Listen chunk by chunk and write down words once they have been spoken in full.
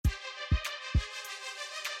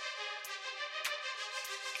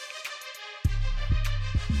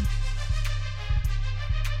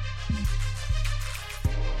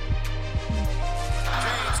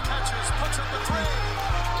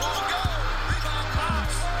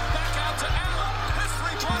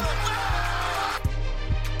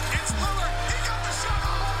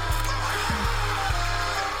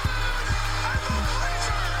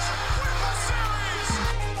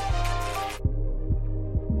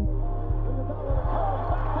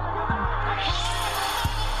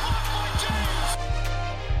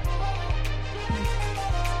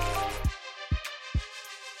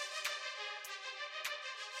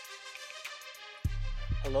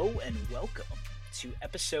Hello and welcome to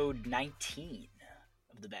episode 19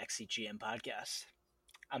 of the Backseat GM podcast.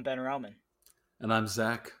 I'm Ben Rauman. And I'm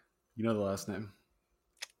Zach. You know the last name.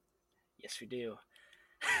 Yes, we do.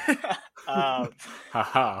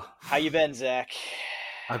 Haha. How you been, Zach?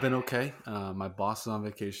 I've been okay. My boss is on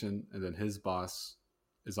vacation, and then his boss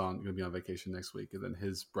is going to be on vacation next week, and then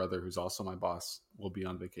his brother, who's also my boss, will be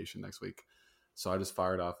on vacation next week. So I just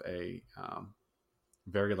fired off a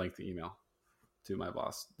very lengthy email to my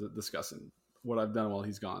boss discussing what I've done while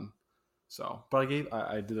he's gone. So, but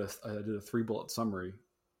I did a 3-bullet summary,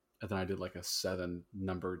 and then I did like a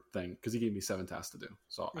 7-numbered thing because he gave me 7 tasks to do.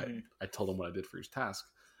 So I told him what I did for each task,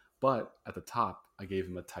 but at the top I gave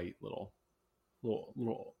him a tight little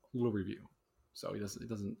review. So he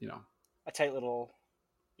doesn't a tight little,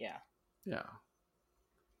 yeah. He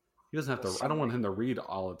doesn't have to. I don't want him to read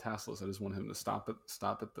all the task lists. I just want him to stop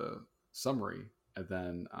at the summary, and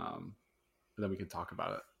then we can talk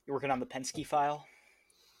about it. You're working on the Penske file?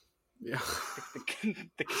 Yeah.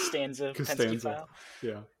 the Costanza Penske file?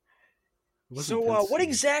 Yeah. So what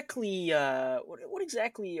exactly are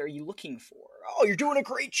you looking for? Oh, you're doing a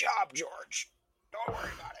great job, George. Don't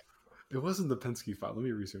worry about it. It wasn't the Penske file. Let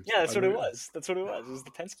me research. Yeah, that's what it was. It was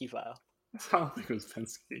the Penske file. I don't think it was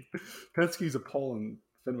Penske. Penske's a pole in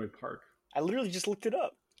Fenway Park. I literally just looked it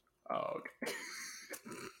up. Oh, okay.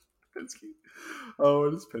 Penske. Oh,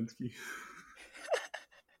 it is Penske.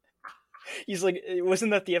 He's like,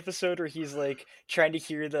 wasn't that the episode where he's like trying to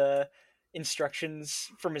hear the instructions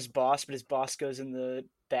from his boss, but his boss goes in the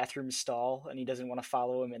bathroom stall and he doesn't want to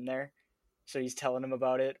follow him in there. So he's telling him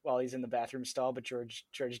about it while he's in the bathroom stall, but George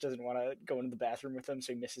doesn't want to go into the bathroom with him,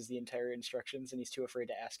 so he misses the entire instructions and he's too afraid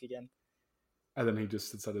to ask again. And then he just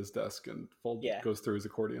sits at his desk and goes through his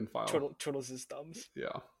accordion file. Twiddles his thumbs.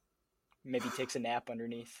 Yeah. Maybe takes a nap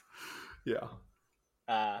underneath. Yeah.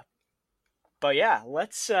 But yeah,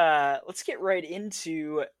 let's get right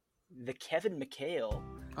into the Kevin McHale,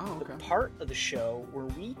 the part of the show where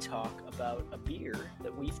we talk about a beer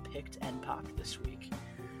that we've picked and popped this week.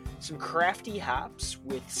 Some crafty hops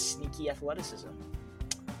with sneaky athleticism.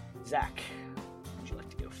 Zach, would you like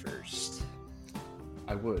to go first?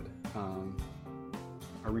 I would.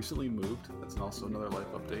 I recently moved. That's also another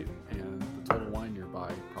life update. And the Total Wine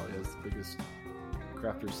nearby probably has the biggest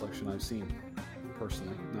craft beer selection I've seen,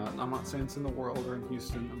 personally. I'm not saying it's in the world or in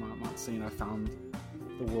Houston. I'm not saying I found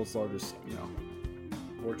the world's largest,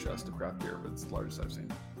 war chest of craft beer, but it's the largest I've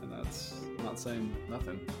seen. And that's not saying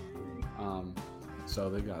nothing. So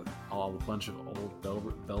they've got a bunch of old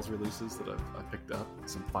Bell's releases that I picked up.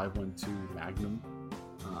 Some 512 Magnum.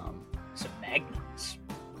 Some Magnums.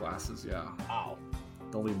 Glasses, yeah. Wow.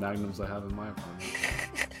 The only Magnums I have in my apartment.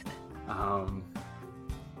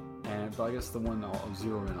 But I guess the one I'll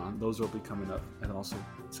zero in on, those will be coming up. And then also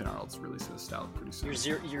St. Arnold's releasing a stout pretty soon.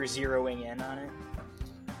 You're zeroing in on it?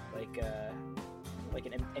 Like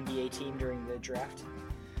an NBA team during the draft?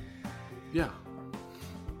 Yeah.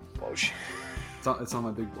 Whoosh. It's on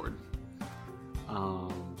my big board.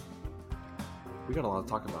 We got a lot to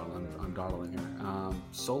talk about. I'm dawdling here.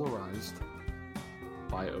 Solarized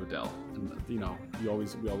by Odell, and we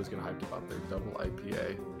always get hyped about their double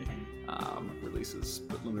IPA releases,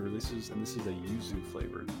 but limited releases, and this is a yuzu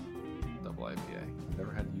flavored double IPA. I've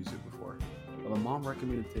never had yuzu before, but my mom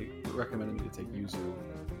recommended me to take yuzu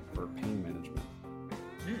for pain management.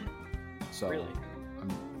 So really, I'm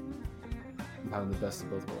having the best of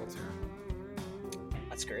both worlds here.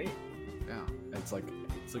 That's great. Yeah, it's like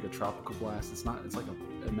a tropical blast. It's like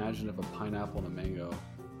imagine if a pineapple and a mango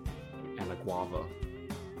and a guava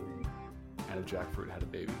and a jackfruit had a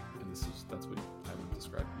baby, and that's what I would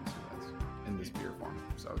describe yuzu as in this beer form.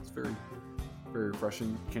 So it's very, very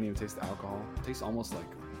refreshing. Can't even taste the alcohol. It tastes almost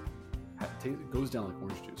it goes down like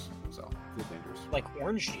orange juice. So it's dangerous. Like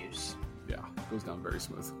orange juice. Yeah, it goes down very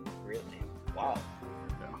smooth. Really? Wow.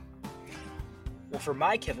 Yeah. Well, for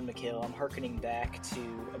my Kevin McHale, I'm hearkening back to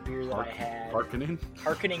a beer that I had.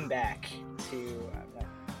 Hearkening back to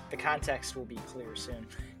the context will be clear soon.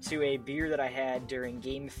 To a beer that I had during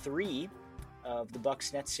Game 3 of the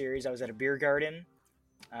Bucks Nets series. I was at a beer garden.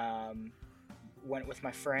 Went with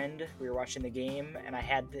my friend. We were watching the game, and I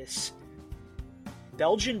had this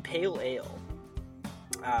Belgian Pale Ale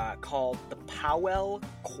called the Powell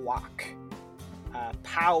Kwak.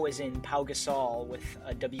 Pow is in Pau Gasol with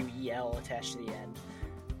a W-E-L attached to the end.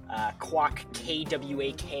 Kwak,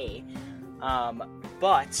 K-W-A-K.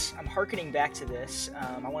 But I'm hearkening back to this.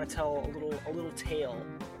 I want to tell a little tale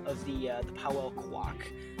of the Powell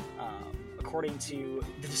Kwak. According to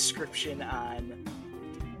the description on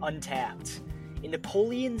Untappd, in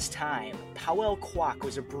Napoleon's time, Powell Kwak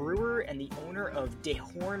was a brewer and the owner of De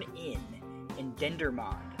Hoorn Inn in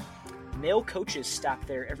Dendermonde, Male coaches stopped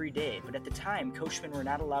there every day, but at the time, coachmen were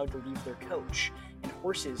not allowed to leave their coach and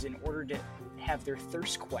horses in order to have their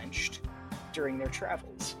thirst quenched during their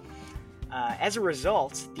travels. As a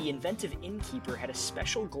result, the inventive innkeeper had a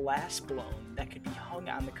special glass blown that could be hung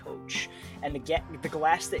on the coach, and the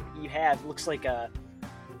glass that you have looks like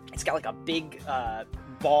it's got like a big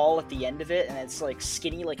ball at the end of it, and it's like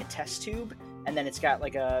skinny like a test tube, and then it's got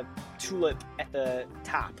like a tulip at the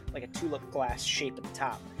top, like a tulip glass shape at the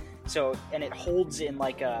top. So, and it holds in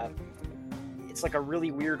like it's like a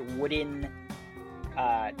really weird wooden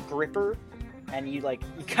gripper, and you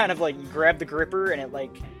grab the gripper, and it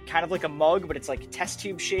like kind of like a mug, but it's like test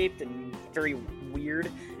tube shaped and very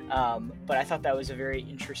weird. But I thought that was a very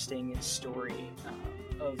interesting story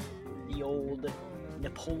of the old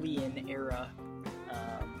Napoleon era.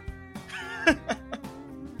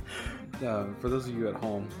 For those of you at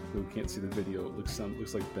home who can't see the video, it looks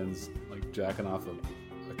like Ben's like jacking off a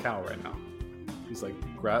cow right now. He's like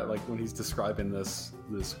when he's describing this.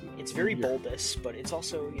 It's very bulbous, but it's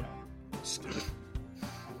also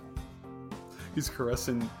he's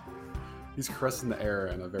caressing the air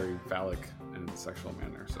in a very phallic and sexual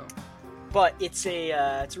manner. So, but it's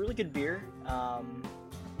a really good beer.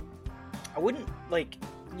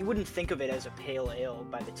 You wouldn't think of it as a pale ale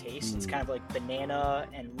by the taste. It's kind of like banana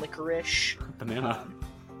and licorice,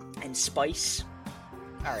 and spice.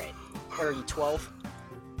 All right, what are you, 12?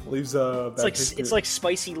 Leaves it's like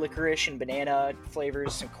spicy licorice and banana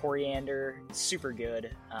flavors, some coriander. It's super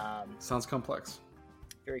good. Sounds complex.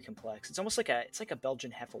 Very complex. It's almost like a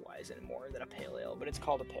Belgian Hefeweizen more than a pale ale, but it's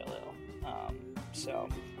called a pale ale.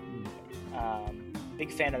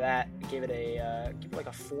 Big fan of that. Give it like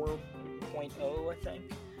a 4.0, I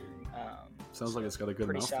think. Sounds like it's got a good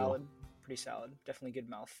mouthfeel. Pretty solid. Definitely good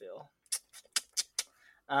mouthfeel.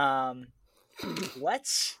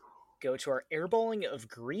 Let's go to our airballing of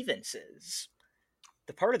grievances.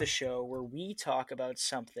 The part of the show where we talk about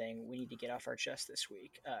something we need to get off our chest this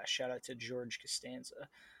week. Shout out to George Costanza.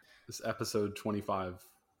 This episode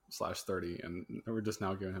 25/30, and we're just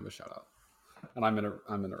now giving him a shout out. And I'm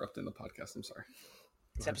interrupting the podcast. I'm sorry.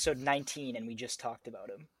 It's episode 19, and we just talked about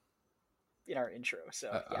him in our intro.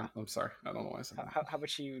 So yeah, I'm sorry. I don't know why I said that. How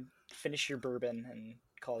about you finish your bourbon and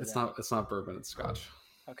call it? It's not bourbon. It's scotch.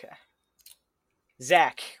 Okay.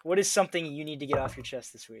 Zach, what is something you need to get off your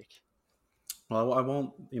chest this week? Well, I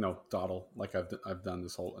won't, dawdle like I've done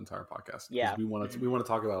this whole entire podcast. Yeah, we want to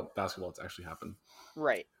talk about basketball. It's actually happened,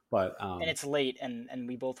 right? But and it's late, and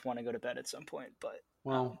we both want to go to bed at some point. But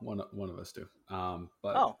one of us do.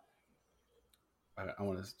 But I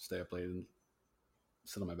want to stay up late and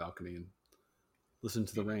sit on my balcony and listen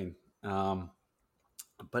to the rain.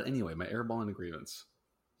 But anyway, my airballing grievance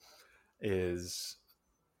is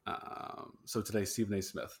so today Stephen A.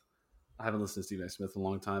 Smith. I haven't listened to Stephen A. Smith in a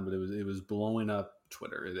long time, but it was blowing up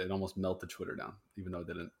Twitter. It almost melted Twitter down, even though it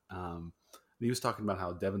didn't. And he was talking about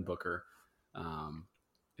how Devin Booker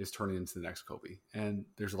is turning into the next Kobe. And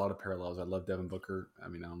there's a lot of parallels. I love Devin Booker. I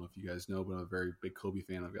mean, I don't know if you guys know, but I'm a very big Kobe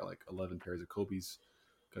fan. I've got like 11 pairs of Kobe's,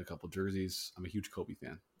 got a couple jerseys. I'm a huge Kobe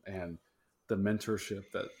fan. And the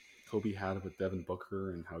mentorship that Kobe had with Devin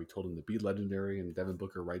Booker and how he told him to be legendary, and Devin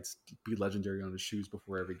Booker writes "be legendary" on his shoes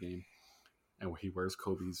before every game, and he wears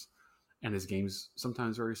Kobe's, and his game's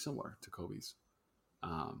sometimes very similar to Kobe's.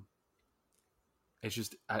 It's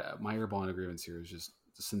just my airballing grievance here is just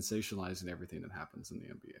sensationalizing everything that happens in the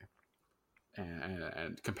NBA,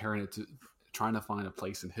 and comparing it to trying to find a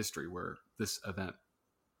place in history where this event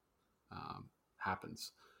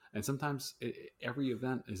happens. And sometimes every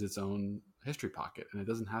event is its own history pocket, and it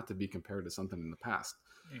doesn't have to be compared to something in the past.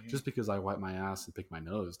 Mm-hmm. Just because I wipe my ass and pick my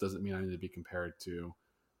nose doesn't mean I need to be compared to,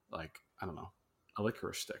 like, I don't know, a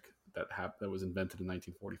licorice stick that was invented in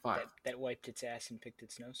 1945. That wiped its ass and picked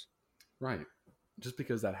its nose? Right. Just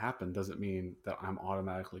because that happened doesn't mean that I'm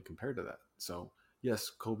automatically compared to that. So, yes,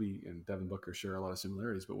 Kobe and Devin Booker share a lot of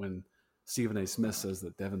similarities, but when Stephen A. Smith says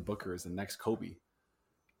that Devin Booker is the next Kobe,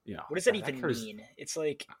 what does that even mean? It's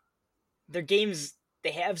like their games, they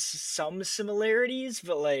have some similarities,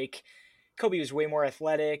 but like Kobe was way more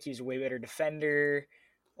athletic. He was a way better defender.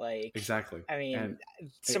 Like, exactly. I mean,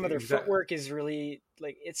 some of their footwork is really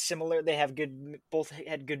like, it's similar. They have both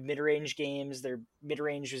had good mid-range games. Their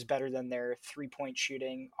mid-range was better than their 3-point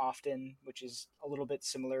shooting often, which is a little bit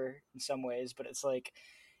similar in some ways, but it's like,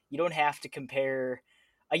 you don't have to compare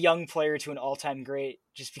a young player to an all-time great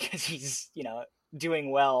just because he's,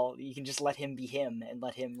 doing well. You can just let him be him and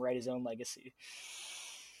let him write his own legacy.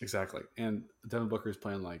 Exactly. And Devin Booker is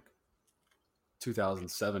playing like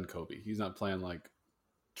 2007 Kobe. He's not playing like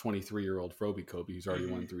 23-year-old Kobe who's already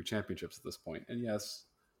won 3 championships at this point. And yes,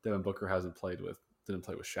 Devin Booker hasn't played with didn't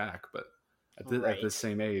play with Shaq, but at Right. this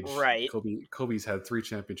same age, Right. Kobe's had 3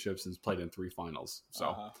 championships and has played in 3 finals.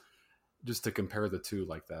 So just to compare the two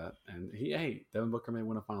like that, and Devin Booker may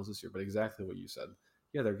win a finals this year, but exactly what you said.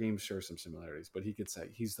 Yeah, their games share some similarities, but he could say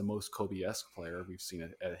he's the most Kobe-esque player we've seen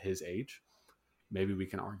at his age. Maybe we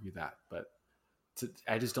can argue that, but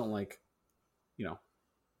I just don't like, and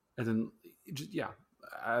then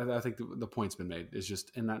I think the point's been made. Is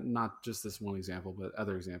just, and not just this one example, but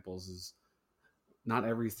other examples is not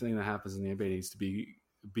everything that happens in the NBA needs to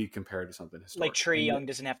be compared to something historic. Like Trae Young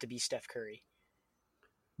doesn't have to be Steph Curry.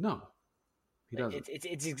 No, he doesn't.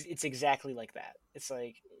 It's exactly like that. It's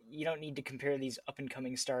like you don't need to compare these up and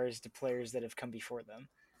coming stars to players that have come before them.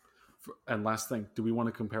 And last thing, do we want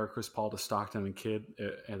to compare Chris Paul to Stockton and Kidd,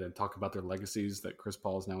 and then talk about their legacies? That Chris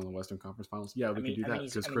Paul is now in the Western Conference Finals. Yeah, we can do that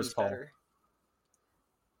because Chris Paul. Better.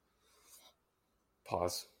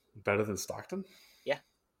 Pause. Better than Stockton? Yeah.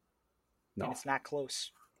 No, and it's not close.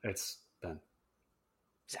 It's Ben.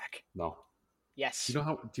 Zach. No. Yes. Do you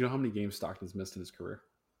know how many games Stockton's missed in his career?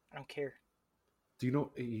 I don't care. Do you know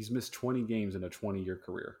he's missed 20 games in a 20-year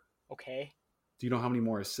career? Okay. Do you know how many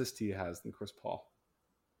more assists he has than Chris Paul?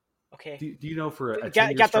 Okay. Do you know for a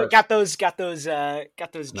got those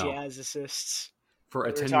Jazz assists for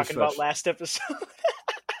a 10-year talking stretch about last episode?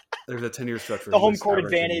 There's a 10-year stretch. The home court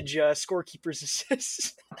advantage scorekeeper's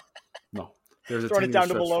assists. No, there's a throwing it down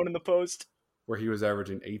to Malone in the post where he was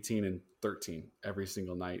averaging 18 and 13 every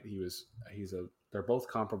single night. They're both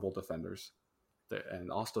comparable defenders, and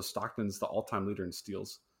also Stockton's the all-time leader in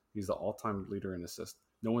steals. He's the all-time leader in assists.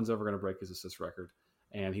 No one's ever going to break his assist record.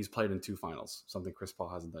 And he's played in 2 finals, something Chris Paul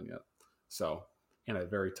hasn't done yet. So, in a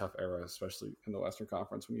very tough era, especially in the Western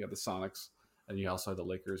Conference, when you had the Sonics, and you also had the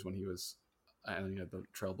Lakers when he was, and you had the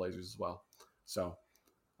Trailblazers as well. So,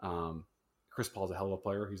 Chris Paul's a hell of a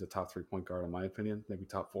player. He's a top 3-point guard, in my opinion, maybe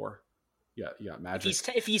top 4. Yeah, Magic.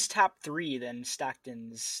 If he's top 3, then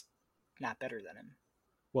Stockton's not better than him.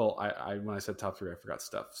 Well, I when I said top 3, I forgot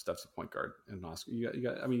Steph. Steph's a point guard, and Oscar. You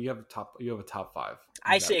got. I mean, you have a top 5.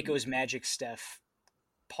 I say it goes Magic, Steph,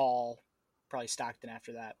 Paul, probably Stockton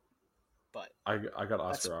after that. But I got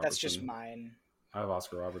Oscar Robertson. That's just mine. I have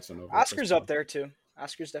Oscar Robertson over. Oscar's up there too.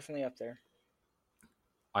 Oscar's definitely up there.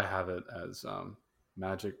 I have it as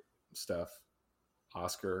Magic, Steph,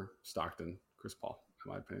 Oscar, Stockton, Chris Paul,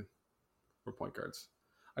 in my opinion, for point guards.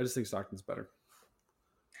 I just think Stockton's better.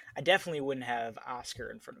 I definitely wouldn't have Oscar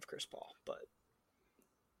in front of Chris Paul, but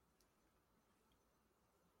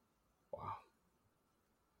wow.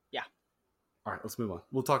 Yeah. All right, let's move on.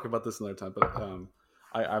 We'll talk about this another time. But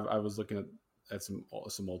I was looking at some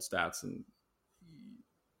old stats and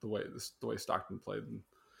the way Stockton played. And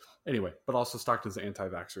anyway, but also Stockton's an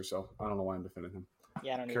anti-vaxxer, so I don't know why I'm defending him.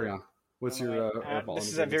 Yeah, I don't Carry on. What's your?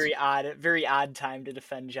 This is a very odd time to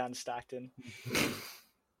defend John Stockton.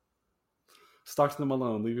 Stockton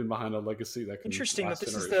Malone leaving behind a legacy that can. Interesting that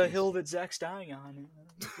this is the hill that Zach's dying on.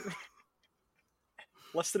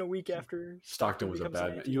 Less than a week after Stockton was a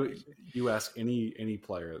bad man. You ask any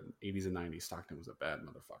player in the 80s and 90s, Stockton was a bad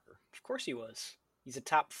motherfucker. Of course he was. He's a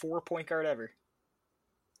top 4 point guard ever.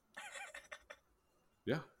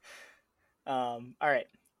 Yeah. All right.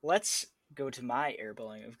 Let's go to my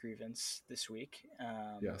airballing of grievance this week.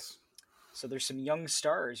 Yes. So there's some young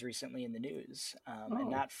stars recently in the news, and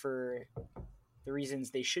not for the reasons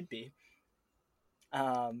they should be.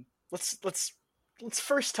 Let's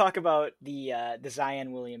first talk about the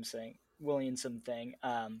Zion Williamson thing,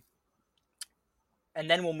 and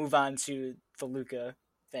then we'll move on to the Luka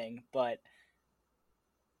thing. But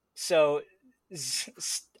so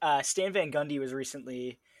Stan Van Gundy was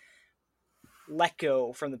recently let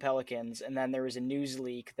go from the Pelicans, and then there was a news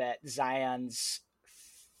leak that Zion's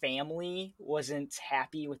family wasn't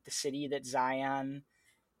happy with the city that Zion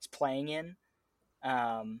is playing in,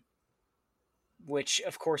 which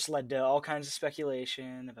of course led to all kinds of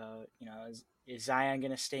speculation about, is Zion going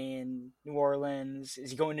to stay in New Orleans? Is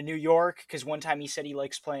he going to New York? Because one time he said he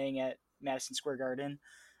likes playing at Madison Square Garden.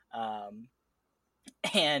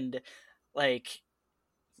 And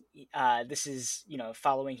this is,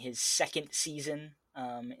 following his second season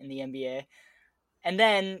in the NBA. And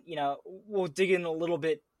then, we'll dig in a little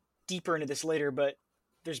bit deeper into this later, but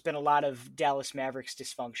there's been a lot of Dallas Mavericks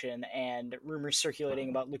dysfunction and rumors circulating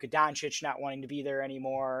about Luka Doncic not wanting to be there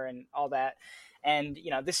anymore and all that. And,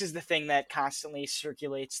 this is the thing that constantly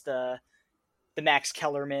circulates the Max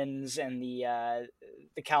Kellermans and the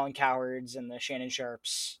Colin Cowards and the Shannon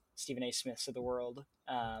Sharps, Stephen A. Smiths of the world.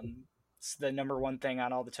 It's the number one thing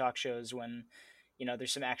on all the talk shows when,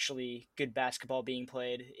 there's some actually good basketball being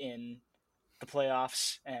played in the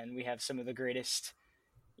playoffs, and we have some of the greatest,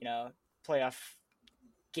 playoff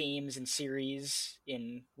games and series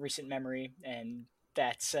in recent memory, and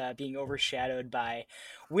that's being overshadowed by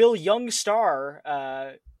will young star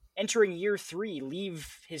entering year 3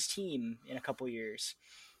 leave his team in a couple years.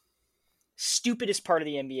 Stupidest part of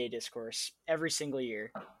the NBA discourse every single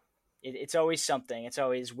year. It's always something. It's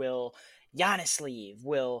always, will Giannis leave?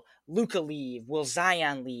 Will Luka leave? Will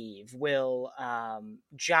Zion leave? Will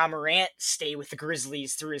Ja Morant stay with the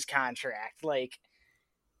Grizzlies through his contract? Like,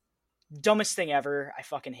 dumbest thing ever. I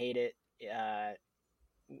fucking hate it.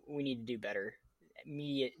 We need to do better.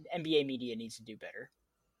 NBA media needs to do better.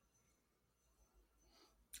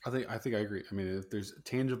 I think I agree. I mean, if there's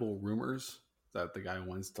tangible rumors that the guy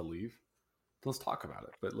wants to leave, let's talk about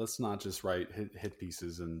it. But let's not just write hit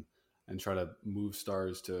pieces and try to move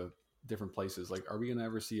stars to different places. Like, are we going to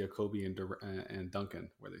ever see a Kobe and Duncan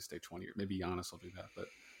where they stay 20 years? Maybe Giannis will do that, but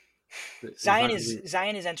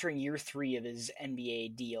Zion is entering year 3 of his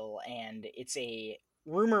NBA deal, and it's a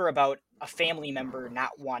rumor about a family member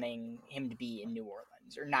not wanting him to be in New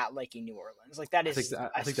Orleans or not liking New Orleans. Like, that is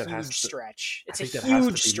a huge stretch. It's a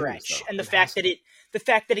huge stretch, and the fact that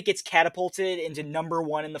it gets catapulted into number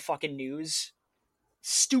 1 in the fucking news,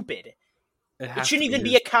 stupid. It shouldn't even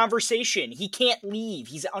be a conversation. He can't leave.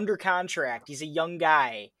 He's under contract. He's a young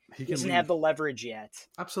guy. He doesn't have the leverage yet.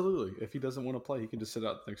 Absolutely. If he doesn't want to play, he can just sit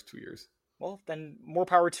out the next 2 years. Well, then more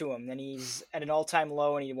power to him. Then he's at an all-time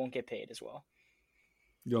low, and he won't get paid as well.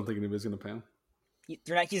 You don't think anybody's going to pay him?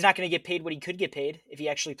 He's not going to get paid what he could get paid if he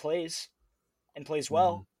actually plays and plays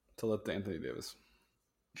well. To let the Anthony Davis.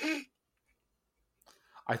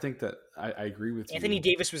 I think that I agree with you. Anthony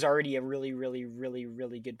Davis was already a really, really, really,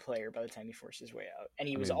 really good player by the time he forced his way out. And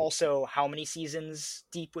he was also how many seasons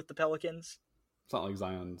deep with the Pelicans? It's not like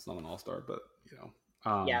Zion's not an all-star, but, you know.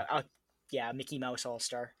 Yeah, Mickey Mouse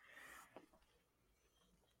all-star.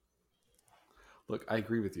 Look, I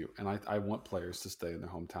agree with you, and I want players to stay in their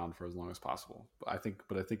hometown for as long as possible. But I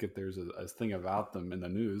think if there's a thing about them in the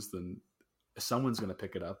news, then someone's going to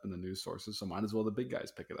pick it up in the news sources. So might as well the big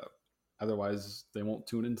guys pick it up. Otherwise, they won't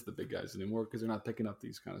tune into the big guys anymore because they're not picking up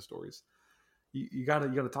these kind of stories. You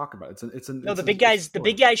gotta talk about it. The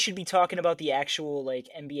big guys should be talking about the actual like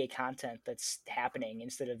NBA content that's happening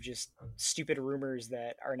instead of just stupid rumors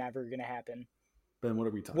that are never going to happen. Ben, what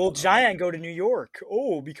are we talking about? Will Zion go to New York?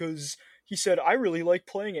 Oh, because he said, I really like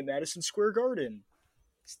playing at Madison Square Garden.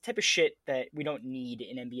 It's the type of shit that we don't need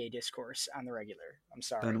in NBA discourse on the regular. I'm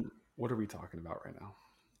sorry. Ben, what are we talking about right now?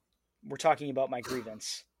 We're talking about my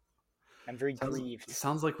grievance. I'm very grieved.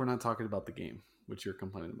 Sounds like we're not talking about the game, which you're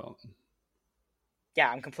complaining about.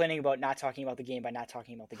 Yeah, I'm complaining about not talking about the game by not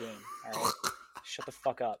talking about the game. All right? Shut the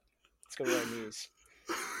fuck up. Let's go to our news.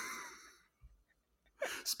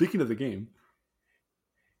 Speaking of the game,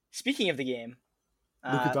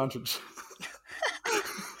 Luka Doncic.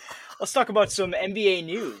 Let's talk about some NBA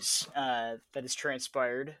news that has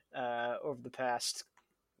transpired over the past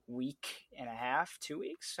week and a half, 2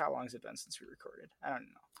 weeks. How long has it been since we recorded? I don't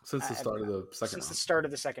know. Since the start of the second round. Since the start of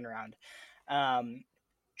the second round.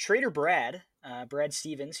 Trader Brad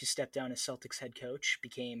Stevens, who stepped down as Celtics head coach,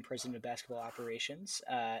 became president of basketball operations.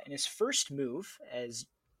 In his first move as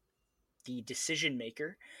the decision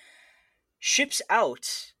maker, ships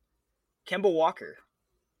out Kemba Walker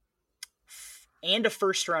and a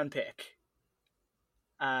first-round pick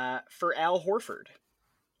for Al Horford,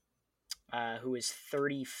 who is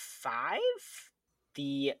 35.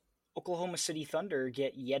 The Oklahoma City Thunder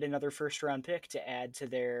get yet another first-round pick to add to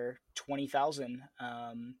their 20,000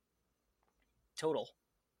 total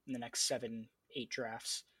in the next 7-8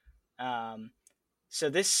 drafts. So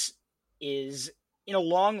this is in a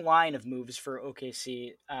long line of moves for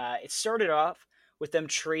OKC. It started off with them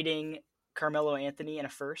trading Carmelo Anthony in a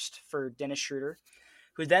first for Dennis Schroeder,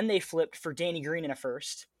 who then they flipped for Danny Green in a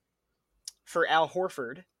first, for Al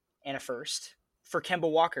Horford and a first, for Kemba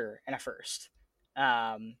Walker and a first.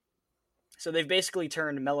 So they've basically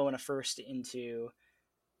turned Melo and a first into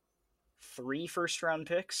 3 first-round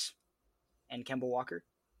picks and Kemba Walker.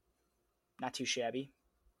 Not too shabby.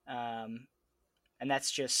 And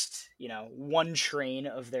that's just, one train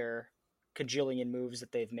of their cajillion moves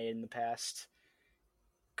that they've made in the past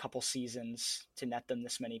couple seasons to net them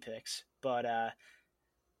this many picks. But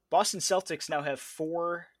Boston Celtics now have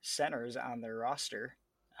 4 centers on their roster,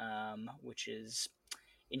 which is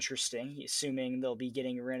interesting, assuming they'll be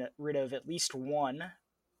getting rid of at least one,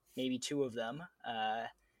 maybe 2 of them.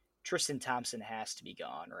 Tristan Thompson has to be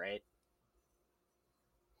gone, right?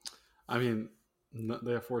 I mean,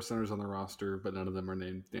 they have 4 centers on the roster, but none of them are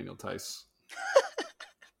named Daniel Tice.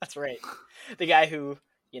 That's right. The guy who,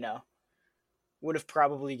 would have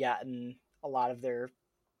probably gotten a lot of their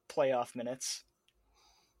playoff minutes.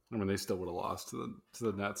 I mean, they still would have lost to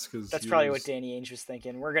the Nets because That's probably what Danny Ainge was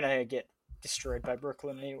thinking. We're gonna get destroyed by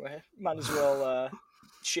Brooklyn anyway. Might as well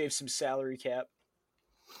shave some salary cap.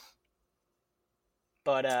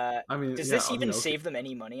 But I mean, does yeah, this I mean, even okay, save them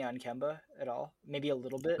any money on Kemba at all? Maybe a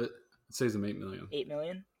little bit. it saves them 8 million 8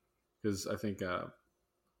 million. because I think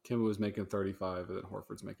Kemba was making 35 and then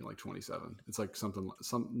Horford's making like 27. It's like some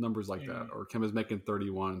numbers like that, or Kemba's making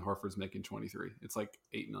 31 and Horford's making 23. It's like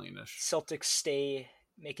 8 million ish. Celtics stay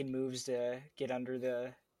making moves to get under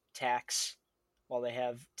the tax while they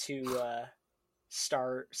have two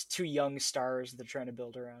young stars they're trying to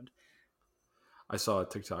build around. I saw a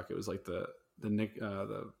TikTok. It was like the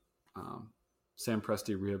Sam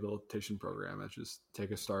Presti rehabilitation program. It's just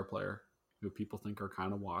take a star player who people think are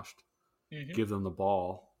kind of washed, give them the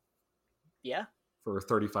ball, yeah, for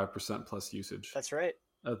 35% plus usage. That's right.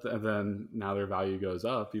 And then now their value goes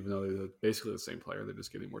up, even though they're basically the same player. They're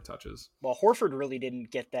just getting more touches. Well, Horford really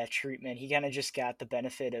didn't get that treatment. He kind of just got the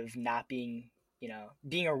benefit of not being,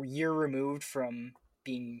 being a year removed from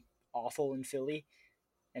being awful in Philly.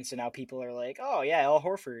 And so now people are like, oh, yeah, Al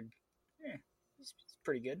Horford. He's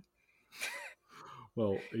pretty good.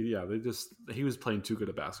 Well, yeah, he was playing too good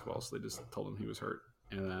at basketball, so they just told him he was hurt.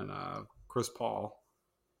 And then Chris Paul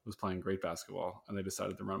was playing great basketball, and they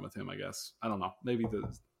decided to run with him, I guess. I don't know. Maybe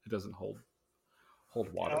it doesn't hold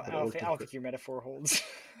water. I don't think your metaphor holds.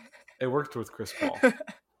 It worked with Chris Paul.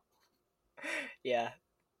 Yeah.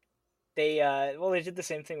 They did the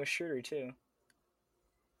same thing with Schroeder, too.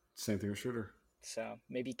 Same thing with Schroeder. So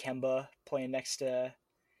maybe Kemba playing next to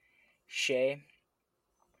Shea.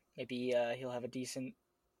 Maybe he'll have a decent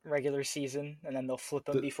regular season, and then they'll flip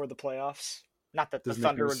him before the playoffs. Not that the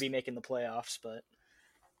Thunder would be making the playoffs, but...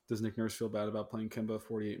 Does Nick Nurse feel bad about playing Kemba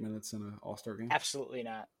 48 minutes in an All-Star game? Absolutely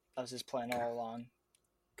not. That was his plan all along.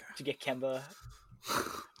 To get Kemba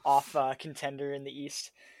off contender in the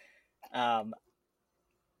East.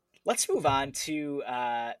 Let's move on to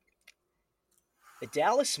the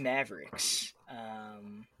Dallas Mavericks.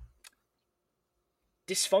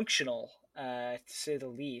 Dysfunctional, to say the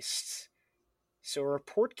least. So a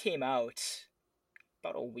report came out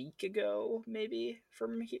about a week ago, maybe,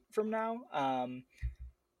 from now,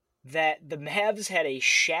 that the Mavs had a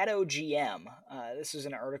shadow GM. This was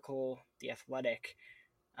an article, The Athletic.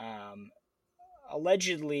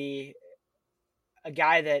 Allegedly, a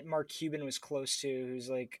guy that Mark Cuban was close to, who's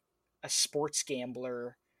like a sports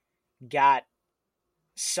gambler, got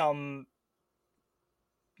some,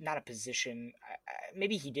 not a position,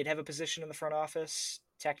 maybe he did have a position in the front office,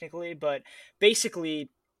 technically, but basically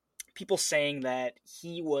people saying that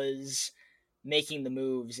he was making the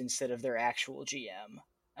moves instead of their actual GM.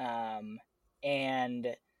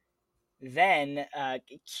 And then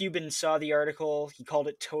Cuban saw the article. He called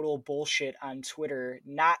it total bullshit on Twitter.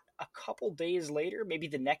 Not a couple days later, maybe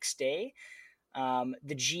the next day,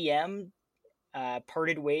 the GM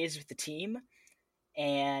parted ways with the team.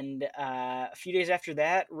 And a few days after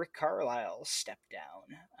that, Rick Carlisle stepped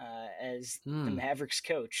down as the Mavericks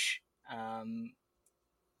coach.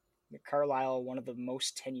 Rick Carlisle, one of the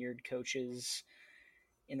most tenured coaches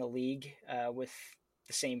in the league with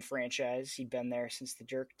the same franchise. He'd been there since the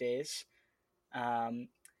Dirk days.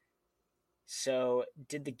 So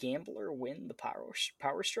did the gambler win the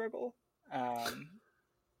power struggle?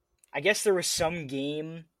 I guess there was some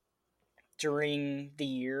game during the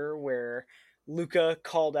year where Luka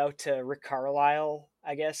called out to Rick Carlisle,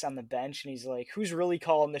 I guess, on the bench, and he's like, who's really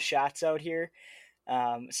calling the shots out here?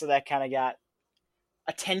 So that kind of got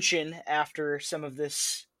attention after some of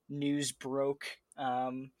this news broke,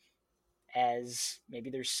 as maybe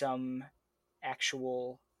there's some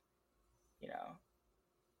actual,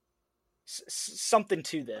 something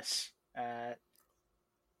to this.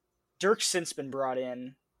 Dirk's since been brought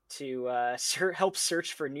in to help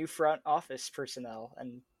search for new front office personnel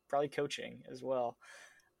and probably coaching as well.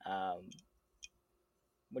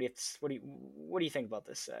 What do you think about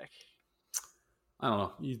this, Zach? I don't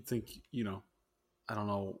know. You'd think, I don't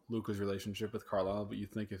know Luka's relationship with Carlisle, but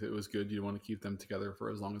you'd think if it was good, you'd want to keep them together for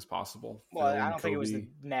as long as possible. Well, I don't think it was the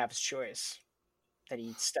Mavs' choice that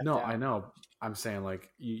he stepped down. No, I know. I'm saying, like,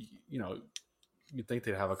 you'd think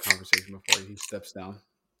they'd have a conversation before he steps down,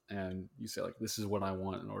 and you say, like, this is what I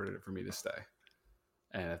want in order for me to stay.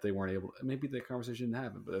 And if they weren't able to, maybe the conversation didn't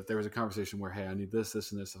happen, but if there was a conversation where, hey, I need this,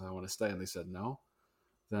 this, and this if I want to stay, and they said no,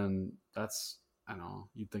 then that's, I don't know,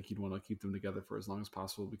 you'd think you'd want to keep them together for as long as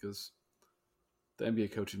possible because the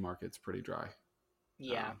NBA coaching market's pretty dry.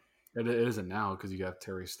 Yeah. It isn't now because you have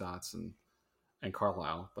Terry Stotts and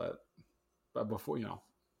Carlisle, but before,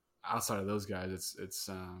 outside of those guys, it's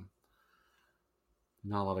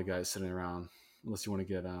not a lot of guys sitting around unless you want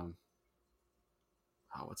to get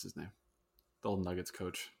what's his name? The old Nuggets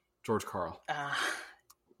coach, George Karl. Uh,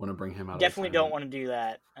 Want to bring him out? Definitely don't want to do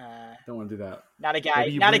that. Don't want to do that. Not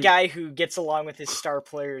a guy who gets along with his star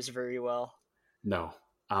players very well. No.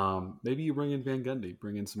 Maybe you bring in Van Gundy,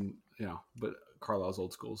 bring in some, but Carlisle's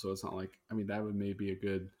old school, so it's not like, that would maybe be a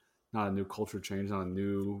good, not a new culture change, not a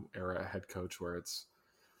new era head coach where it's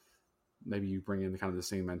maybe you bring in kind of the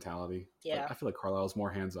same mentality. Yeah. But I feel like Carlisle's more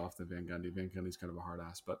hands off than Van Gundy. Van Gundy's kind of a hard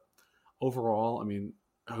ass, but overall,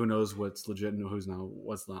 who knows what's legit and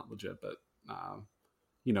what's not legit, but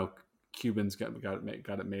Cubans got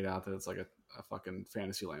it made out that it's like a fucking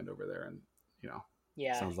fantasy land over there, and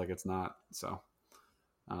sounds like it's not. So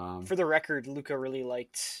for the record, Luka really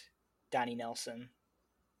liked Donnie Nelson,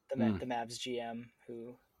 the Mavs GM,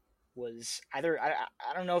 who was either I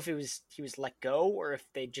don't know if he was let go or if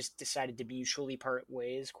they just decided to mutually part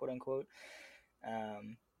ways, quote unquote.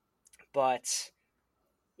 But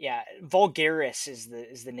yeah, Vulgaris is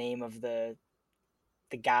the name of the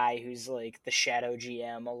guy who's like the shadow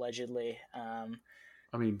GM allegedly.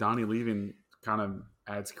 Donnie leaving kind of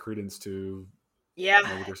adds credence to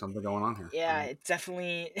maybe there's something going on here. Yeah, it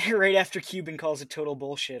definitely right after Cuban calls it total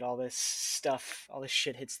bullshit, all this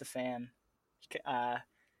shit hits the fan.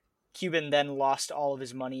 Cuban then lost all of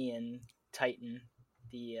his money in Titan,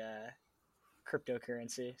 the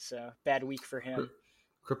cryptocurrency. So bad week for him.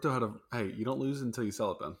 Crypto had you don't lose until you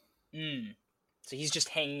sell it, Ben. So he's just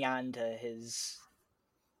hanging on to his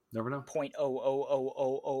never know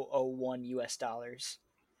 $0.0000001 US.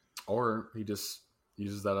 Or he just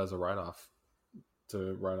uses that as a write-off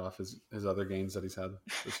to write off his other gains that he's had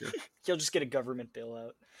this year. He'll just get a government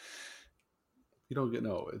bailout. You don't get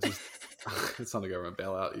it's just it's not a government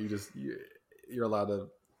bailout. You're allowed to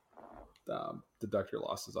deduct your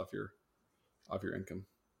losses off your income.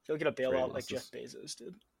 He'll get a bailout like Jeff Bezos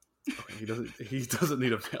did. Okay, he doesn't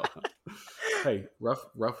need a bailout. Hey, rough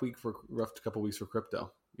couple weeks for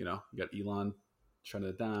crypto. You got Elon shutting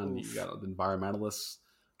it down. Oof. You got the environmentalists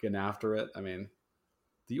getting after it. The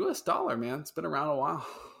U.S. dollar, man, it's been around a while.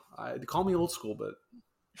 Call me old school, but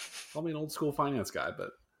call me an old school finance guy.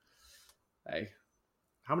 But hey,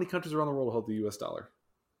 how many countries around the world hold the U.S. dollar?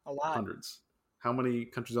 A lot. Hundreds. How many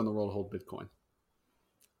countries around the world hold Bitcoin?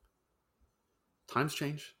 Times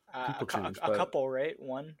change. People change. A couple, right?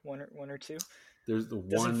 One or two. There's the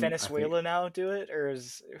Doesn't Venezuela now do it, or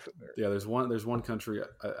is? Yeah, there's one country.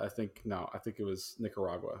 I think it was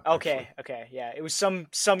Nicaragua. Okay, yeah, it was some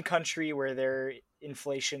country where their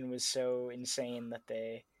inflation was so insane that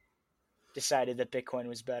they decided that Bitcoin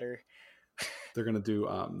was better. They're gonna do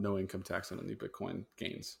no income tax on any Bitcoin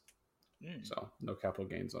gains, so no capital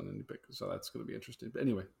gains on any Bitcoin. So that's gonna be interesting. But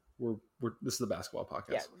anyway, this is the basketball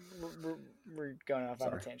podcast. Yeah, we're going off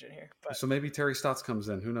on a tangent here. But. So maybe Terry Stotts comes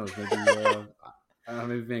in. Who knows? Maybe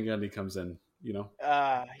maybe Van Gundy comes in.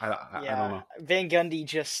 I don't know. Van Gundy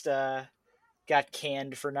just got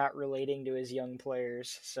canned for not relating to his young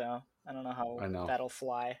players, so I don't know how that'll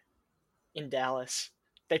fly in Dallas.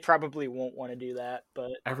 They probably won't want to do that,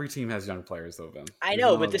 but every team has young players, though, Ben. I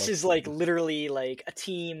know, but this is like literally like a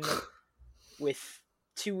team with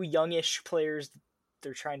two youngish players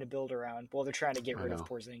they're trying to build around. Well, they're trying to get rid of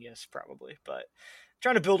Porzingis probably, but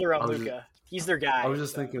trying to build around Luka. He's their guy. I was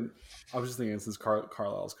just thinking since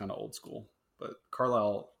Carlisle's kind of old school, but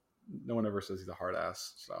Carlisle, no one ever says he's a hard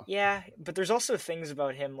ass. So yeah, but there's also things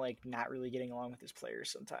about him like not really getting along with his players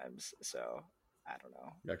sometimes. So I don't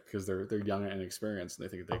know. Yeah, because they're young and inexperienced, and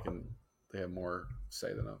they think they have more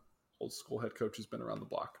say than a old school head coach who's been around the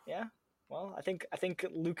block. Yeah, well, I think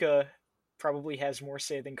Luka probably has more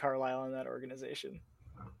say than Carlisle in that organization.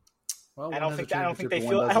 Well, I don't think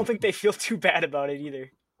they feel too bad about it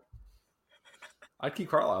either. I'd keep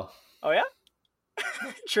Carlisle. Oh yeah,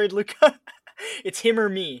 trade Luka. It's him or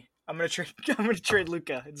me. I'm gonna trade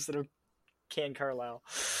Luka instead of Can Carlisle.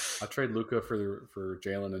 I'll trade Luka for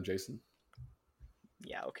Jalen and Jason.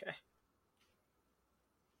 Yeah, okay.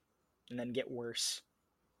 And then get worse.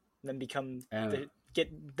 And then become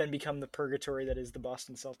the purgatory that is the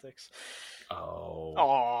Boston Celtics.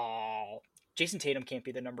 Oh. Jason Tatum can't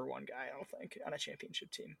be the number one guy, I don't think, on a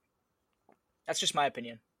championship team. That's just my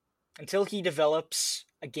opinion. Until he develops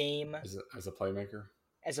a game as a playmaker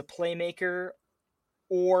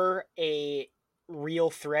or a real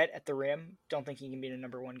threat at the rim, don't think he can be the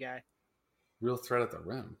number one guy. Real threat at the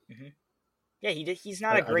rim? Mm-hmm. Yeah, he's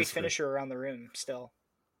not a great finisher around the rim still.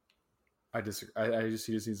 I disagree. He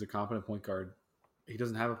just needs a competent point guard. He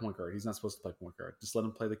doesn't have a point guard. He's not supposed to play point guard. Just let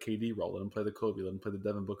him play the KD role. Let him play the Kobe. Let him play the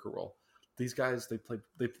Devin Booker role. These guys,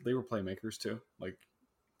 they were playmakers too. Like,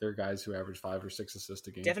 they're guys who average 5 or 6 assists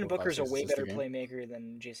a game. Devin Booker's a way better playmaker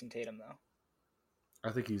than Jason Tatum, though. I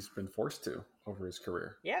think he's been forced to over his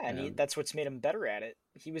career. Yeah, and that's what's made him better at it.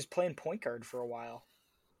 He was playing point guard for a while.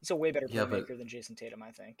 He's a way better playmaker than Jason Tatum, I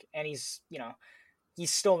think. And he's,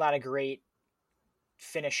 he's still not a great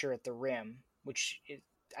finisher at the rim, which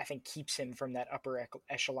I think keeps him from that upper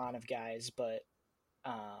echelon of guys. But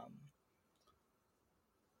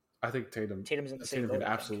I think Tatum's in the same boat. Tatum can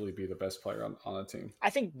absolutely be the best player on the team. I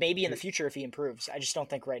think maybe in the future if he improves. I just don't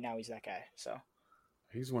think right now he's that guy. So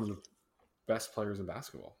he's one of the best players in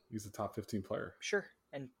basketball. He's a top 15 player. Sure.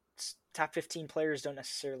 And top 15 players don't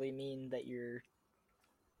necessarily mean that you're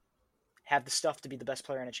have the stuff to be the best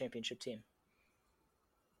player on a championship team.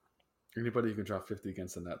 Anybody who can drop 50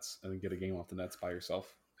 against the Nets and then get a game off the Nets by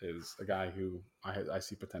yourself is a guy who I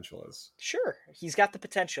see potential as. Sure. He's got the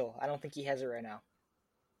potential. I don't think he has it right now.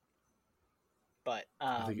 But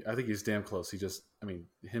I think he's damn close. Him,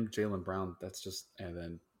 Jaylen Brown, that's just, and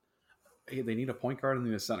then they need a point guard and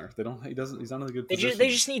then a center. He's not in a good position. They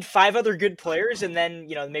just need 5 other good players, and then,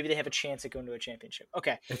 maybe they have a chance at going to a championship.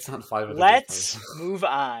 Okay. It's not 5 other Let's move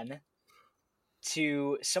on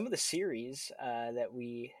to some of the series that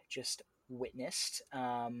we just witnessed.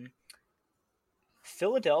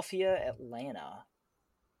 Philadelphia, Atlanta.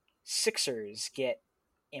 Sixers get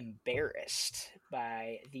embarrassed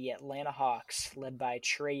by the Atlanta Hawks, led by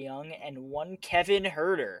Trae Young and one Kevin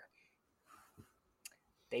Huerter.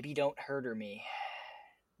 Baby, don't Huerter me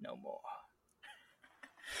no more.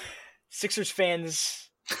 Sixers fans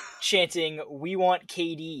chanting, "We want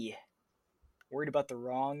KD." Worried about the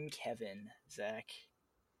wrong Kevin, Zach.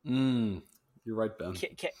 You're right, Ben.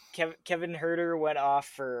 Kevin Huerter went off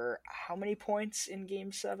for how many points in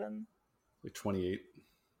Game 7? Like 28.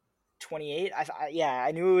 28?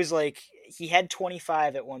 I knew it was like he had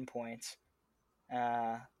 25 at one point.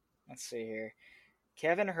 Let's see here.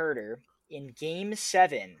 Kevin Huerter in Game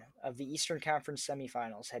 7 of the Eastern Conference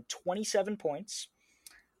semifinals had 27 points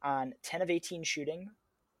on 10 of 18 shooting,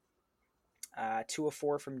 2 of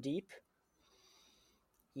 4 from deep.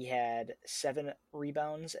 He had 7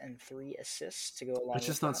 rebounds and 3 assists to go along. It's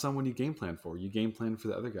just not someone you game plan for. You game plan for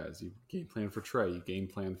the other guys. You game plan for Trae. You game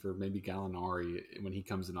plan for maybe Gallinari when he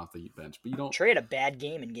comes in off the bench. But you don't. Trae had a bad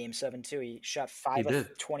game in Game 7 too. He shot 5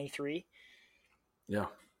 of 23. Yeah,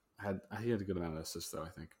 he had a good amount of assists though, I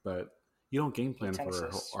think. But you don't game plan for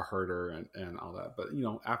a Huerter and all that. But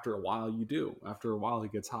after a while you do. After a while he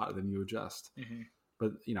gets hot, then you adjust. Mm-hmm.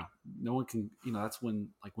 But no one can. That's when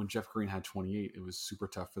Jeff Green had 28, it was super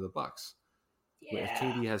tough for the Bucks. Yeah. If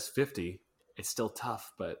KD has 50, it's still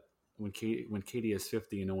tough. But when KD has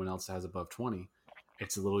 50 and no one else has above 20,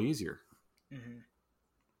 it's a little easier. Mm-hmm.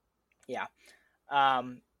 Yeah.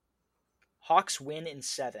 Hawks win in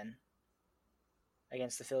 7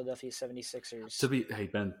 against the Philadelphia 76ers.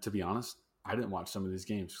 To be honest, I didn't watch some of these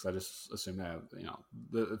games because I just assumed that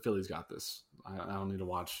the Phillies got this. I don't need to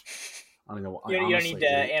watch. You don't need to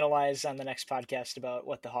analyze on the next podcast about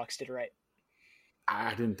what the Hawks did right.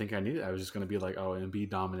 I didn't think I needed. I was just going to be like,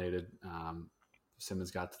 Embiid dominated.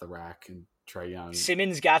 Simmons got to the rack and Trae Young.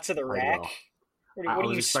 Simmons got to the rack? Well. What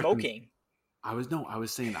are you smoking? I was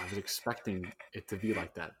saying I was expecting it to be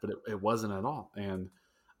like that, but it wasn't at all. And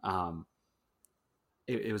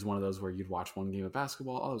it was one of those where you'd watch one game of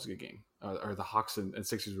basketball, it was a good game. Or the Hawks and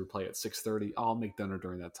Sixers would play at 6:30. I'll make dinner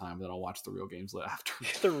during that time, then I'll watch the real games after.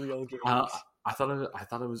 The real games. I thought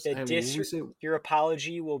it was. Your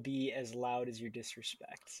apology will be as loud as your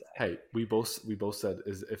disrespect. So. Hey, we both said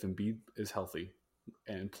if Embiid is healthy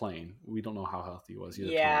and playing, we don't know how healthy he was.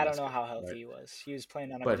 I don't know how healthy he was. He was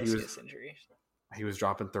playing on a meniscus injury. He was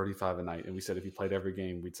dropping 35 a night, and we said if he played every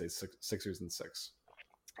game, we'd say Sixers in 6.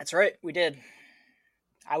 That's right, we did.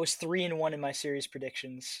 I was 3-1 in my series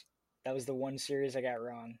predictions. That was the one series I got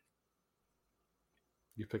wrong.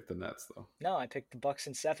 You picked the Nets, though. No, I picked the Bucks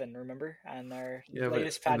in 7. Remember on our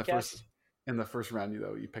latest podcast. In the first round,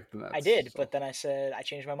 you picked the Nets. I did, but then I said I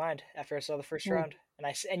changed my mind after I saw the first round,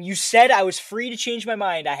 and you said I was free to change my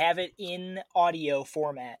mind. I have it in audio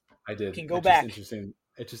format. I did. You can go back.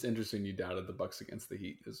 It's just interesting you doubted the Bucks against the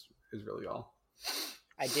Heat. Is really all.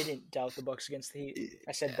 I didn't doubt the Bucks against the Heat.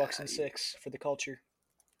 I said Bucks in 6 for the culture.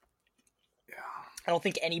 Yeah. I don't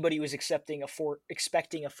think anybody was expecting a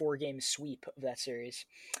 4-game sweep of that series.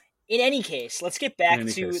 In any case, let's get back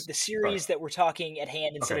to the series that we're talking at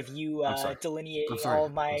hand instead of you delineating all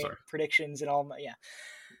of my predictions and all my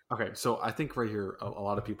Okay, so I think right here a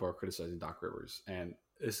lot of people are criticizing Doc Rivers, and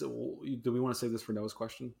do we want to save this for Noah's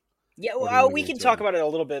question? Yeah, well, we can talk about it a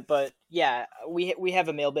little bit, but yeah, we have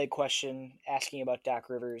a mailbag question asking about Doc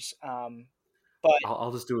Rivers. But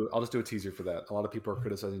I'll just do a teaser for that. A lot of people are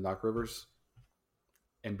criticizing Doc Rivers.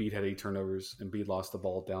 Embiid had 8 turnovers. Embiid lost the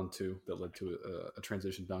ball down 2 that led to a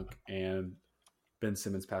transition dunk, and Ben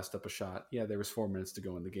Simmons passed up a shot. Yeah, there was 4 minutes to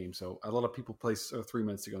go in the game, so a lot of people place, or 3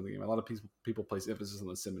 minutes to go in the game. A lot of people place emphasis on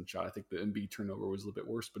the Simmons shot. I think the Embiid turnover was a little bit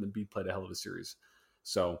worse, but Embiid played a hell of a series.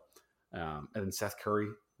 So, and then Seth Curry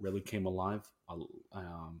really came alive. I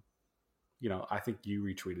think you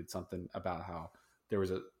retweeted something about how there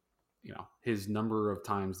was his number of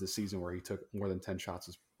times this season where he took more than 10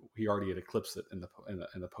 shots he already had eclipsed it in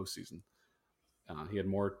the postseason. He had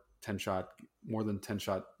more than 10 shot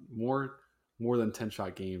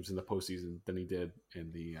games in the postseason than he did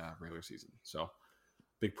in the regular season. So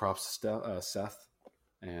big props to Seth,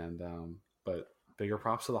 and but bigger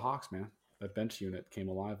props to the Hawks, man. That bench unit came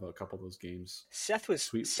alive a couple of those games. Seth was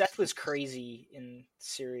crazy in the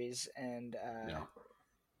series, and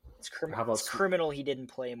it's criminal he didn't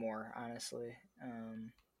play more, honestly.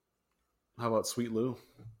 How about Sweet Lou?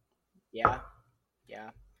 Yeah.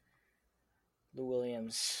 Lou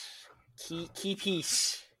Williams, key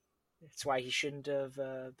piece. That's why he shouldn't have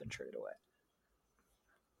been traded away.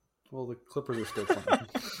 Well, the Clippers are still playing.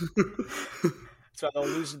 That's why they'll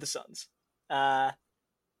lose to the Suns.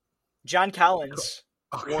 John Collins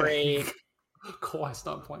wore a... Kawhi's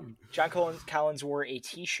not playing. John Collins wore a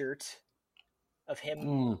T-shirt of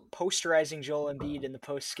him posterizing Joel Embiid in the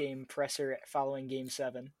post-game presser following Game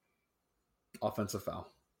 7. Offensive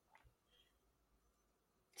foul.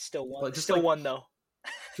 Still won though.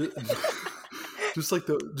 Just like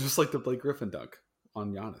the Blake Griffin dunk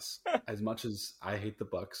on Giannis. As much as I hate the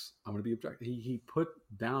Bucks, I'm going to be objective. He put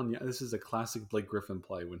down. This is a classic Blake Griffin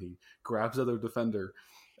play when he grabs other defender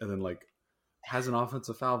and then has an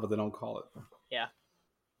offensive foul, but they don't call it. Yeah,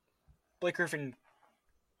 Blake Griffin.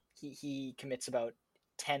 He commits about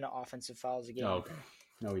 10 offensive fouls a game. Oh, okay.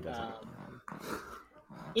 No, he doesn't.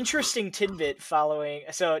 Interesting tidbit following.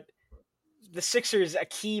 So the Sixers, a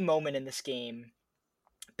key moment in this game.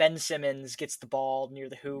 Ben Simmons gets the ball near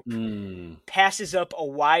the hoop, passes up a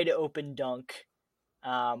wide open dunk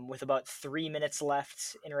with about 3 minutes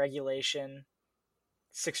left in regulation.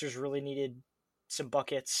 Sixers really needed some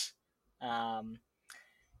buckets.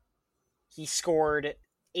 He scored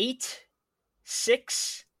 8,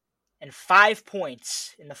 6, and 5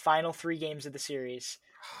 points in the final 3 games of the series.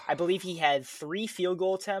 I believe he had 3 field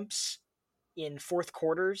goal attempts in fourth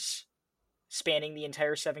quarters spanning the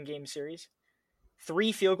entire 7-game series.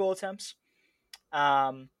 3 field goal attempts.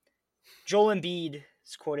 Joel Embiid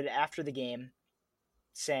is quoted after the game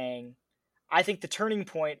saying, "I think the turning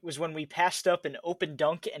point was when we passed up an open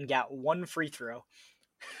dunk and got 1 free throw."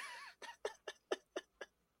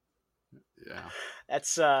 Yeah.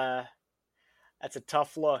 That's a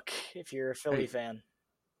tough look if you're a Philly fan.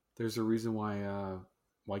 There's a reason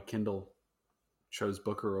why Kendall chose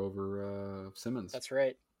Booker over Simmons. That's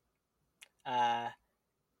right.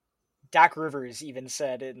 Doc Rivers even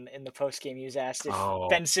said in the postgame, he was asked if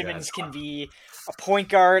Ben Simmons can be a point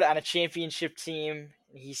guard on a championship team.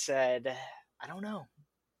 And he said, "I don't know."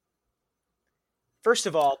 First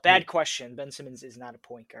of all, bad question. Ben Simmons is not a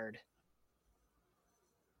point guard.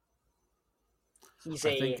 He's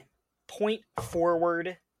a point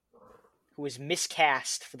forward who was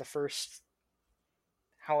miscast for the first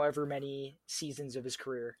however many seasons of his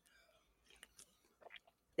career.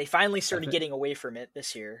 They finally started getting away from it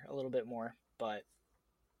this year a little bit more, but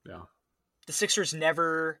the Sixers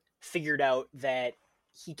never figured out that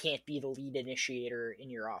he can't be the lead initiator in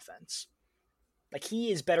your offense.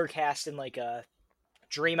 He is better cast in a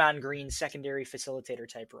Draymond Green secondary facilitator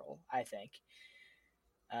type role, I think.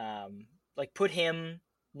 Put him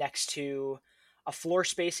next to a floor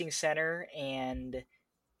spacing center and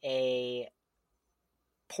a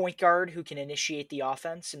point guard who can initiate the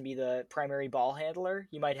offense and be the primary ball handler,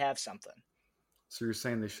 you might have something. So you're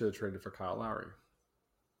saying they should have traded for Kyle Lowry?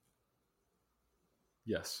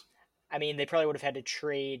 Yes. I mean, they probably would have had to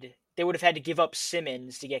trade. They would have had to give up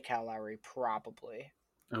Simmons to get Kyle Lowry, probably.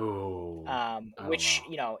 Oh. Which,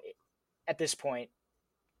 at this point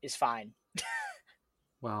is fine.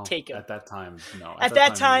 Well, take him. At that time, no. At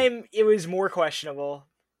that time, it was more questionable.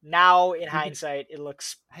 Now, in hindsight, it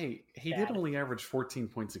looks he bad. Did only average 14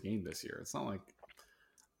 points a game this year. It's not like...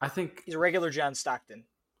 I think... He's a regular John Stockton.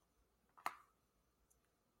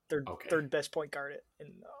 Third best point guard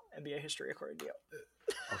in NBA history, according to you.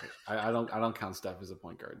 Okay. I don't count Steph as a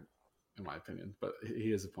point guard, in my opinion. But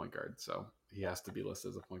he is a point guard, so he has to be listed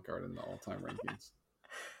as a point guard in the all-time rankings.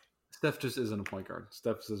 Steph just isn't a point guard.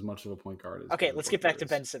 Steph's as much of a point guard as... Okay, let's get back to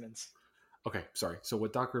Ben Simmons. Okay, sorry. So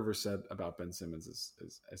what Doc Rivers said about Ben Simmons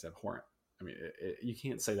is abhorrent. I mean, you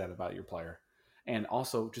can't say that about your player. And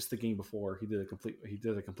also, just the game before, he did a complete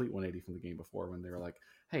 180 from the game before when they were like,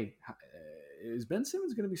 "Hey, is Ben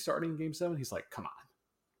Simmons going to be starting in Game 7?" He's like, "Come on,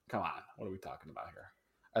 what are we talking about here?"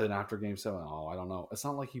 And then after Game 7, I don't know. It's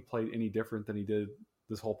not like he played any different than he did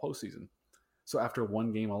this whole postseason. So after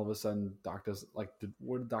one game, all of a sudden, Doc does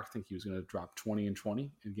what did Doc think he was going to drop 20 and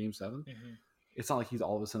 20 in Game 7? Mm-hmm. It's not like he's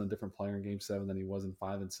all of a sudden a different player in Game 7 than he was in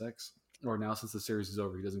 5 and 6. Or now since the series is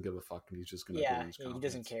over, he doesn't give a fuck and he's just going to he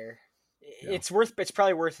doesn't care. Yeah. It's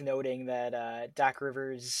probably worth noting that Doc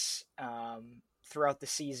Rivers throughout the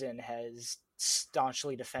season has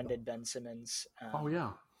staunchly defended Ben Simmons.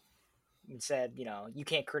 And said, you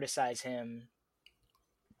can't criticize him,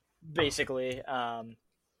 basically.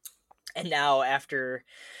 And now after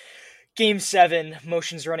Game 7,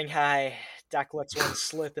 motions running high, Doc lets one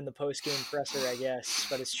slip in the post-game presser, I guess,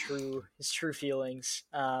 but his true feelings.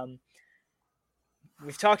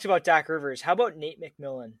 We've talked about Doc Rivers. How about Nate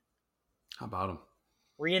McMillan? How about him?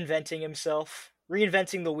 Reinventing himself,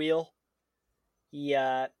 reinventing the wheel. He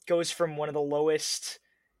goes from one of the lowest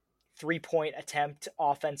 3-point attempt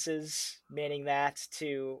offenses, manning that,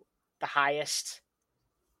 to the highest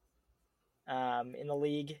in the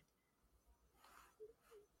league.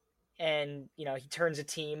 And, he turns a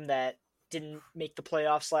team that didn't make the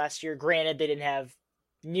playoffs last year. Granted, they didn't have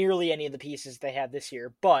nearly any of the pieces they have this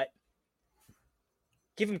year, but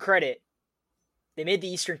give them credit. They made the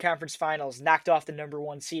Eastern Conference Finals, knocked off the number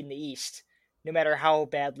 1 seed in the East, no matter how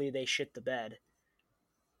badly they shit the bed.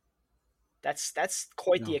 That's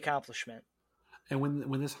quite the accomplishment. And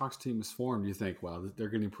when this Hawks team is formed, you think, well, they're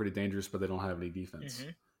getting pretty dangerous, but they don't have any defense.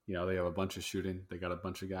 Mm-hmm. They have a bunch of shooting. They got a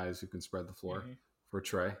bunch of guys who can spread the floor for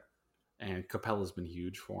Trey. And Capella's been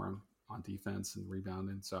huge for him on defense and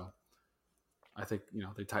rebounding. So I think,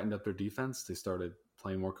 they tightened up their defense. They started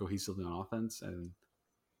playing more cohesively on offense, and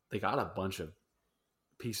they got a bunch of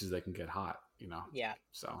pieces that can get hot, Yeah.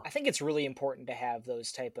 So I think it's really important to have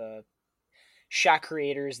those type of shot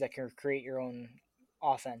creators that can create your own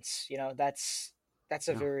offense. That's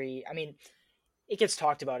a very, it gets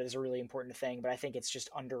talked about as a really important thing, but I think it's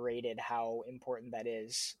just underrated how important that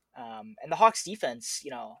is. And the Hawks defense,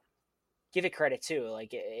 give it credit too.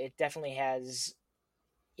 Like it definitely has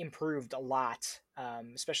improved a lot,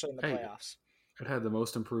 especially in the playoffs. It had the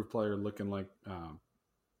most improved player looking like,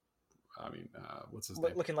 what's his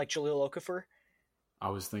name? Looking like Jahlil Okafor. I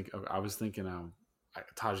was thinking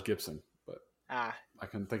Taj Gibson, but I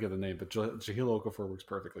couldn't think of the name. But Jahlil Okafor works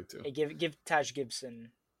perfectly too. Hey, give Taj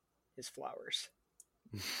Gibson his flowers.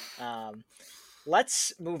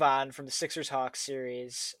 Let's move on from the Sixers-Hawks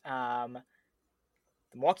series. The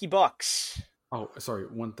Milwaukee Bucks. Oh, sorry.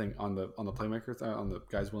 One thing on the playmakers, on the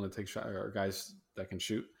guys willing to take shots, or guys that can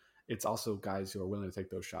shoot. It's also guys who are willing to take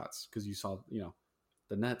those shots, because you saw,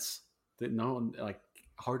 the Nets.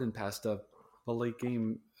 Harden passed up a late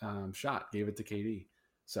game shot, gave it to KD.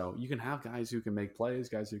 So you can have guys who can make plays,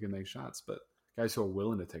 guys who can make shots, but guys who are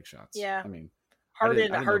willing to take shots. Yeah.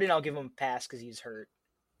 Harden, I'll give him a pass because he's hurt.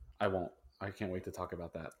 I won't. I can't wait to talk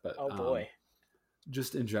about that. But oh boy.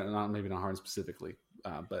 Just in general, maybe not Harden specifically,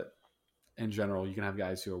 but in general, you can have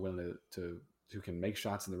guys who are willing to who can make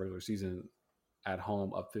shots in the regular season at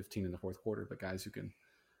home, up 15 in the fourth quarter, but guys who can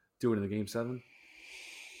do it in the Game 7.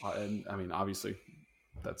 And obviously,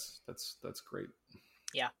 that's great.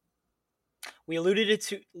 Yeah, we alluded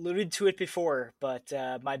to it before, but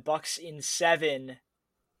my Bucks in 7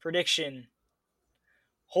 prediction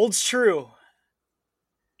holds true.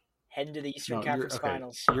 Heading to the Eastern Conference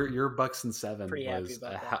Finals. Your Bucks in 7 Pretty was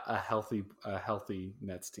a healthy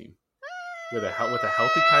Nets team with a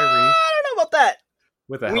healthy Kyrie. I don't know about that.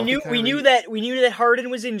 We knew that Harden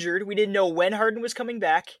was injured. We didn't know when Harden was coming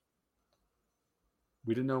back.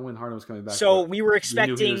 We didn't know when Harden was coming back. So we were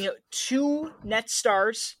expecting 2 Nets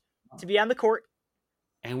stars to be on the court.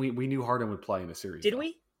 And we knew Harden would play in the series. Did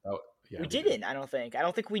we? Oh, yeah. We didn't, I don't think. I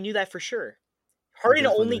don't think we knew that for sure. Harden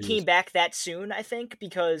only came back that soon, I think,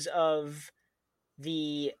 because of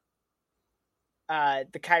the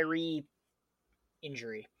Kyrie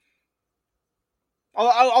injury.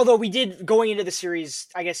 Although we did, going into the series,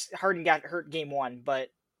 I guess Harden got hurt game 1, but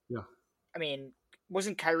yeah.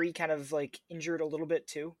 Wasn't Kyrie kind of injured a little bit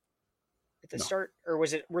too at the start, or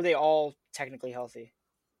were they all technically healthy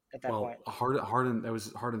at that point? Harden, that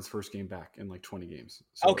was Harden's first game back in 20 games.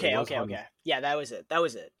 So okay. Yeah, that was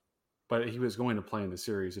it. But he was going to play in the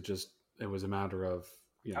series. It was a matter of,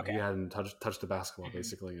 he hadn't touched the basketball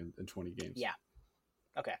basically in 20 games. Yeah.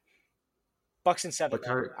 Okay. Bucks in 7.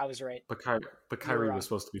 I was right. But Kyrie was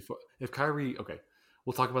supposed to be. If Kyrie, okay,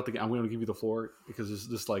 we'll talk about the game. I'm going to give you the floor because it's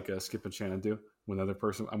just like Skip and Shannon do. When the other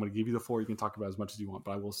person, I'm going to give you the floor. You can talk about as much as you want,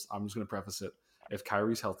 but I'm just going to preface it. If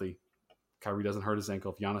Kyrie's healthy, Kyrie doesn't hurt his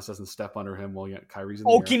ankle. If Giannis doesn't step under him while Kyrie's in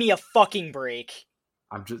the air. Give me a fucking break.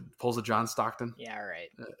 I'm just pulls a John Stockton. Yeah, all right.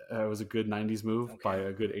 It was a good '90s move Okay. by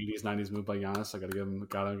a good '80s move by Giannis. I gotta give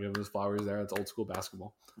him his flowers there. It's old school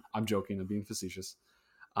basketball. I'm joking. I'm being facetious.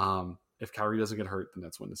 If Kyrie doesn't get hurt, the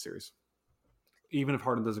Nets win the series. Even if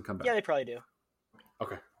Harden doesn't come back. Yeah, they probably do.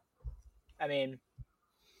 Okay. I mean,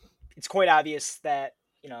 it's quite obvious that,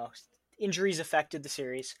 injuries affected the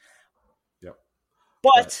series. Yep.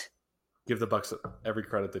 But give the Bucks every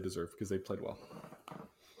credit they deserve because they played well.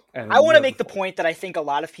 And I want to make the point that I think a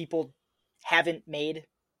lot of people haven't made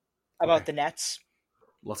about the Nets.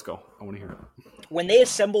 Let's go. I want to hear it. When they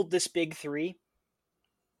assembled this big three,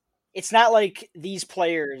 it's not like these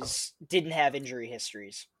players didn't have injury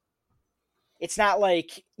histories. It's not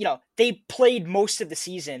like, they played most of the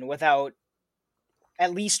season without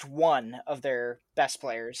at least one of their best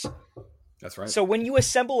players. That's right. So when you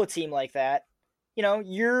assemble a team like that,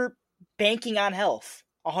 you're banking on health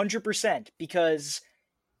 100% because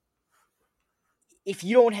if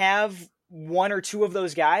you don't have one or two of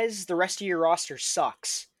those guys, the rest of your roster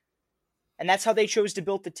sucks. And that's how they chose to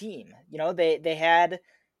build the team. They had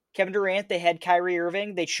Kevin Durant, they had Kyrie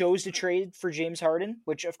Irving, they chose to trade for James Harden,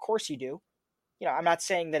 which of course you do. I'm not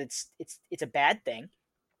saying that it's a bad thing,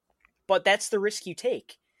 but that's the risk you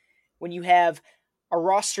take when you have a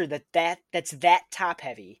roster that's that top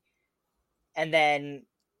heavy, and then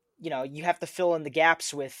you have to fill in the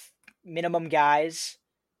gaps with minimum guys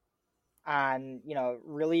on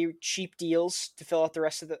really cheap deals to fill out the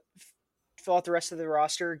rest of the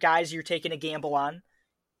roster. Guys you're taking a gamble on.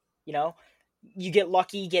 You get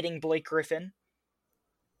lucky getting Blake Griffin.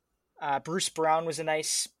 Bruce Brown was a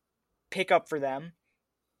nice pickup for them,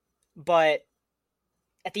 but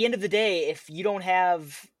at the end of the day, if you don't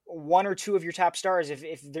have one or two of your top stars,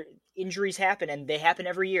 if injuries happen, and they happen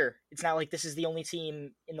every year, it's not like this is the only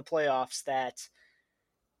team in the playoffs that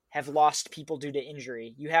have lost people due to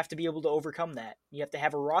injury. You have to be able to overcome that. You have to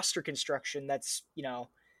have a roster construction that's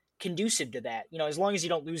conducive to that. As long as you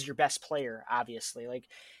don't lose your best player, obviously. Like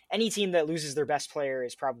any team that loses their best player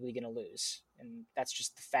is probably going to lose, and that's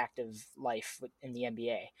just the fact of life in the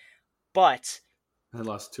NBA. But they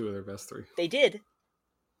lost two of their best three. They did.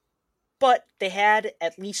 But they had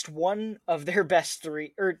at least one of their best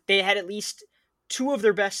three, or they had at least two of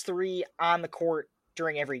their best three on the court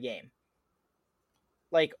during every game.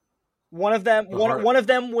 Like one of them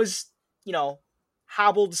was,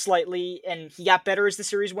 hobbled slightly, and he got better as the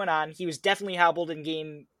series went on. He was definitely hobbled in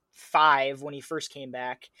game 5 when he first came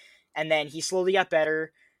back, and then he slowly got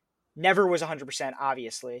better. Never was 100%,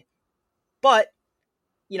 obviously. But,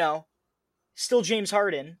 still James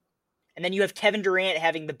Harden. And then you have Kevin Durant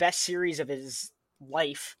having the best series of his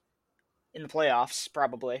life in the playoffs,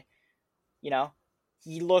 probably.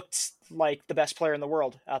 He looked like the best player in the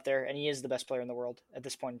world out there, and he is the best player in the world at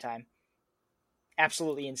this point in time.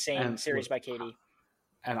 Absolutely insane series by KD.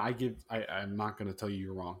 And I'm not going to tell you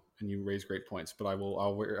you're wrong, and you raise great points, but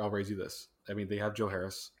I'll raise you this. I mean, they have Joe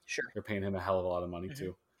Harris. Sure. They're paying him a hell of a lot of money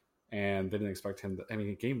too. And they didn't expect him to. I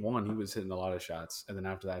mean, game 1, he was hitting a lot of shots. And then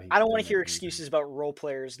after that, I don't want to hear excuses about role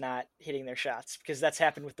players not hitting their shots, because that's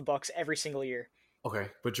happened with the Bucks every single year. Okay.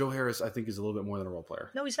 But Joe Harris, I think, is a little bit more than a role player.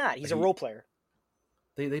 No, he's not. He's a role player.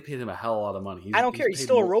 They paid him a hell of a lot of money. I don't care. He's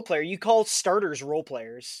still a role player. You call starters role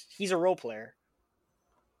players. He's a role player.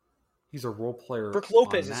 He's a role player. Brook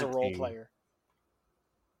Lopez is a role player.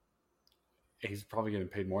 He's probably getting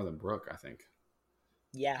paid more than Brook, I think.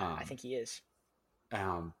 Yeah, I think he is.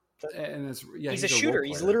 And he's a shooter.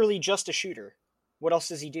 He's literally just a shooter. What else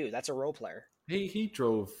does he do? That's a role player. He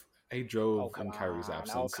drove in Kyrie's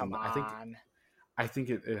absence. Oh, come on. I think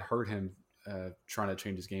it hurt him trying to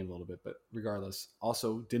change his game a little bit. But regardless,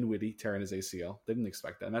 also Dinwiddie tearing his ACL. They didn't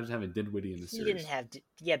expect that. Imagine having Dinwiddie in the series.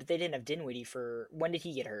 But they didn't have Dinwiddie for when did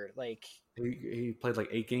he get hurt? Like he played like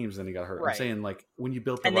 8 games, then he got hurt. Right. I'm saying like when you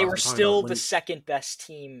built and they were still the second best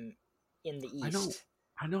team in the East.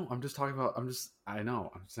 I know. I'm just talking about. I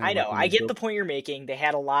know. I'm saying. I know. I get the point you're making. They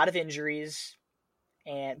had a lot of injuries,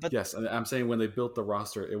 but yes, I'm saying when they built the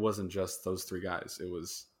roster, it wasn't just those 3 guys. It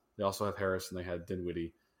was they also had Harris and they had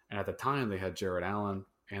Dinwiddie, and at the time they had Jared Allen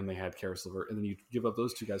and they had Karis LeVert, and then you give up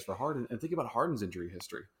those 2 guys for Harden. And think about Harden's injury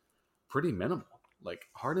history, pretty minimal. Like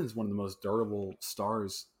Harden's one of the most durable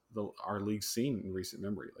stars our league's seen in recent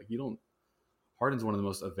memory. Like Harden's one of the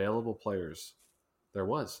most available players there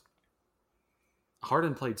was.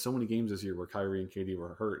 Harden played so many games this year where Kyrie and KD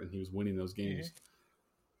were hurt, and he was winning those games.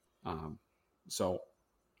 So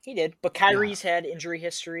he did, but Kyrie's had injury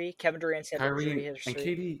history. Kevin Durant's had injury history,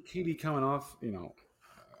 and KD coming off, an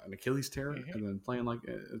Achilles tear, and then playing like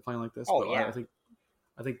this. Oh, but yeah.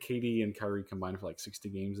 I think KD and Kyrie combined for like 60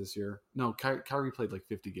 games this year. No, Kyrie played like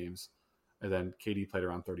 50 games, and then KD played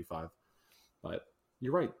around 35. But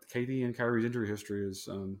you're right. KD and Kyrie's injury history is.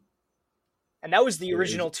 And that was the Is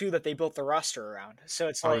original two that they built the roster around. So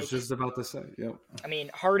it's I was like, just about to say, yep. I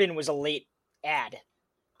mean, Harden was a late add.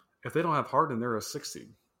 If they don't have Harden, they're a 6 seed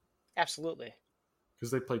Absolutely.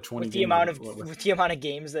 because they played 20 With games. the amount of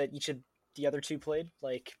games that each of the other two played,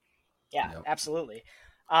 like, yeah, Yep. absolutely.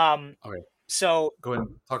 Okay, So go ahead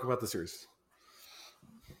and talk about the series.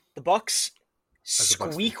 the Bucks As a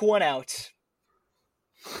Bucks squeak one out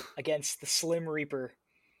against the Slim Reaper.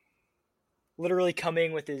 Literally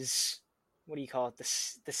coming with his, what do you call it?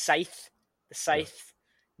 The scythe,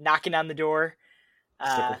 knocking on the door.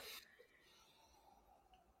 The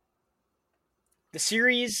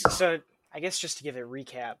series. So I guess just to give it a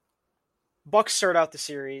recap, Bucks start out the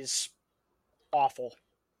series awful.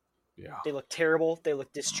 Yeah. They look terrible. They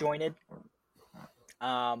look disjointed.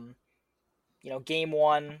 Game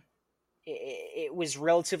one, it was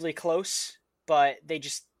relatively close, but they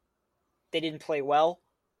didn't play well.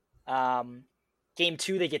 Game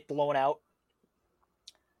two, they get blown out.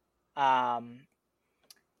 And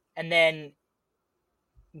then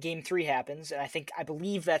game three happens, and I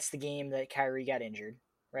believe that's the game that Kyrie got injured,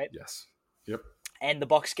 right? Yes. Yep. And the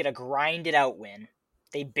Bucks get a grinded out win.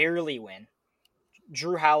 They barely win.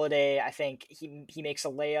 Drew Holiday, I think he makes a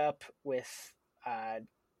layup with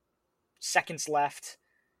seconds left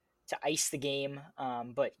to ice the game,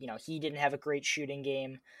 but he didn't have a great shooting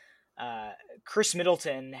game. Chris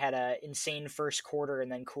Middleton had an insane first quarter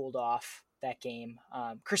and then cooled off that game.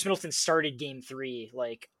 Chris Middleton started game three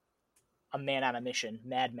like a man on a mission,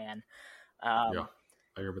 madman. Yeah,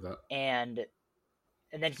 I hear about that.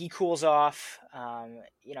 And then he cools off.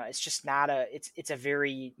 It's just not it's a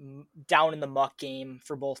very down in the muck game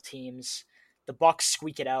for both teams. The Bucks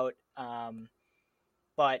squeak it out.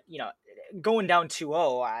 But going down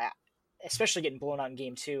 2-0, especially getting blown out in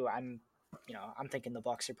game two, I'm thinking the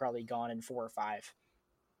Bucks are probably gone in 4 or 5.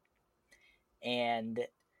 And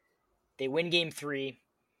they win game three.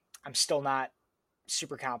 I'm still not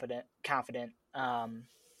super confident. And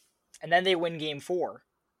then they win game four.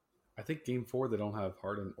 I think game 4 they don't have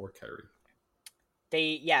Harden or Kyrie.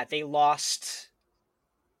 They lost.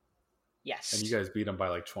 Yes. And you guys beat them by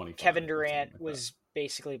like 20. Kevin Durant was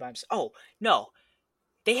basically by himself. Oh, no.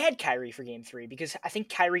 They had Kyrie for game 3 because I think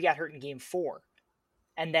Kyrie got hurt in game 4.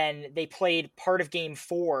 And then they played part of game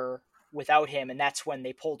 4 without him, and that's when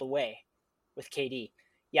they pulled away with KD.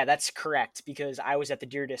 Yeah, that's correct, because I was at the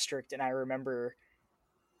Deer District, and I remember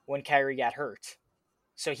when Kyrie got hurt.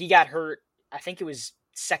 So he got hurt, I think it was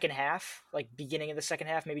second half, like beginning of the second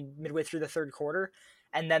half, maybe midway through the third quarter,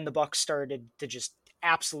 and then the Bucks started to just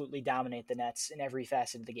absolutely dominate the Nets in every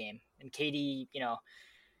facet of the game. And KD,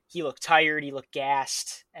 he looked tired, he looked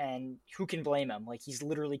gassed, and who can blame him? Like, he's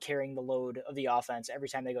literally carrying the load of the offense every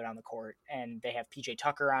time they go down the court, and they have PJ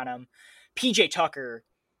Tucker on him. PJ Tucker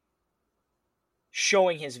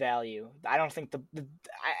showing his value. I don't think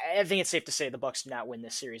I think it's safe to say the Bucks do not win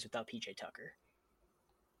this series without PJ Tucker.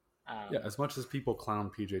 Yeah, as much as people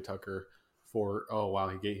clown PJ Tucker for, oh wow,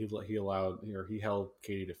 he held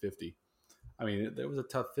KD to 50. I mean, there was a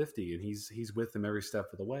tough 50, and he's with him every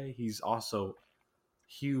step of the way. He's also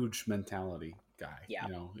huge mentality guy. Yeah.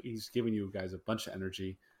 He's giving you guys a bunch of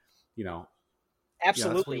energy.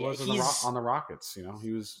 Absolutely. He was on the Rockets.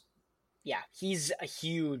 He was. Yeah, he's a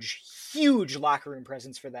huge, huge locker room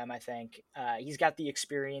presence for them. I think he's got the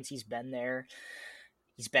experience. He's been there.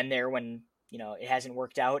 He's been there when it hasn't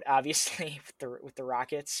worked out, obviously, with the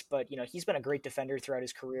Rockets. But he's been a great defender throughout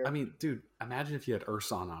his career. I mean, dude, imagine if you had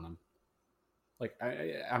Ersan on him. Like,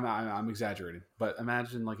 I'm exaggerating, but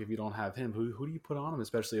imagine like if you don't have him, who do you put on him?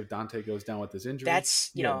 Especially if Dante goes down with this injury.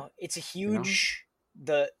 That's it's a huge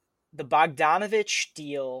the Bogdanovich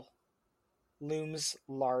deal looms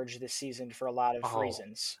large this season for a lot of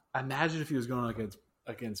reasons. Imagine if he was going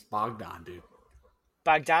against Bogdan, dude.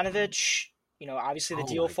 Bogdanovich, obviously the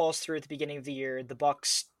deal falls through at the beginning of the year. The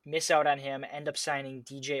Bucks miss out on him, end up signing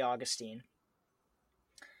DJ Augustine,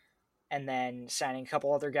 and then signing a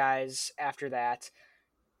couple other guys after that.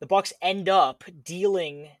 The Bucks end up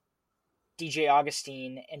dealing DJ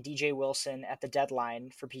Augustine and DJ Wilson at the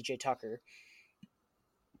deadline for PJ Tucker.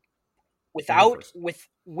 With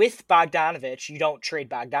Bogdanovich, you don't trade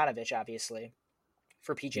Bogdanovich, obviously,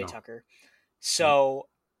 for PJ Tucker. So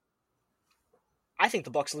I think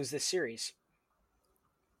the Bucks lose this series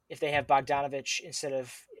if they have Bogdanovich instead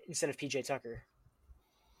of PJ Tucker.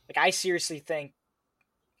 Like, I seriously think,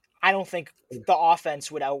 I don't think the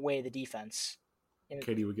offense would outweigh the defense.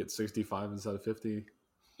 KD would get 65 instead of 50.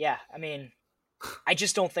 Yeah, I mean, I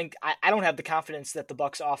just don't think I don't have the confidence that the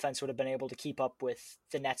Bucks offense would have been able to keep up with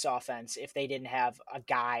the Nets offense if they didn't have a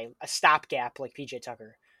stopgap like PJ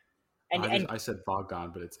Tucker. And I said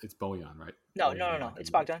Bogdan, but it's Bojan, right? no. It's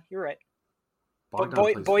Bogdan. You're right. Bogdan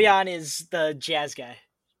plays Bojan is the Jazz guy.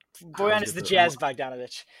 Bojan is the Jazz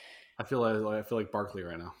Bogdanovich. I feel like Barkley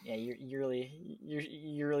right now. Yeah, you're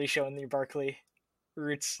really showing your Barkley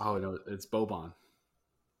roots. Oh no, it's Boban.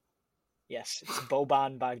 Yes, it's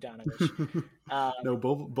Boban Bogdanovich. No,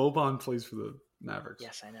 Boban plays for the Mavericks.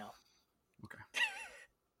 Yes, I know. Okay.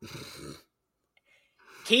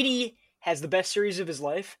 KD has the best series of his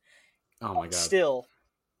life. Oh my god. Still,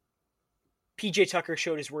 PJ Tucker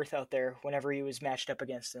showed his worth out there whenever he was matched up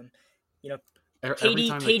against him.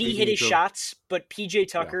 KD hit his shots, but PJ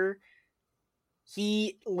Tucker,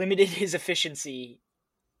 he limited his efficiency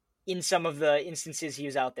in some of the instances he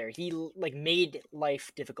was out there. He made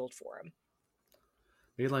life difficult for him.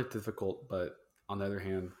 Made life difficult, but on the other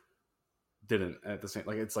hand, didn't at the same.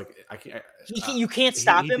 It's like I can't. You can't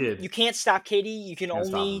stop him. Did. You can't stop KD. You can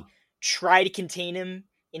only try to contain him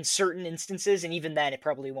in certain instances, and even then, it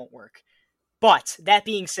probably won't work. But that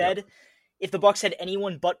being said, if the Bucks had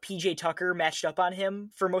anyone but PJ Tucker matched up on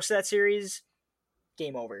him for most of that series,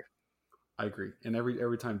 game over. I agree. And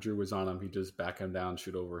every time Drew was on him, he'd just back him down,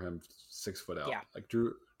 shoot over him 6 foot out. Yeah. Like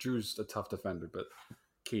Drew's a tough defender, but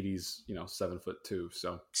KD's 7'2",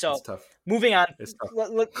 so it's tough. Moving on. It's tough.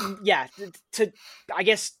 To I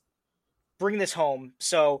guess bring this home.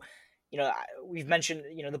 So, we've mentioned,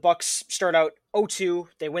 the Bucks start out 0-2.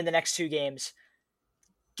 They win the next 2 games.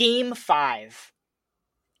 Game 5.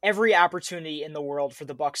 Every opportunity in the world for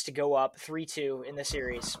the Bucks to go up 3-2 in the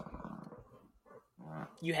series.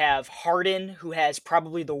 You have Harden, who has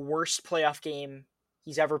probably the worst playoff game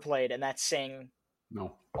he's ever played, and that's saying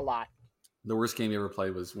a lot. The worst game he ever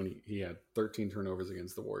played was when he had 13 turnovers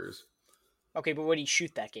against the Warriors. Okay, but what did he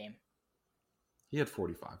shoot that game? He had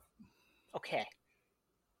 45. Okay.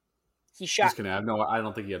 He shot... I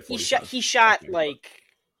don't think he had 45. He shot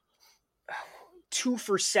 2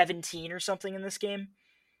 for 17 or something in this game.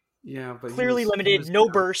 Yeah, but clearly limited, no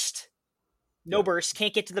burst. No burst,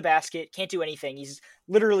 can't get to the basket, can't do anything. He's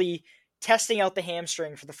literally testing out the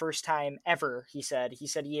hamstring for the first time ever, he said. He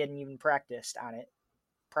said he hadn't even practiced on it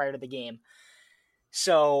prior to the game.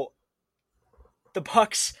 So the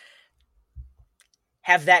Bucks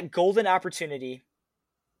have that golden opportunity,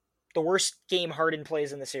 the worst game Harden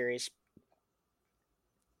plays in the series,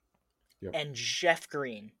 and Jeff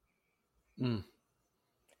Green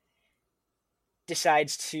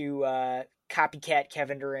decides to copycat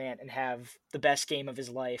Kevin Durant and have the best game of his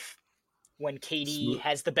life when KD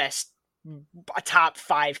has a top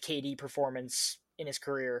 5 KD performance in his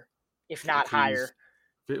career, if not higher.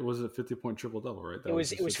 Was it a 50-point triple-double, right? It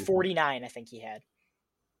was 49, I think he had.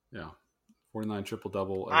 Yeah, 49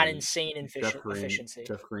 triple-double. On insane efficiency.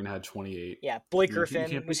 Jeff Green had 28. Yeah, Blake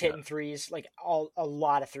Griffin was hitting threes, a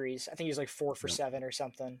lot of threes. I think he was 4 for 7 or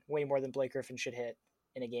something, way more than Blake Griffin should hit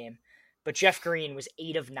in a game. But Jeff Green was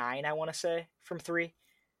 8 of 9, I want to say, from 3.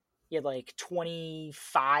 He had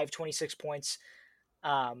 25, 26 points.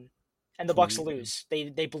 And the Bucks lose.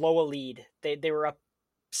 They blow a lead. They were up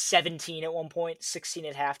 17 at one point, 16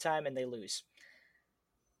 at halftime, and they lose.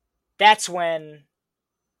 That's when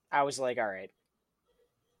I was like, all right,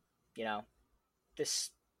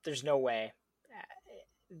 there's no way.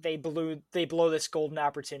 They blow this golden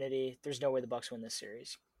opportunity. There's no way the Bucks win this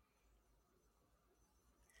series.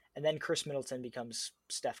 And then Chris Middleton becomes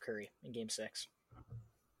Steph Curry in Game 6.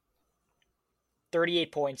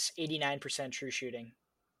 38 points, 89% true shooting.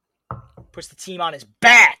 Puts the team on his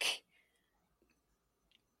back.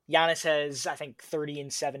 Giannis has, I think, 30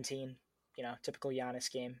 and 17. Typical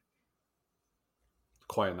Giannis game.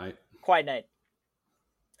 Quiet night.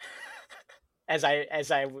 as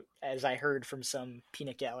I heard from some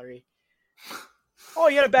peanut gallery. Oh,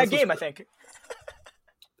 you had a bad game, I think.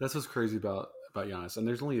 That's what's crazy about Giannis, and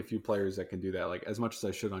there's only a few players that can do that. As much as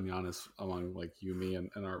I should on Giannis, among you, me, and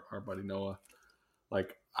our buddy Noah.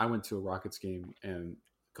 I went to a Rockets game a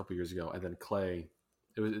couple years ago, and then Clay.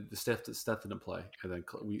 It was Steph didn't play, and then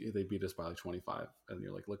they beat us by 25. And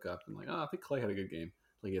you're look up and I think Clay had a good game.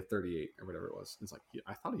 He had 38 or whatever it was. It's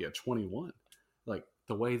I thought he had 21.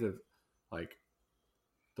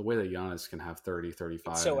 The way that Giannis can have 30,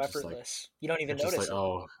 35. It's so effortless. You don't even notice it.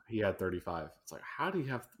 He had 35. It's how do you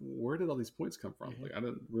have... Where did all these points come from? I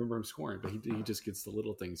didn't remember him scoring, but he just gets the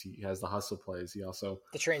little things. He has the hustle plays. He also...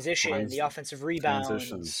 The transition, the offensive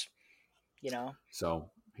rebounds. So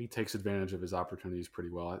he takes advantage of his opportunities pretty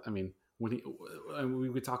well. I mean, when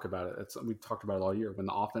we talk about it, we talked about it all year. When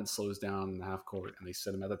the offense slows down in the half court and they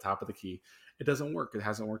sit him at the top of the key, it doesn't work. It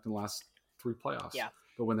hasn't worked in the last 3 playoffs. Yeah.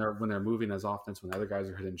 But when they're moving as offense, when the other guys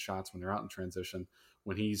are hitting shots, when they're out in transition,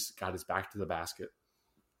 when he's got his back to the basket,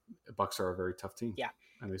 the Bucks are a very tough team. Yeah.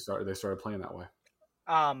 And they started playing that way.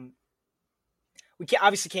 We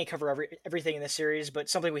obviously can't cover everything in this series, but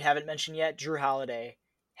something we haven't mentioned yet, Jrue Holiday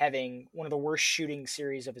having one of the worst shooting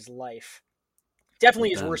series of his life.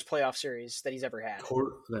 Definitely his worst playoff series that he's ever had.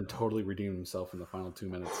 Then totally redeemed himself in the final 2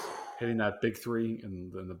 minutes, hitting that big three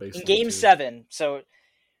in the baseline. In Game 7, so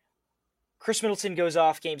Chris Middleton goes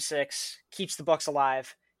off Game 6, keeps the Bucks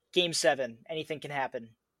alive. Game 7, anything can happen.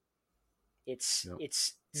 It's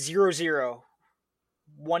 0-0.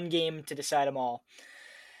 One game to decide them all.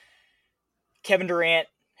 Kevin Durant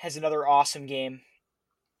has another awesome game.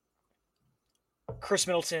 Chris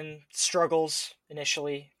Middleton struggles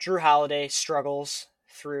initially. Jrue Holiday struggles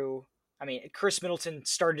through. I mean, Chris Middleton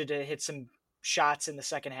started to hit some shots in the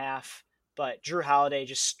second half, but Jrue Holiday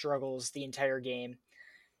just struggles the entire game.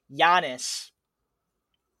 Giannis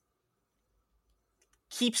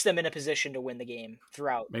keeps them in a position to win the game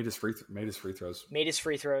throughout. Made his free throws. Made his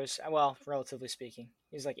free throws. Well, relatively speaking,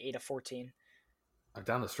 he was like 8 of 14.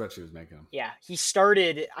 Down the stretch, he was making them. Yeah,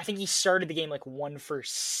 I think he started the game like 1 for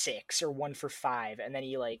 6 or 1 for 5, and then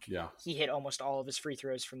he hit almost all of his free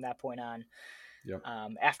throws from that point on. Yep.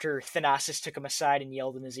 After Thanasis took him aside and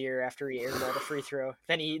yelled in his ear after he airballed a free throw,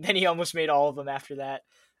 then he almost made all of them after that.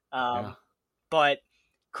 But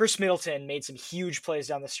Chris Middleton made some huge plays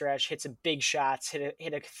down the stretch, hit some big shots, hit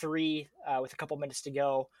a 3 with a couple minutes to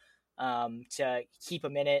go to keep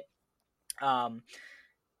him in it.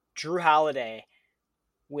 Jrue Holiday,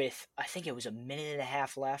 with I think it was a minute and a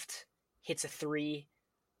half left, hits a 3.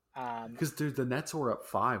 Because dude, the Nets were up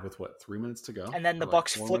 5 with 3 minutes to go, and then the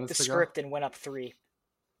Bucks flipped the script and went up 3.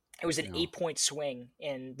 It was an 8-point swing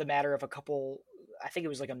in the matter of I think it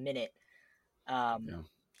was like a minute.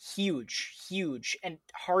 Huge. And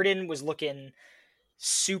Harden was looking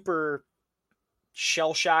super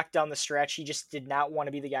shell-shocked down the stretch. He just did not want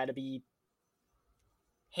to be the guy to be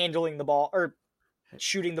handling the ball or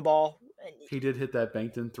shooting the ball. He did hit that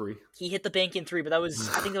banked in 3. He hit the bank in 3, but I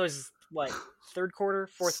think that was what, third quarter,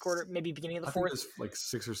 fourth quarter, maybe beginning of the fourth? I think it was like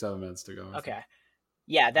 6 or 7 minutes to go. Okay.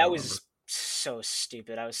 Yeah, that was so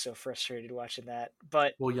stupid. I was so frustrated watching that.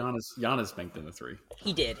 But Giannis banked in the 3.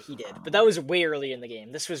 He did. But that was way early in the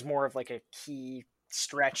game. This was more of like a key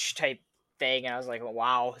stretch type thing. And I was like, oh,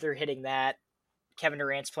 wow, they're hitting that. Kevin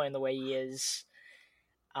Durant's playing the way he is.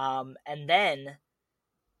 And then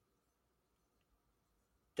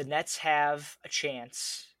the Nets have a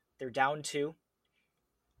chance. They're down 2.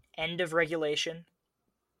 End of regulation.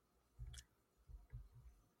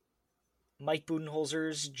 Mike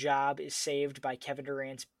Budenholzer's job is saved by Kevin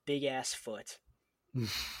Durant's big-ass foot.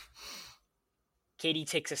 KD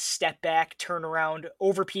takes a step back, turn around,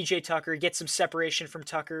 over PJ Tucker, gets some separation from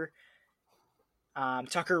Tucker.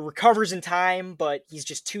 Tucker recovers in time, but he's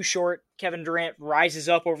just too short. Kevin Durant rises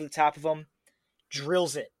up over the top of him,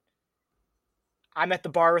 drills it. I'm at the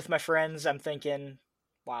bar with my friends. I'm thinking,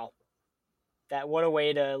 wow, what a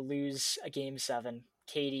way to lose a Game 7.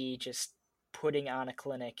 KD just putting on a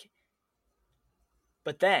clinic.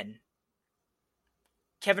 But then,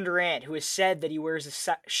 Kevin Durant, who has said that he wears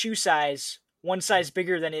a shoe size one size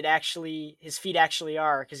bigger than his feet actually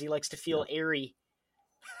are, because he likes to feel airy.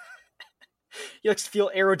 He likes to feel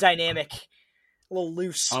aerodynamic, a little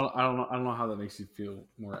loose. I don't know how that makes you feel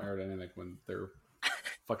more aerodynamic when they're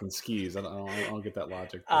fucking skis. I don't get that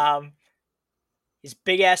logic. His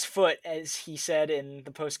big ass foot, as he said in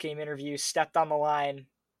the post game interview, stepped on the line.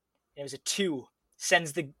 And it was a 2.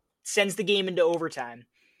 Sends the game into overtime.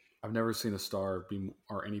 I've never seen a star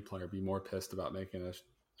or any player be more pissed about making a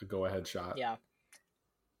go-ahead shot. Yeah.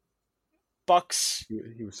 Bucks.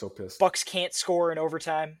 He was so pissed. Bucks can't score in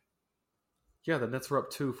overtime. Yeah, the Nets were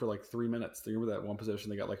up 2 for like 3 minutes. Do you remember that one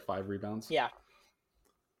possession they got like 5 rebounds? Yeah.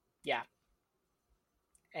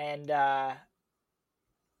 And then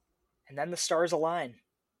the stars align.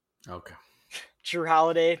 Okay. Jrue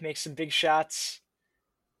Holiday makes some big shots.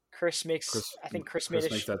 Chris makes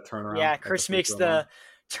that turnaround. Yeah, Chris makes the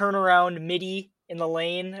turnaround midi in the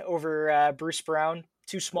lane over Bruce Brown.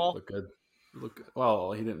 Too small. Look good.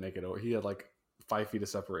 Well, he didn't make it over. He had like 5 feet of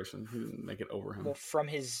separation. He didn't make it over him. Well, from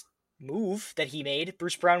his move that he made,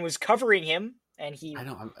 Bruce Brown was covering him, and he. I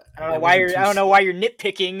don't know why you're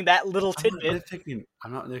nitpicking that little tidbit.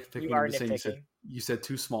 I'm not nitpicking. You are nitpicking. You said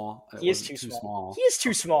too small. He is too small. He is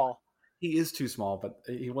too small. He is too small, but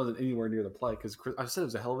he wasn't anywhere near the play because I said it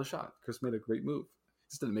was a hell of a shot. Chris made a great move.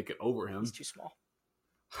 He just didn't make it over him. He's too small.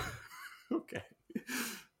 Okay.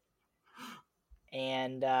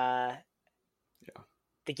 And the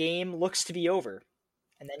game looks to be over.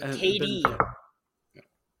 And then KD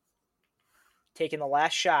taking the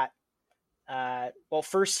last shot. Well,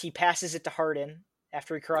 first he passes it to Harden,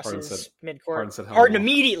 after he crosses midcourt. Harden said Harden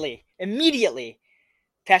immediately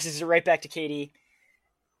passes it right back to KD.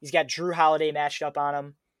 He's got Drew Holiday matched up on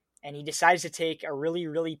him, and he decides to take a really,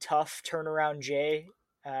 really tough turnaround J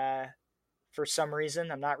for some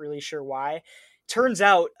reason. I'm not really sure why. Turns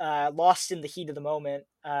out, lost in the heat of the moment,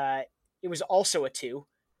 it was also a 2.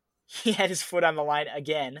 He had his foot on the line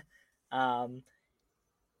again.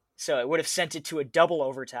 So it would have sent it to a double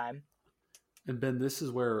overtime. And Ben, this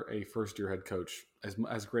is where a first-year head coach,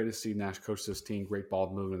 as great as Steve Nash coached this team, great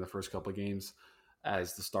ball movement in the first couple of games,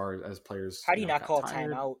 as the stars, as players. How do you not call a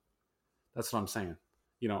timeout? That's what I'm saying.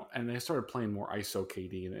 And they started playing more ISO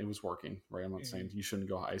KD, and it was working, right? I'm not saying you shouldn't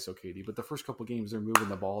go ISO KD, but the first couple of games, they're moving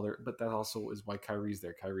the ball there. But that also is why Kyrie's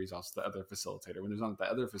there. Kyrie's also the other facilitator. When there's not the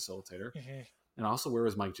other facilitator, and also where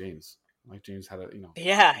was Mike James? Mike James had a,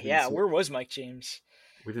 Yeah. Where was Mike James?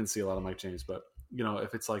 We didn't see a lot of Mike James, but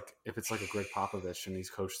if it's like a Greg Popovich and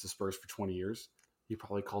he's coached the Spurs for 20 years, he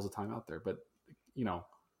probably calls a timeout there. But I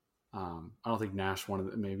don't think Nash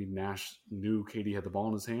wanted. Maybe Nash knew KD had the ball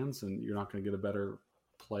in his hands, and you're not going to get a better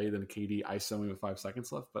play than KD ISOing with 5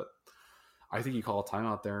 seconds left. But I think you call a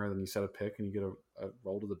timeout there, and then you set a pick, and you get a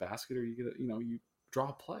roll to the basket, or you get you draw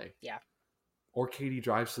a play. Yeah. Or KD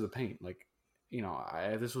drives to the paint. Like,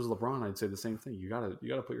 this was LeBron, I'd say the same thing. You gotta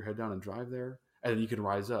put your head down and drive there, and then you can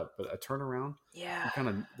rise up. But a turnaround,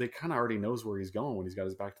 they kind of already knows where he's going when he's got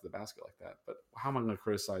his back to the basket like that. But how am I going to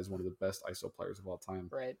criticize one of the best ISO players of all time?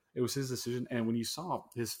 Right. It was his decision, and when you saw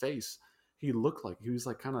his face, he looked like he was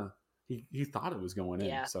like kind of he thought it was going in.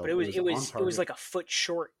 Yeah, so but it was like a foot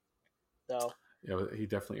short, though. Yeah, he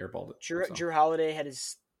definitely airballed it. Drew Holiday had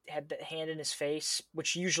the hand in his face,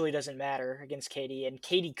 which usually doesn't matter against KD, and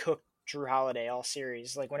KD cooked Drew Holiday all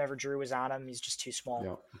series. Like whenever Drew was on him, he's just too small.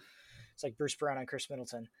 Yep. It's like Bruce Brown on Chris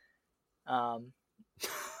Middleton. Like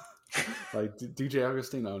DJ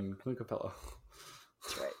Augustino and Clint Capella.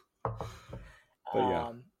 That's right.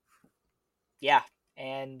 But yeah,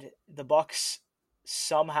 and the Bucks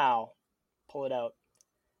somehow pull it out.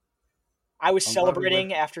 I was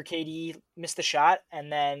celebrating after KD missed the shot,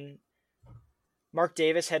 and then Mark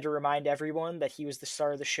Davis had to remind everyone that he was the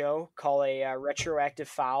star of the show, call a retroactive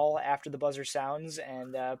foul after the buzzer sounds,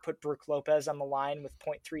 and put Brook Lopez on the line with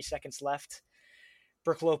 0.3 seconds left.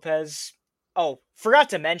 Brook Lopez... Oh, forgot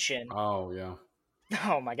to mention... Oh, yeah.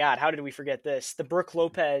 Oh, my God. How did we forget this? The Brook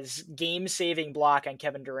Lopez game-saving block on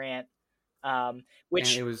Kevin Durant,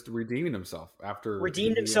 which... And it was redeeming himself after...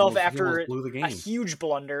 Redeemed himself after a huge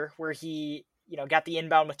blunder where he, got the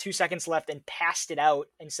inbound with 2 seconds left and passed it out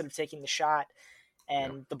instead of taking the shot.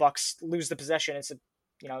 And the Bucks lose the possession. It's a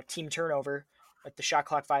team turnover with the shot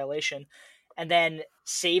clock violation, and then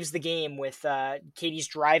saves the game with KD's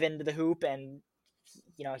drive into the hoop, and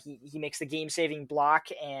he makes the game saving block,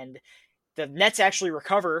 and the Nets actually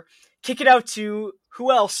recover, kick it out to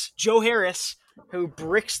who else? Joe Harris, who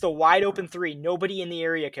bricks the wide open 3. Nobody in the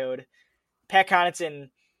area code. Pat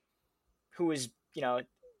Connaughton, who was the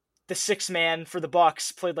 6th man for the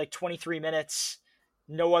Bucks, played like 23 minutes.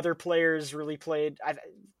 No other players really played.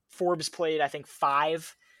 Forbes played, I think,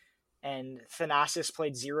 5, and Thanasis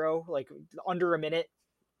played 0, like under a minute.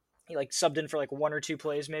 He subbed in for 1 or 2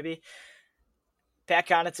 plays, maybe. Pat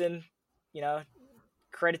Connaughton,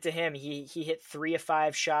 credit to him. He hit 3 of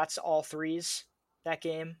 5 shots, all threes that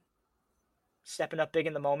game, stepping up big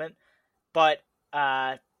in the moment. But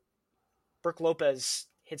Brook Lopez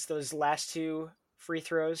hits those last 2 free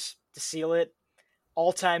throws to seal it.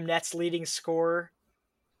 All-time Nets leading scorer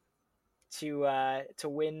to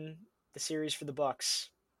win the series for the Bucks.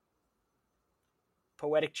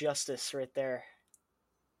 Poetic justice right there.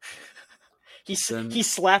 He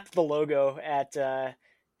slapped the logo at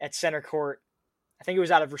center court. I think it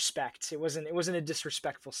was out of respect. It wasn't a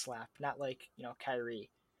disrespectful slap, not like, Kyrie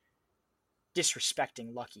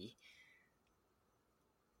disrespecting Lucky.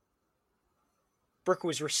 Brook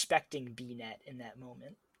was respecting B-Net in that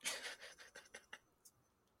moment.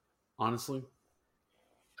 Honestly,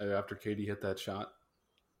 after KD hit that shot,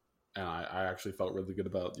 and I actually felt really good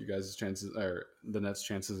about you guys' chances, or the Nets'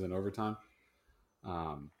 chances in overtime.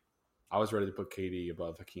 I was ready to put KD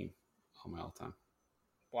above Hakeem on my all-time.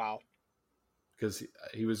 Wow. Because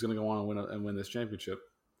he was going to go on and win this championship,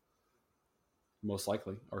 most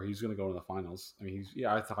likely, or he's going to go to the finals. I mean,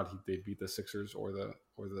 I thought they'd beat the Sixers or the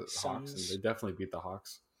Hawks, and they definitely beat the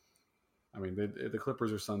Hawks. I mean, the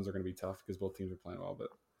Clippers or Suns are going to be tough because both teams are playing well, but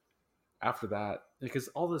after that, because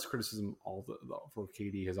all this criticism, for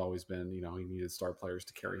KD has always been, he needed star players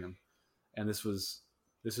to carry him, and this is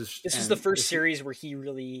the first series where he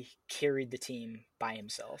really carried the team by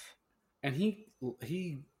himself, and he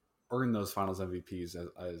earned those Finals MVPs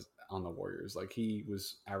as on the Warriors. Like he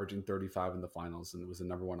was averaging 35 in the finals and was the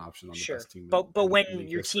number one option on the Sure. best team. But when in league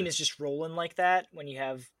your history. team is just rolling like that, when you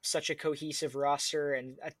have such a cohesive roster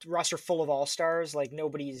and a roster full of all-stars, like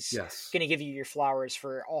nobody's Yes, going to give you your flowers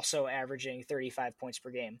for also averaging 35 points per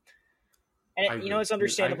game. And I you know, agree. it's I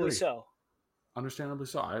understandably agree. so. Understandably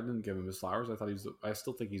so. I didn't give him his flowers. I thought I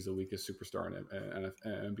still think he's the weakest superstar in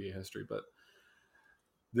NBA history. But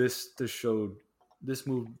this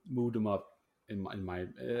moved him up in my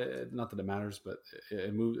not that it matters, but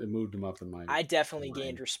it moved him up in my. I definitely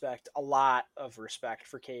gained respect, a lot of respect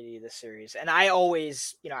for KD this series. And I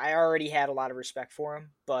always, I already had a lot of respect for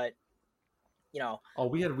him, but Oh,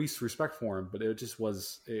 we had respect for him, but it just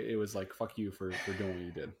was it was like fuck you for doing what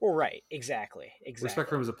you did. well, right, exactly. Respect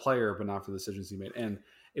for him as a player, but not for the decisions he made. And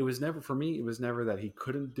it was never for me. It was never that he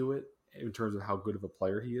couldn't do it in terms of how good of a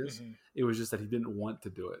player he is. Mm-hmm. It was just that he didn't want to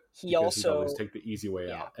do it. He also he'd always take the easy way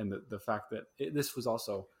out, and the fact that this was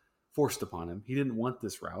also forced upon him. He didn't want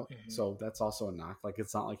this route, so that's also a knock. Like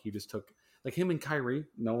it's not like he just took like him and Kyrie.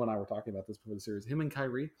 Noah and I were talking about this before the series. Him and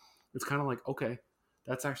Kyrie, it's kind of like okay.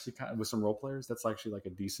 That's actually kind of with some role players. That's actually like a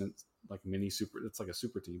decent, like mini super. It's like a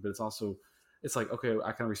super team, but it's also, it's like okay,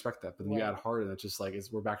 I can respect that. But then you add Harden, it's just like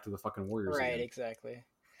we're back to the fucking Warriors. Right, again. Exactly.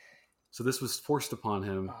 So this was forced upon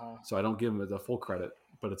him. So I don't give him the full credit,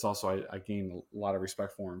 but it's also I gain a lot of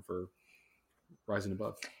respect for him for rising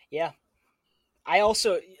above. Yeah, I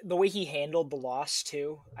also the way he handled the loss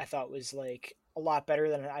too, I thought was like a lot better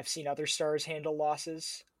than I've seen other stars handle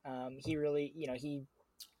losses. He really, he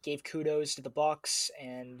gave kudos to the Bucks,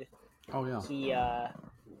 and he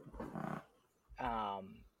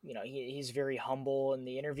he's very humble in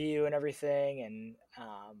the interview and everything, and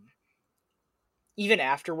even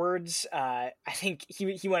afterwards, I think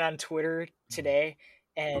he went on Twitter today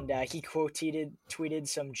and he tweeted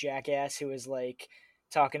some jackass who was like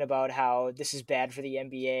talking about how this is bad for the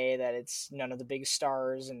NBA, that it's none of the big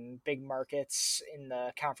stars and big markets in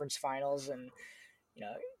the conference finals, and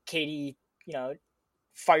KD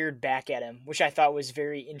fired back at him, which I thought was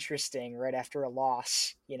very interesting right after a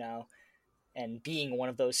loss, and being one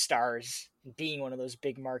of those stars, and being one of those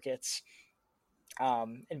big markets.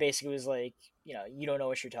 And basically was like, you don't know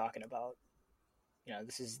what you're talking about.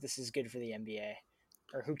 This is good for the NBA,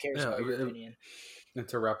 or who cares about your opinion? And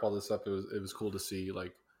to wrap all this up, it was cool to see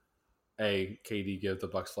like KD give the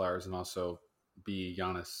Bucks flowers, and also B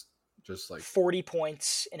Giannis just like 40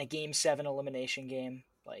 points in a Game 7 elimination game.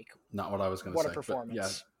 Like, not what I was going to say. What a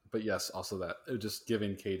performance! But yes, also that just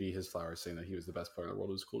giving KD his flowers, saying that he was the best player in the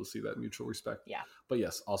world, it was cool to see that mutual respect. Yeah. But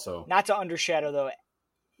yes, also not to undershadow though,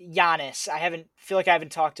 Giannis. I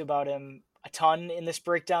haven't talked about him a ton in this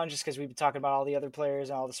breakdown, just because we've been talking about all the other players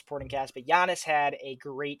and all the supporting cast. But Giannis had a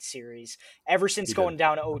great series ever since going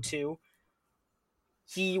down 0-2.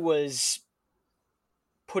 He was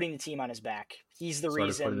putting the team on his back. He's the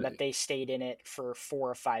reason that they stayed in it for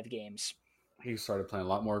 4 or 5 games. He started playing a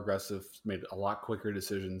lot more aggressive, made a lot quicker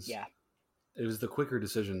decisions. Yeah. It was the quicker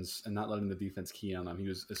decisions and not letting the defense key on him. He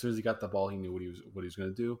was, as soon as he got the ball, he knew what he was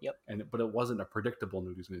going to do. Yep. But it wasn't a predictable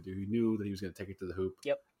what he was going to do. He knew that he was going to take it to the hoop.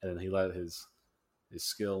 Yep. And then he let his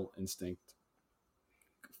skill, instinct,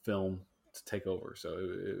 film to take over. So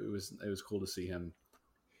it was cool to see him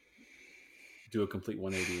do a complete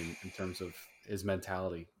 180 in terms of his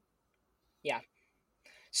mentality. Yeah.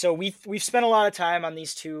 So we've spent a lot of time on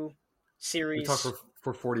these two series. We talked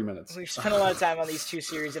for 40 minutes. We've spent a lot of time on these two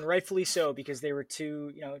series, and rightfully so, because they were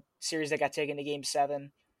two, series that got taken to Game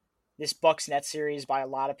 7. This Bucks Nets series, by a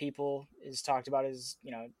lot of people, is talked about as,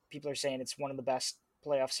 people are saying it's one of the best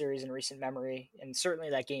playoff series in recent memory, and certainly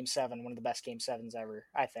that Game 7, one of the best Game 7s ever,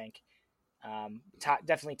 I think.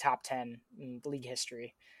 Definitely top 10 in league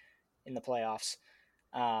history in the playoffs.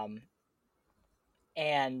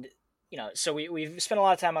 And, so we've spent a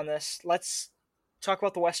lot of time on this. Let's talk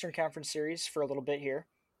about the Western Conference Series for a little bit here.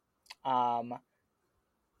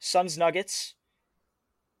 Suns Nuggets.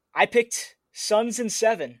 I picked Suns in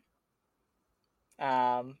 7.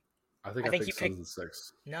 I think you picked Suns in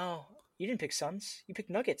 6. No, you didn't pick Suns. You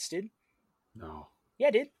picked Nuggets, dude. No. Yeah,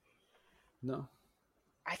 I did. No.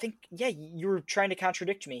 I think, you were trying to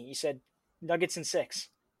contradict me. You said Nuggets in 6.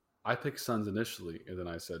 I picked Suns initially, and then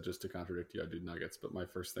I said, just to contradict you, I do Nuggets. But my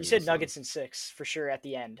first thing you said Nuggets in 6 for sure at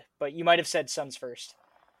the end, but you might have said Suns first.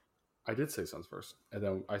 I did say Suns first, and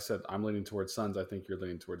then I said I'm leaning towards Suns. I think you're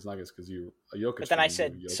leaning towards Nuggets because you a Jokic. But then I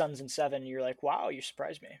said Suns in 7, and you're like, "Wow, you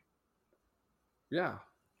surprised me." Yeah.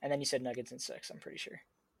 And then you said Nuggets in 6. I'm pretty sure.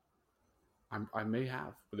 I may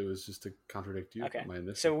have, but it was just to contradict you. Okay.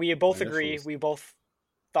 So we both agree. We both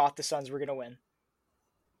thought the Suns were going to win.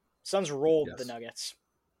 Suns rolled the Nuggets.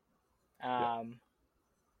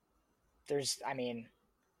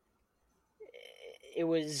 it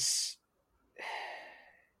was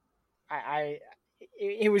I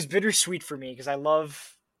it was bittersweet for me because I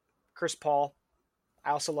love Chris Paul.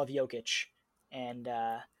 I also love Jokic, and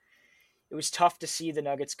it was tough to see the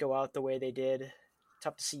Nuggets go out the way they did.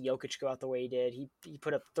 Tough to see Jokic go out the way he did. He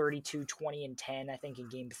put up 32, 20, and 10, I think, in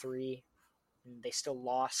Game 3. And they still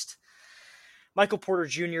lost. Michael Porter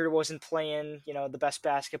Jr. wasn't playing, the best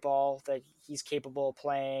basketball that he's capable of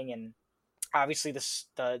playing. And obviously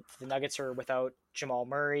the Nuggets are without Jamal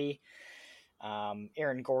Murray.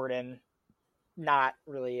 Aaron Gordon, not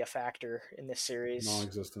really a factor in this series.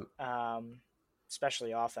 Non-existent.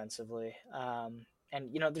 Especially offensively.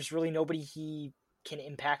 And there's really nobody he can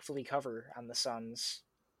impactfully cover on the Suns.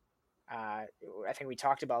 I think we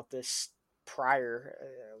talked about this prior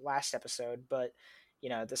last episode, but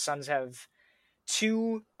the Suns have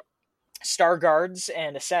 2 star guards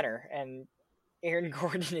and a center, and Aaron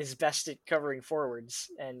Gordon is best at covering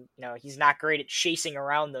forwards, and he's not great at chasing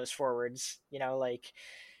around those forwards. Like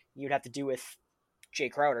you'd have to do with Jay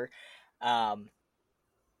Crowder, and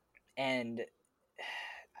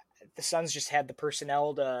the Suns just had the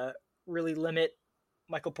personnel to really limit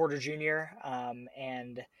Michael Porter Jr.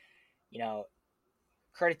 And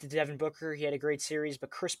credit to Devin Booker, he had a great series, but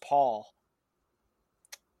Chris Paul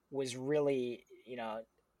was really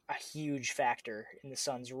a huge factor in the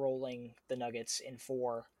Suns rolling the Nuggets in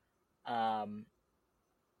 4.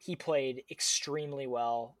 He played extremely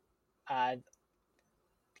well.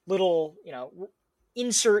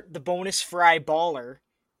 Insert the bonus fry baller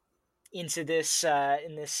into this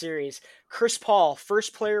in this series. Chris Paul,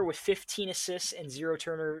 first player with 15 assists and 0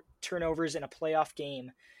 turnovers in a playoff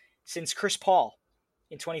game since Chris Paul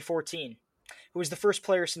in 2014, who was the first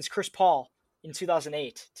player since Chris Paul in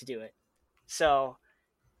 2008 to do it. So,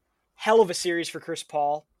 hell of a series for Chris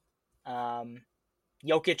Paul.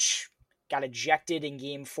 Jokic got ejected in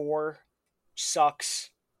Game 4. Sucks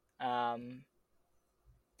that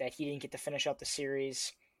he didn't get to finish out the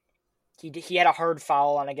series. He had a hard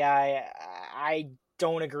foul on a guy. I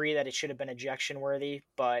don't agree that it should have been ejection worthy,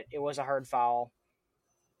 but it was a hard foul.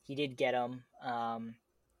 He did get him.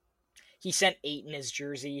 He sent Ayton his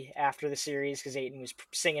jersey after the series because Ayton was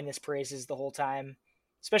singing his praises the whole time,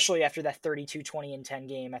 especially after that 32, 20, and 10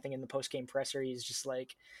 game. I think in the post-game presser, he's just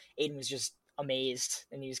like, Ayton was just amazed,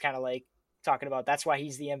 and he was kind of like talking about that's why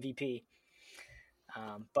he's the MVP.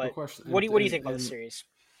 But what do you think about the series?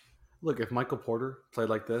 Look, if Michael Porter played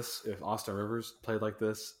like this, if Austin Rivers played like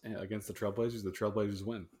this against the Trailblazers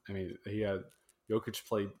win. I mean,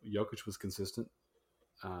 Jokic was consistent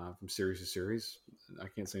from series to series. I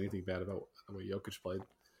can't say anything bad about the way Jokic played.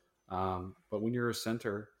 But when you're a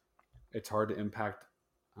center, it's hard to impact.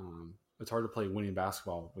 It's hard to play winning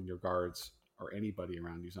basketball when your guards or anybody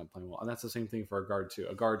around you is not playing well. And that's the same thing for a guard too.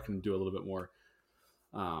 A guard can do a little bit more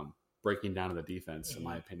breaking down of the defense, in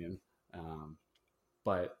my opinion.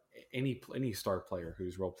 But any star player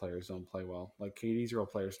whose role players don't play well, like KD's role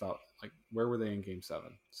players stopped. Like, where were they in Game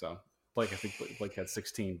 7? So I think Blake had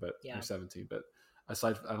 16, or 17. But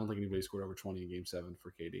aside, I don't think anybody scored over 20 in Game 7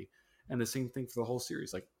 for KD. And the same thing for the whole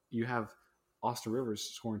series. Like, you have Austin Rivers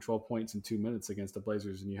scoring 12 points in 2 minutes against the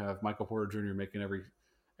Blazers, and you have Michael Porter Jr. making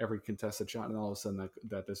every contested shot, and all of a sudden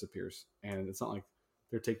that disappears. And it's not like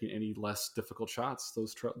they're taking any less difficult shots.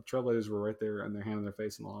 Those Trailblazers were right there, and they're hand in their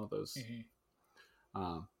face in a lot of those.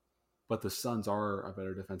 But the Suns are a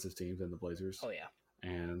better defensive team than the Blazers. Oh, yeah.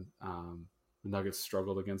 And the Nuggets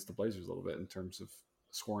struggled against the Blazers a little bit in terms of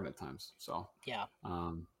scoring at times. So, yeah.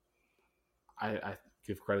 I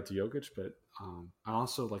give credit to Jokic, but I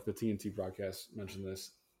also, like the TNT broadcast mentioned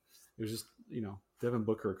this. It was just, Devin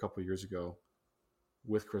Booker a couple of years ago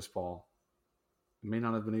with Chris Paul may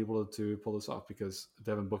not have been able to pull this off because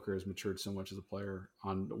Devin Booker has matured so much as a player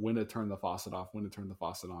on when to turn the faucet off, when to turn the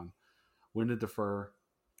faucet on, when to defer,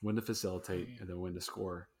 when to facilitate, and then when to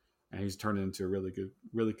score. And he's turned into a really good,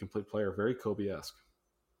 really complete player, very Kobe-esque.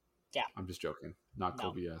 Yeah. I'm just joking. Not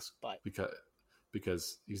Kobe-esque. But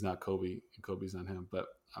because he's not Kobe and Kobe's not him. But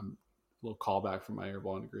I'm a little callback from my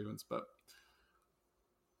airballing agreements. But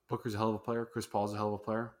Booker's a hell of a player. Chris Paul's a hell of a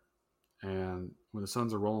player. And when the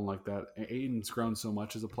Suns are rolling like that, Ayton's grown so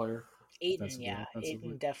much as a player.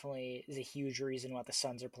 Ayton definitely is a huge reason why the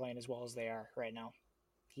Suns are playing as well as they are right now.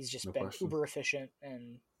 He's just been uber efficient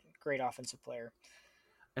and great offensive player.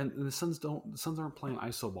 And the Suns aren't playing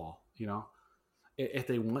iso ball, If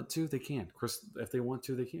they want to, they can. If they want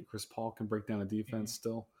to, they can. Chris Paul can break down a defense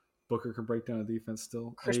still. Booker can break down a defense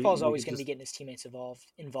still. Chris Paul's always going to be getting his teammates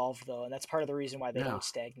involved though, and that's part of the reason why they don't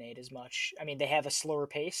stagnate as much. I mean, they have a slower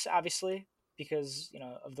pace, obviously, because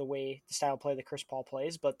of the style of play that Chris Paul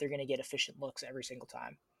plays, but they're going to get efficient looks every single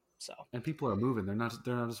time. So. And people are moving. They're not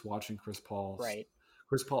just watching Chris Paul. Right.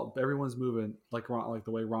 Chris Paul, everyone's moving like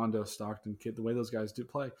the way Rondo, Stockton, Kidd, the way those guys do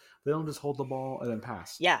play. They don't just hold the ball and then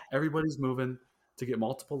pass. Yeah. Everybody's moving to get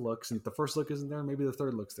multiple looks, and if the first look isn't there, maybe the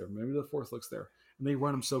third look's there, maybe the fourth look's there, and they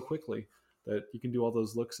run them so quickly that you can do all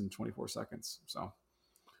those looks in 24 seconds. So,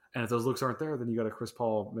 and if those looks aren't there, then you got a Chris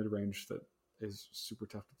Paul mid range that is super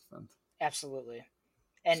tough to defend. Absolutely,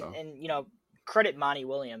 and credit Monty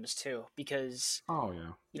Williams too, because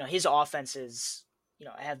his offenses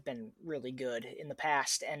have been really good in the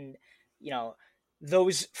past, and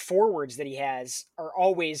those forwards that he has are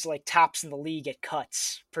always like tops in the league at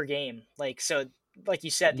cuts per game. Like you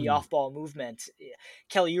said, the off-ball movement.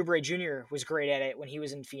 Kelly Oubre Jr. was great at it when he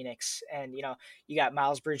was in Phoenix, and you got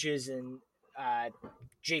Miles Bridges and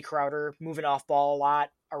Jay Crowder moving off ball a lot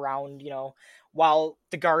around. While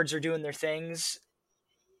the guards are doing their things,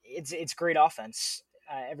 it's great offense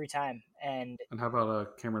every time. And how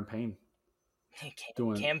about Cameron Payne?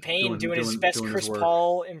 Campaign doing his best Chris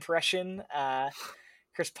Paul impression.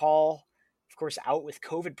 Chris Paul, of course, out with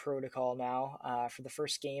COVID protocol now for the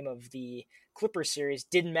first game of the Clippers series.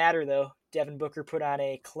 Didn't matter, though. Devin Booker put on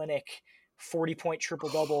a clinic 40-point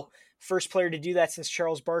triple-double. First player to do that since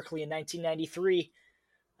Charles Barkley in 1993.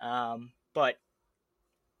 But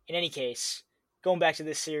in any case, going back to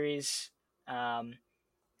this series, Jokic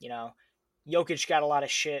got a lot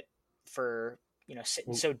of shit for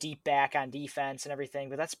sitting so deep back on defense and everything,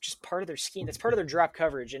 but that's just part of their scheme. That's part of their drop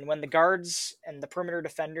coverage. And when the guards and the perimeter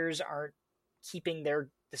defenders aren't keeping the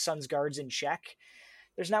Suns guards in check,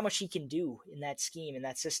 there's not much he can do in that scheme, in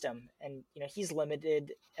that system. And, he's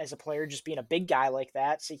limited as a player just being a big guy like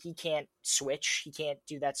that. So he can't switch. He can't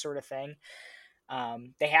do that sort of thing.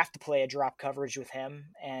 They have to play a drop coverage with him.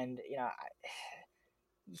 And,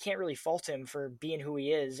 you can't really fault him for being who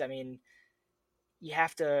he is. I mean, you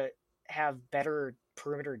have to have better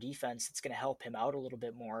perimeter defense that's going to help him out a little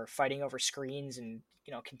bit more, fighting over screens and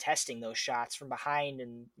contesting those shots from behind,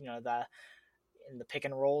 and the pick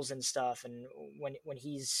and rolls and stuff. And when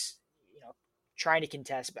he's trying to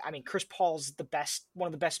contest, I mean, Chris Paul's one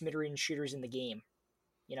of the best mid-range shooters in the game,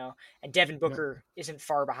 and Devin Booker isn't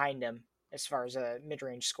far behind him as far as a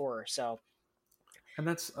mid-range scorer. So, and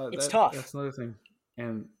it's tough. That's another thing.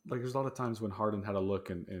 And there's a lot of times when Harden had a look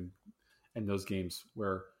in those games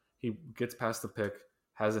where he gets past the pick,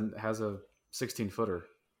 has a 16-footer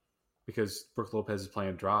because Brook Lopez is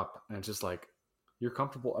playing drop, and it's just like, you're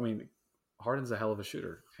comfortable. I mean, Harden's a hell of a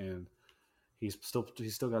shooter, and he's still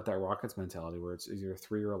got that Rockets mentality where it's either a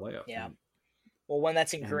three or a layup. Yeah. Well, when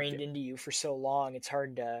that's ingrained into you for so long, it's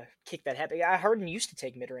hard to kick that habit. Harden used to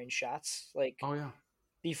take mid-range shots,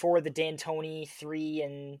 before the D'Antoni 3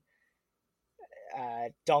 and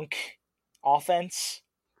dunk offense.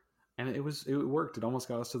 And it worked. It almost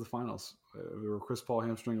got us to the finals. We were Chris Paul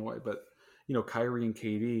hamstring away. But, Kyrie and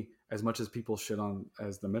KD, as much as people shit on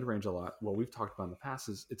as the mid-range a lot, what we've talked about in the past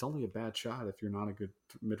is it's only a bad shot if you're not a good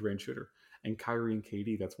mid-range shooter. And Kyrie and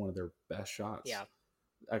KD, that's one of their best shots. Yeah.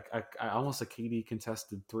 I almost a KD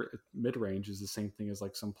contested mid-range is the same thing as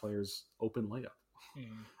like some players' open layup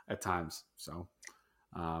at times. So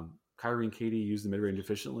Kyrie and KD used the mid-range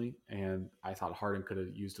efficiently, and I thought Harden could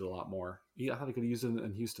have used it a lot more. I thought he could have used it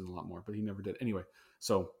in Houston a lot more, but he never did. Anyway,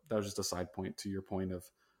 so that was just a side point to your point of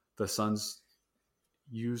the Suns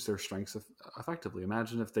use their strengths effectively.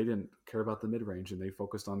 Imagine if they didn't care about the mid-range and they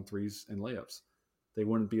focused on threes and layups. They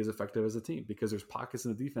wouldn't be as effective as a team because there's pockets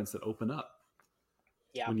in the defense that open up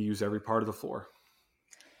when you use every part of the floor.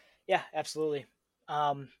 Yeah, absolutely.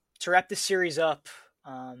 To wrap this series up,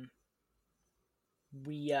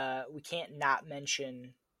 we can't not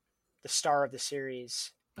mention the star of the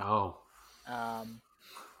series.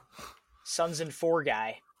 Suns and 4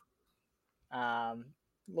 guy.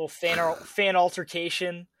 Little fan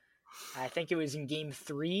altercation. I think it was in game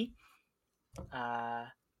 3.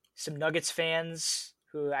 Some Nuggets fans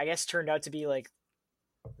who I guess turned out to be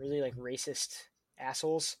really racist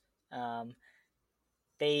assholes.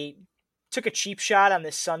 They took a cheap shot on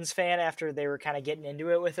this Suns fan after they were kind of getting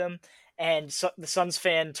into it with him. And so the Suns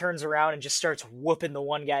fan turns around and just starts whooping the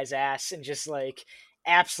one guy's ass and just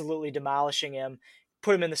absolutely demolishing him,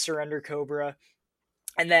 put him in the surrender cobra.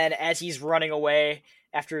 And then as he's running away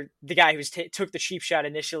after the guy who took the cheap shot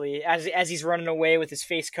initially, as he's running away with his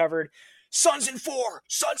face covered, Suns in 4,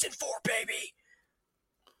 baby.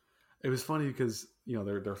 It was funny because,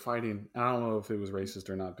 they're fighting. I don't know if it was racist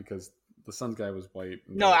or not because the Suns guy was white.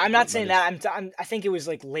 No, I'm not saying that. I think it was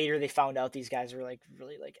later they found out these guys were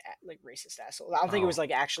really racist assholes. I don't think it was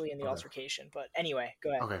actually in the altercation. But anyway,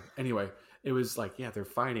 go ahead. Okay. Anyway, it was they're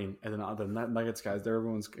fighting, and then the Nuggets guys,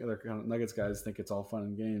 Nuggets guys think it's all fun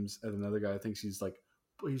and games, and another guy thinks he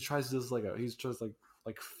tries to just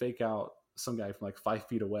fake out some guy from like 5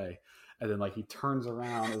 feet away, and then like he turns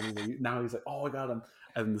around and now he's like, oh, I got him.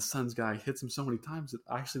 And then the Suns guy hits him so many times that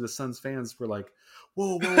actually the Suns fans were like,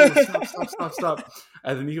 whoa, stop.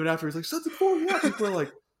 And then even after he's like, Suns are 4 up, people were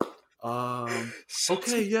like,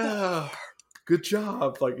 okay, yeah, good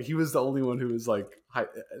job. Like he was the only one who was like,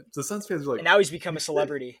 the Suns fans were like, and now he's become a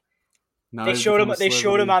celebrity. Now They showed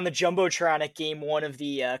him on the Jumbotron at game 1 of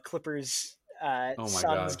the Clippers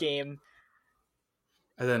Suns game.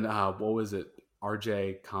 And then what was it?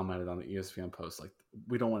 RJ commented on the ESPN post like,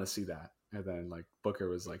 we don't want to see that. And then like Booker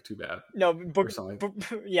was like, too bad. No,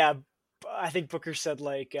 yeah, I think Booker said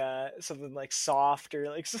like something like soft or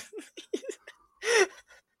like.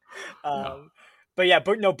 No. But yeah,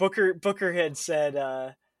 Booker had said,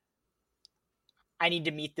 I need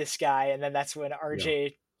to meet this guy, and then that's when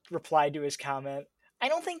RJ replied to his comment. I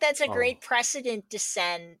don't think that's a great precedent to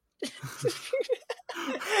send.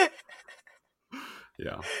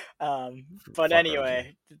 Yeah. But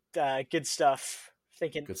anyway, good stuff.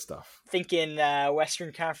 Good stuff. Thinking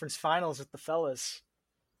Western Conference Finals with the fellas.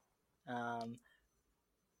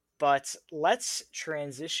 But let's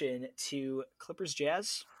transition to Clippers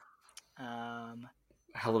Jazz.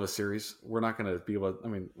 Hell of a series. We're not going to be able to, I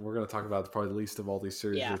mean, we're going to talk about probably the least of all these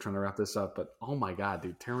series. Yeah. We're trying to wrap this up, but oh my God,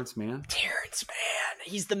 dude, Terrence Mann.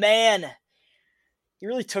 He's the man. He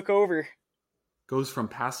really took over. Goes from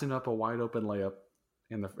passing up a wide open layup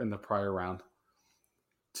in the prior round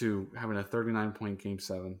to having a 39-point game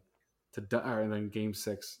 7 and then game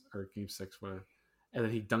 6 whatever. And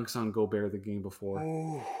then he dunks on Gobert the game before.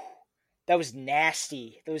 Ooh, that was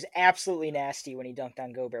nasty. That was absolutely nasty when he dunked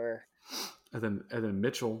on Gobert. And then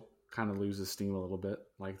Mitchell kind of loses steam a little bit.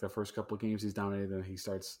 Like the first couple of games he's dominated, then he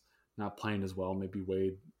starts not playing as well. Maybe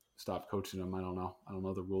Wade stopped coaching him. I don't know. I don't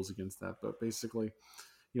know the rules against that. But basically,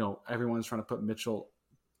 everyone's trying to put Mitchell.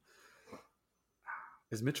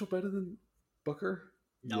 Is Mitchell better than Booker?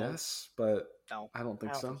 No. Yes, but no, I don't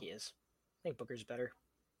think so. I don't think he is. I think Booker's better.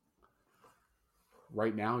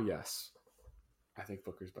 Right now, yes. I think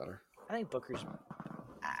Booker's better. I think Booker's.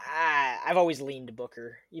 I've always leaned to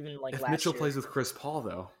Booker, even like if last Mitchell year. plays with Chris Paul,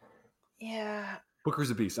 though. Yeah.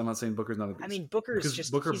 Booker's a beast. I'm not saying Booker's not a beast. I mean, Booker's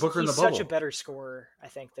just Booker he's in the such bubble. a better scorer, I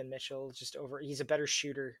think, than Mitchell. He's a better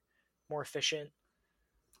shooter, more efficient.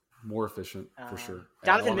 More efficient, for sure.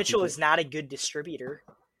 Donovan Mitchell is not a good distributor.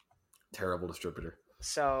 Terrible distributor.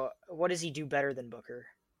 So what does he do better than Booker?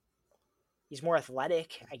 He's more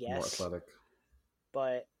athletic, I guess. More athletic.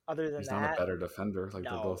 But other than he's that, not a better defender. Like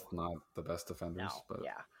no. They're both not the best defenders. No, but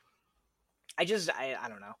yeah. I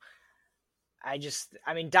don't know. I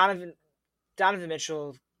mean, Donovan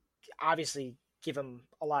Mitchell, obviously give him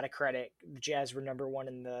a lot of credit. The Jazz were number 1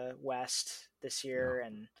 in the West this year,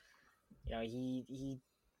 and he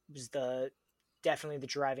was definitely the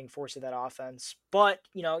driving force of that offense. But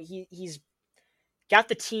he's got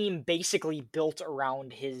the team basically built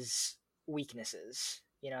around his weaknesses.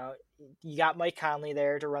 You got Mike Conley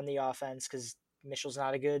there to run the offense because Mitchell's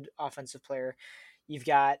not a good offensive player. You've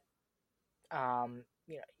got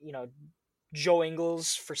Joe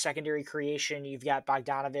Ingles for secondary creation. You've got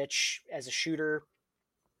Bogdanovich as a shooter.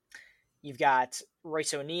 You've got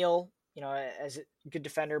Royce O'Neal, as a good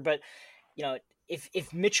defender. But,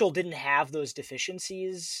 if Mitchell didn't have those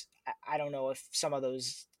deficiencies, I don't know if some of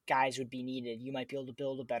those guys would be needed. You might be able to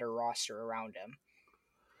build a better roster around him.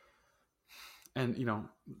 And,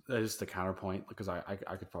 that is the counterpoint because I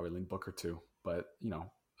could probably lean Booker too. But,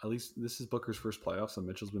 at least this is Booker's first playoffs, and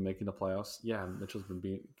Mitchell's been making the playoffs. Yeah, Mitchell's been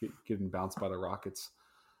getting bounced by the Rockets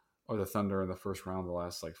or the Thunder in the first round the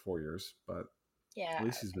last 4 years, but yeah, at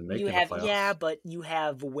least he's been making the playoffs. Yeah, but you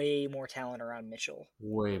have way more talent around Mitchell.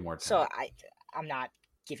 Way more talent. So I'm not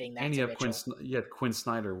giving that. And you have Mitchell. You had Quinn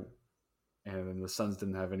Snyder, and then the Suns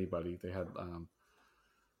didn't have anybody. They had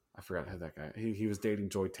I forgot who that guy. He was dating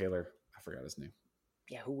Joy Taylor. I forgot his name.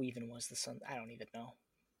 Yeah, who even was the Suns? I don't even know.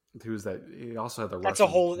 Who's that? He also had the. That's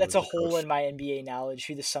Russian, that's a hole in my NBA knowledge.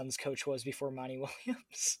 Who the Suns coach was before Monty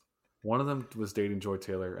Williams? One of them was dating Joy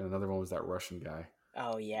Taylor, and another one was that Russian guy.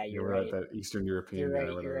 Oh yeah, you're right. That Eastern European guy.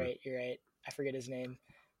 You're right. I forget his name.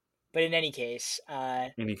 But in any case,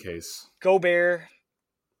 Gobert,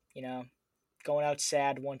 going out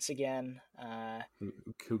sad once again.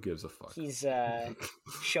 Who gives a fuck? He's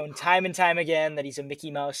shown time and time again that he's a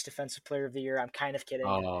Mickey Mouse Defensive Player of the Year. I'm kind of kidding.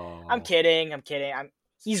 Oh. I'm kidding.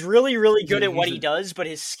 He's really, really good at what he does, but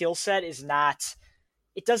his skill set is not.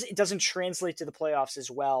 It doesn't translate to the playoffs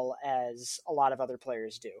as well as a lot of other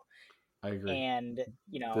players do. I agree. And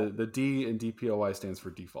the D in DPOY stands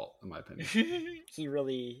for default, in my opinion. he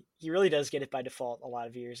really does get it by default a lot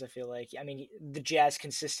of years. I feel like. I mean, the Jazz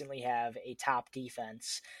consistently have a top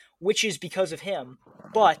defense, which is because of him.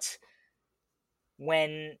 But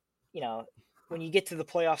when, when you get to the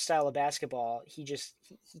playoff style of basketball, he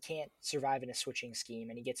can't survive in a switching scheme,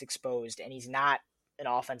 and he gets exposed, and he's not an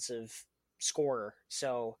offensive scorer.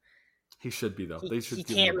 So he should be, though. They should he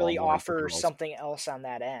give him can't the ball really more in pick and offer rolls. something else on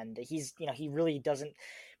that end. He really doesn't.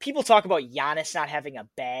 People talk about Giannis not having a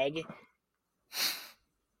bag.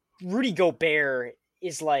 Rudy Gobert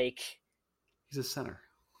is like, He's a center.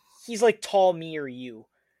 he's like tall me or you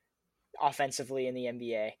offensively in the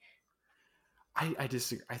NBA. I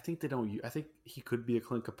disagree. I think they don't. I think he could be a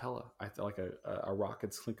Clint Capella. I feel like a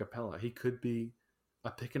Rockets Clint Capella. He could be a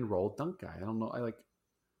pick and roll dunk guy. I don't know. I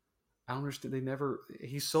don't understand. They never.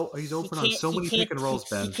 He's open on so many pick and rolls.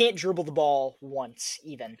 Ben, he can't dribble the ball once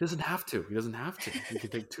even. He doesn't have to. He can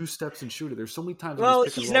take 2 steps and shoot it. There's so many times. Well,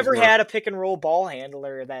 he's never had a pick and roll ball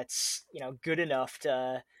handler that's good enough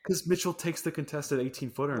to. Because Mitchell takes the contested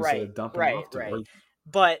 18-footer instead of dumping off to right.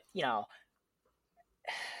 But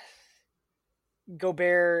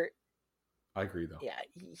Gobert. I agree, though. Yeah,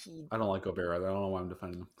 I don't like Gobert. I don't know why I'm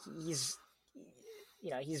defending him. He's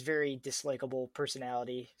very dislikable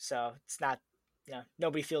personality, so it's not,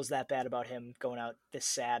 nobody feels that bad about him going out this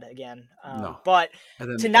sad again. No. But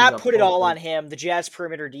to not put it all on him, the Jazz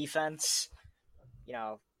perimeter defense,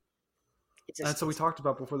 that's what we talked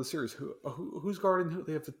about before the series. Who's guarding?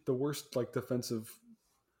 They have the worst defensive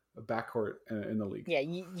backcourt in the league. Yeah,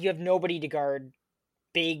 you have nobody to guard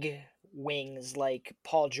big wings like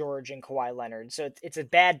Paul George and Kawhi Leonard. So it's a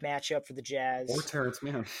bad matchup for the Jazz. Or Terrence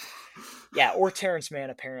Mann. Yeah, or Terrence Mann,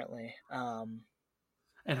 apparently. And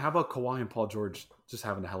how about Kawhi and Paul George just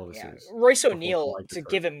having a hell of a series? Royce O'Neal, to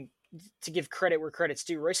give credit where credit's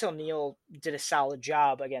due, Royce O'Neal did a solid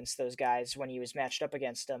job against those guys when he was matched up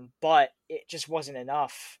against them, but it just wasn't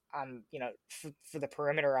enough for the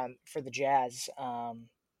perimeter for the Jazz.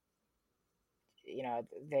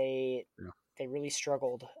 They really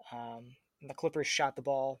struggled. The Clippers shot the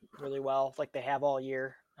ball really well, like they have all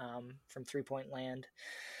year, from 3-point land.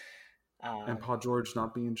 And Paul George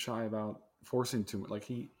not being shy about forcing too much. Like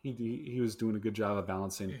he was doing a good job of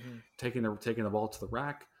balancing, taking the ball to the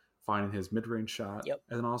rack, finding his mid-range shot, and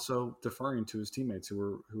then also deferring to his teammates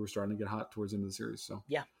who were starting to get hot towards the end of the series. So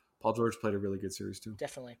yeah, Paul George played a really good series too.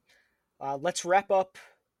 Definitely. Let's wrap up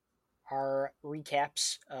our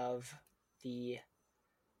recaps of the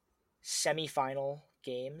semifinal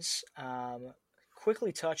games.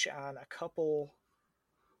 Quickly touch on a couple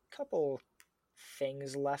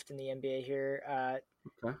things left in the NBA here.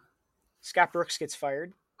 Okay. Scott Brooks gets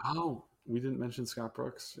fired. Oh, we didn't mention Scott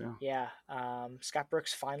Brooks. Yeah. Yeah. Scott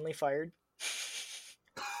Brooks finally fired.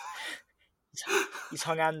 He's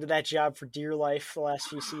hung on to that job for dear life the last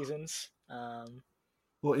few seasons.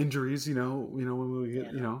 Well, injuries, when we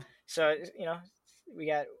get, So, we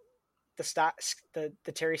got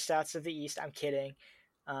the Terry Stotts of the East. I'm kidding.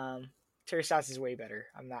 Terry Stotts is way better.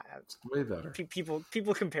 I'm not. Way better.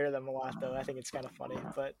 People compare them a lot, though. I think it's kind of funny.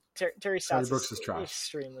 But Terry Stotts Brooks is trash.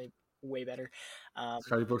 Extremely way better.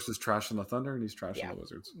 Scotty Brooks is trash in the Thunder, and he's trash in the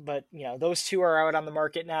Wizards. But those two are out on the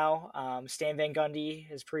market now. Stan Van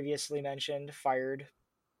Gundy, as previously mentioned, fired,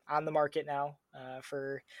 on the market now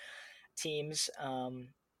for teams.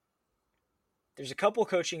 There's a couple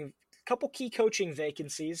key coaching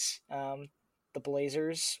vacancies. The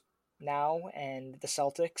Blazers now and the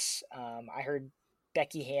Celtics. I heard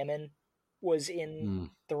Becky Hammon was in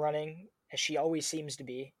the running, as she always seems to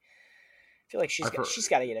be. I feel like she's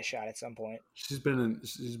got to get a shot at some point. She's been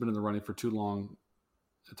in the running for too long.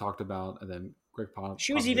 Talked about, and then Greg Popovich.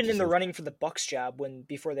 She was even in the running for the Bucks job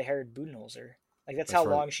before they hired Budenholzer. That's how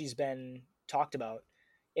long she's been talked about.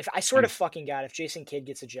 If I swear to fucking God, if Jason Kidd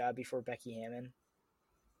gets a job before Becky Hammon,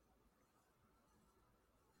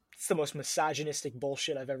 it's the most misogynistic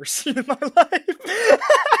bullshit I've ever seen in my life.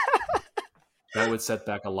 That would set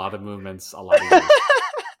back a lot of movements, a lot of years.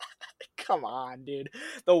 Come on, dude.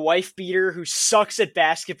 The wife beater who sucks at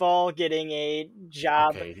basketball getting a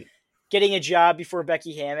job before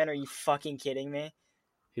Becky Hammon. Are you fucking kidding me?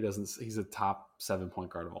 He's a top 7 point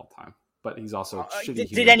guard of all time. But he's also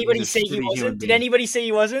Did anybody say he wasn't? Did anybody say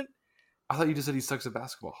he wasn't? I thought you just said he sucks at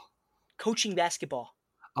basketball. Coaching basketball.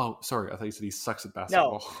 Oh, sorry. I thought you said he sucks at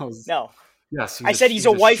basketball. No. Yes. I said he's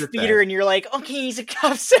a wife beater, and you're like, okay, he's a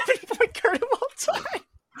top 7 point guard of all time.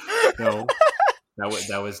 No,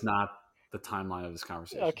 that was not the timeline of this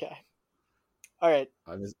conversation. Okay. All right.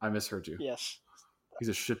 I misheard you. Yes. He's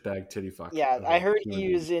a shitbag titty fuck. Yeah, I heard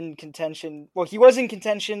he was in contention. Well, he was in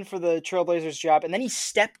contention for the Trailblazers job, and then he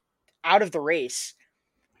stepped out of the race.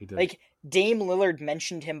 He did. Like, Dame Lillard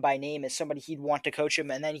mentioned him by name as somebody he'd want to coach him,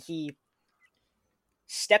 and then he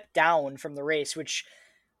stepped down from the race, which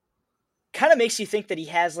kind of makes you think that he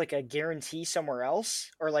has like a guarantee somewhere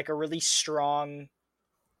else, or like a really strong,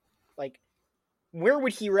 like, where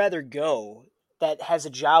would he rather go that has a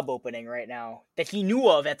job opening right now that he knew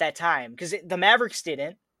of at that time? Because the Mavericks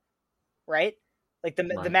didn't, right? Like the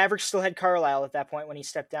Right. Mavericks still had Carlisle at that point when he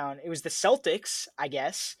stepped down. It was the Celtics, I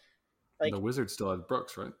guess. Like, The Wizards still had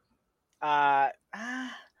Brooks, right? I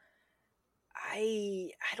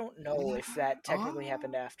don't know if that technically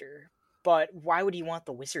happened after, but why would he want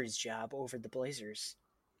the Wizards job over the Blazers?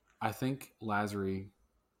 I think Lazary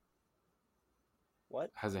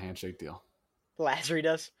What? has a handshake deal. Lazary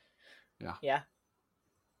does? Yeah. Yeah.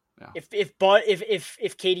 Yeah.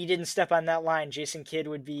 If Katie didn't step on that line, Jason Kidd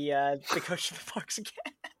would be the coach of the Bucks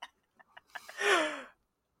again.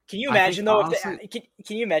 Can you imagine though? Honestly,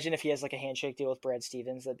 Can you imagine if he has like a handshake deal with Brad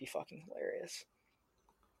Stevens? That'd be fucking hilarious.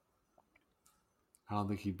 I don't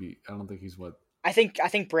think he's what. I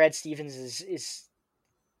think Brad Stevens is.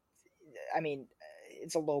 I mean,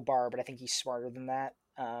 it's a low bar, but I think he's smarter than that.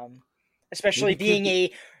 Especially being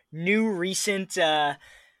a new recent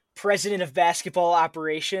president of basketball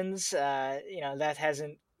operations. That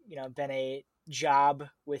hasn't been a job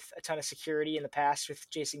with a ton of security in the past with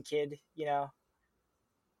Jason Kidd.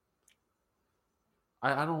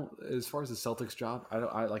 I don't. As far as the Celtics job,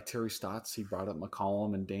 I like Terry Stotts. He brought up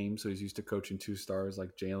McCollum and Dame, so he's used to coaching 2 stars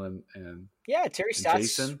like Jalen and Terry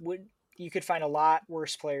Stotts Jason. You could find a lot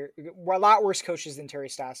worse coaches than Terry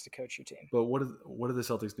Stotts to coach your team. But what do the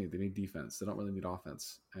Celtics need? They need defense. They don't really need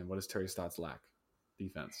offense. And what does Terry Stotts lack?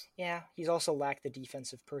 Defense. Yeah, he's also lacked the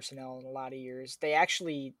defensive personnel in a lot of years. They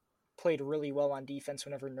actually played really well on defense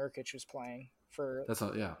whenever Nurkic was playing.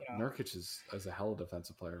 Nurkic is a hell of a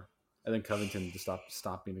defensive player. And then Covington to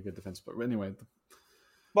stop being a good defense. But anyway.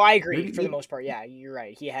 Well, I agree for the most part. Yeah, you're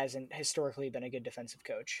right. He hasn't historically been a good defensive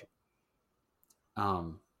coach.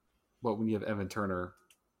 But when you have Evan Turner,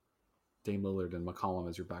 Dame Lillard, and McCollum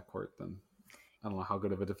as your backcourt, then I don't know how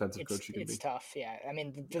good of a defensive coach you can be. It's tough, yeah. I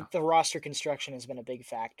mean, the roster construction has been a big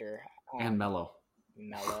factor. And Melo.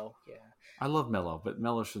 Melo, yeah. I love Melo, but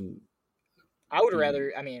Melo shouldn't. I would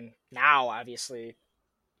rather, now, obviously,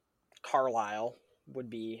 Carlisle would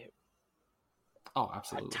be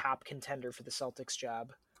absolutely a top contender for the Celtics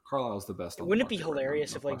job. Carlisle's the best. Wouldn't it be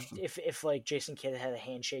hilarious if Jason Kidd had a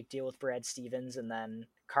handshake deal with Brad Stevens and then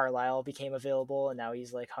Carlisle became available and now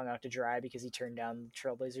he's like hung out to dry because he turned down the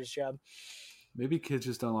Trailblazers job? Maybe Kidd's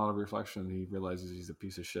just done a lot of reflection and he realizes he's a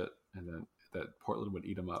piece of shit and then that Portland would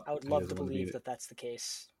eat him up. I would love to believe that that's the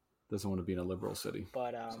case. Doesn't want to be in a liberal city.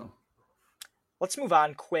 But let's move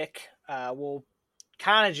on quick. We'll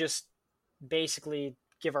kind of just basically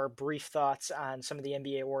give our brief thoughts on some of the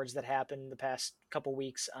NBA awards that happened the past couple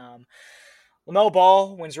weeks. LaMelo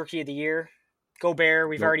Ball wins Rookie of the Year. Gobert,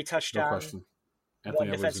 we've already touched on. Question.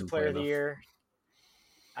 Won Defensive Player of the Year.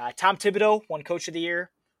 Tom Thibodeau won Coach of the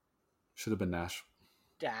Year. Should have been Nash.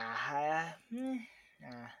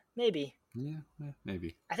 Maybe. Yeah,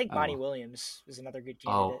 maybe. I think Monty Williams is another good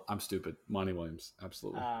Oh, candidate. I'm stupid. Monty Williams,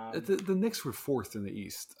 absolutely. The Knicks were 4th in the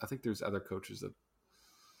East. I think there's other coaches that.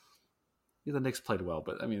 Yeah, the Knicks played well,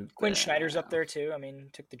 but Quinn Snyder's up there too.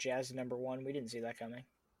 Took the Jazz to number 1. We didn't see that coming.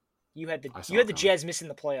 You had the Jazz missing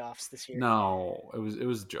the playoffs this year. No, it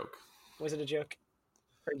was a joke. Was it a joke?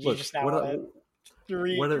 Or you just not you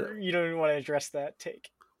don't even want to address that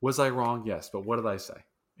take? Was I wrong? Yes, but what did I say?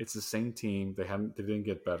 It's the same team. They didn't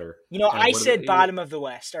get better. I said bottom of the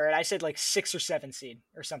West. All right, I said like 6 or 7 seed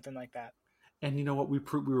or something like that. And you know what? We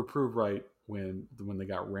were proved right when they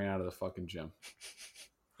got ran out of the fucking gym.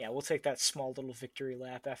 Yeah, we'll take that small little victory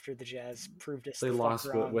lap after the Jazz proved us. They lost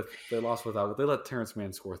without. They let Terrence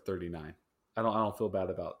Mann score 39. I don't feel bad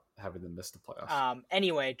about having them miss the playoffs.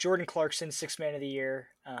 Anyway, Jordan Clarkson, 6th Man of the Year.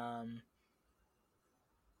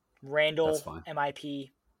 Randall, MIP.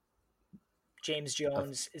 James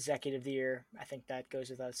Jones, Executive of the Year. I think that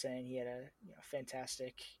goes without saying. He had a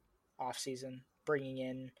fantastic offseason, bringing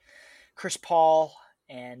in Chris Paul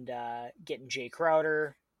and getting Jay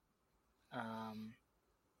Crowder.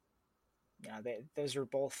 Those were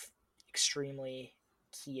both extremely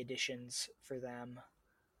key additions for them.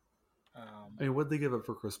 What did they give up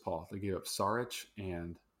for Chris Paul? They gave up Saric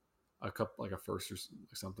and a couple, like a first or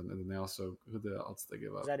something, and then they also who else did they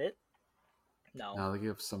give up? Is that it? No, they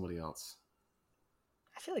gave up somebody else.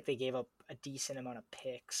 I feel like they gave up a decent amount of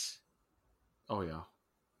picks. Oh yeah,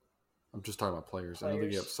 I'm just talking about players. I know they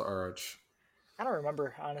gave up Saric. I don't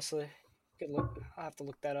remember, honestly. I'll have to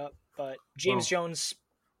look that up. But James Jones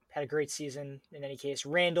had a great season in any case.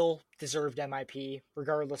 Randall deserved MIP,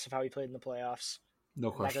 regardless of how he played in the playoffs.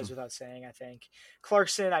 No question. That goes without saying, I think.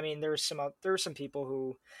 Clarkson, there were some people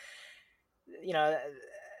who,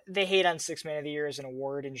 they hate on Sixth Man of the Year as an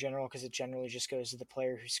award in general because it generally just goes to the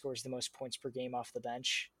player who scores the most points per game off the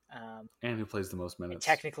bench. And who plays the most And minutes.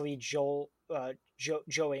 technically, Joe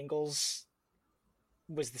Ingles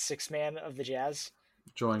was the sixth man of the Jazz.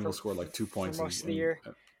 Joe Ingles scored like 2 points for most of the year.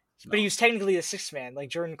 No. But he was technically the sixth man. Like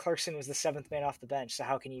Jordan Clarkson was the seventh man off the bench. So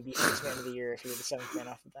how can you be sixth man of the year if you're the seventh man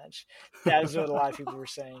off the bench? That was what a lot of people were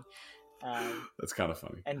saying. That's kind of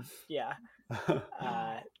funny. And yeah.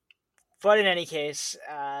 But in any case,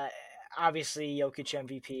 obviously Jokic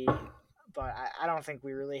MVP. But I don't think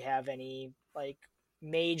we really have any like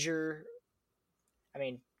major. I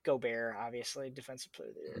mean, Gobert, obviously, defensive player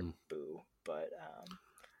of the year. Boo. But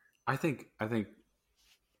I think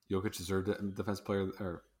Jokic deserved it, defensive player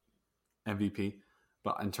or MVP.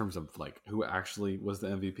 But in terms of like who actually was the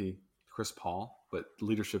MVP, Chris Paul. But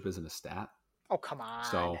leadership isn't a stat. Oh, come on.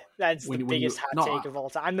 So that's the biggest hot take of all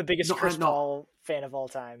time. I'm the biggest Chris Paul fan of all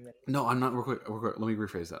time. No, I'm not. Real quick. Let me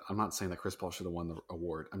rephrase that. I'm not saying that Chris Paul should have won the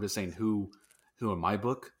award. I'm just saying who in my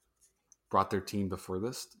book brought their team the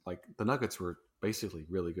furthest. Like the Nuggets were basically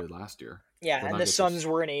really good last year. Yeah, and the Suns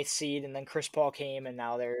were an 8th seed, and then Chris Paul came, and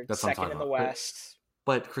now they're second in the West.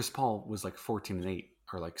 But Chris Paul was like 14-8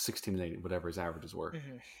 or like 16-8, whatever his averages were.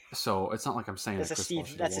 Mm-hmm. So it's not like I'm saying that's a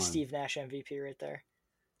Steve Nash MVP right there.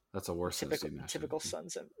 That's a worse than Steve Nash. Typical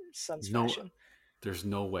Suns fashion. There's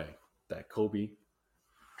no way that Kobe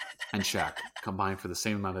and Shaq combined for the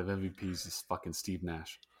same amount of MVPs as fucking Steve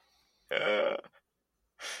Nash. And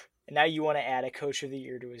now you want to add a Coach of the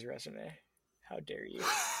Year to his resume. How dare you?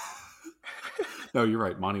 No, you're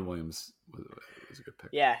right. Monty Williams was a good pick.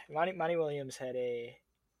 Yeah, Monty Williams had a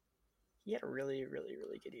really, really,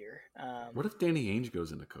 really good year. What if Danny Ainge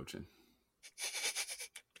goes into coaching?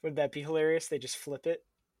 Would that be hilarious? They just flip it.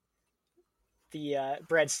 The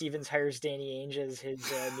Brad Stevens hires Danny Ainge as his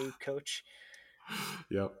new coach.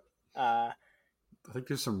 Yep. I think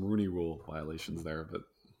there's some Rooney Rule violations there, but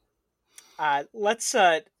let's.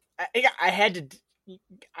 I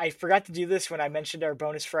forgot to do this when I mentioned our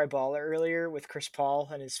bonus fry baller earlier with Chris Paul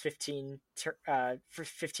and his 15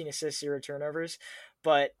 assists, 0 turnovers.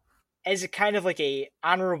 But as a kind of like a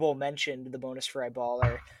honorable mention to the bonus fry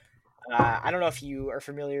baller, I don't know if you are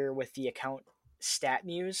familiar with the account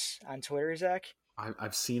StatMuse on Twitter, Zach.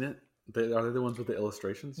 I've seen it. Are they the ones with the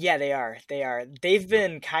illustrations? Yeah, they are. They've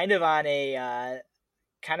been kind of on a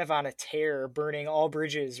tear, burning all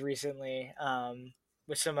bridges recently,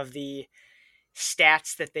 with some of the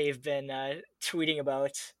stats that they've been tweeting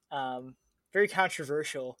about. Very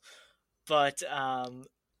controversial, but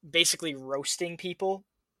basically roasting people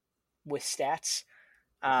with stats.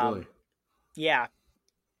 Really? Yeah.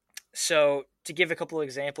 So to give a couple of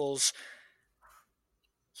examples,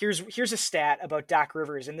 here's a stat about Doc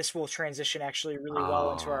Rivers, and this will transition actually really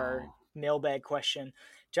well into our mailbag question.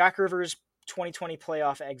 Doc Rivers' 2020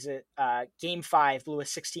 playoff exit, Game 5 blew a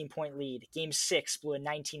 16-point lead. Game 6 blew a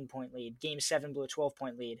 19-point lead. Game 7 blew a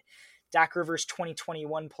 12-point lead. Doc Rivers'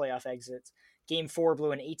 2021 playoff exit, Game 4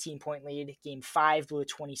 blew an 18-point lead. Game 5 blew a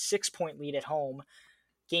 26-point lead at home.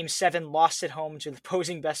 Game 7 lost at home to the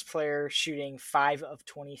opposing best player, shooting 5 of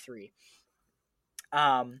 23.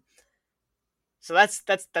 So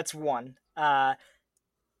that's one. Another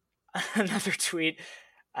tweet,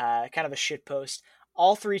 kind of a shit post.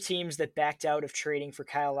 All 3 teams that backed out of trading for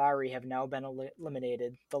Kyle Lowry have now been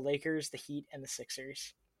eliminated: the Lakers, the Heat, and the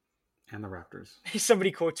Sixers. And the Raptors.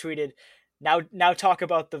 Somebody quote tweeted, "Now talk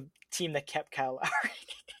about the team that kept Kyle Lowry."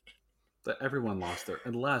 That everyone lost there,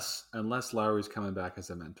 unless Lowry's coming back as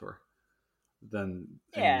a mentor. Then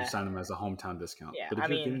you sign him as a hometown discount. Yeah, but if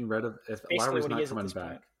you're getting rid of if Lowry's not coming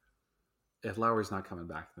back. If Lowry's not coming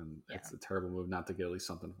back, then it's a terrible move not to get at least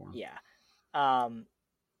something for him. Yeah.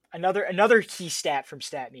 Another key stat from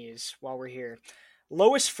StatMuse while we're here.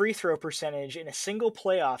 Lowest free throw percentage in a single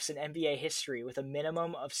playoffs in NBA history with a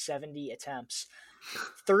minimum of 70 attempts.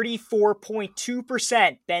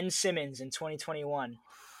 34.2% Ben Simmons in 2021.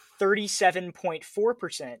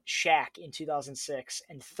 37.4% Shaq in 2006.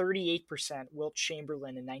 And 38% Wilt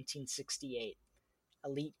Chamberlain in 1968.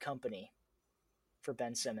 Elite company for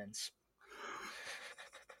Ben Simmons.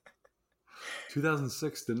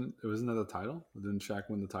 2006 wasn't that the title? Didn't Shaq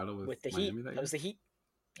win the title with the Miami Heat? That was the Heat.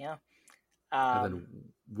 Yeah. And then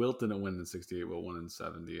Wilt didn't win in 68. Wilt won in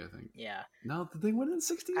 70, I think. Yeah. No, did they win in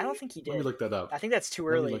 68? I don't think he did. Let me look that up. I think that's too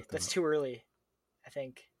early. That's too early. I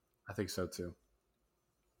think so too.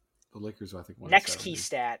 The Lakers, I think, won. Next key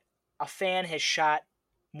stat: a fan has shot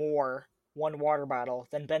more one water bottle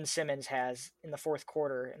than Ben Simmons has in the fourth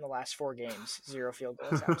quarter in the last 4 games. 0 field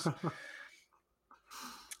goal attempts.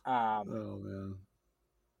 Oh man.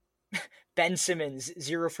 Ben Simmons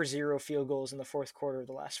 0 for 0 field goals in the fourth quarter of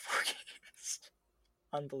the last 4 games.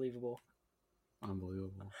 Unbelievable.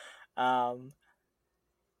 Unbelievable.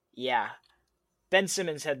 Yeah. Ben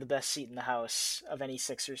Simmons had the best seat in the house of any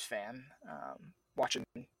Sixers fan. Watching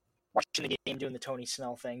the game, doing the Tony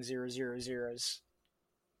Snell thing, 0-0-0s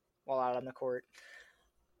while out on the court.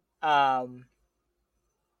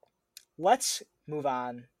 Let's move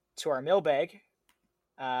on to our mailbag.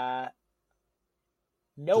 Noah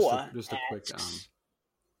just a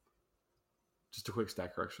quick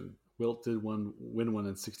stat correction. Wilt did win one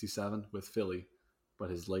in 67 with Philly, but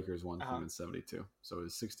his Lakers won in 72. So it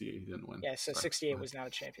was 68. He didn't win. Yeah, so 68 was not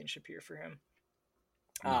a championship year for him.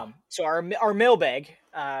 No. So our mailbag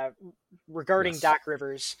regarding Doc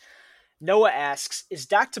Rivers, Noah asks, is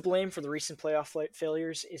Doc to blame for the recent playoff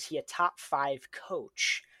failures? Is he a top 5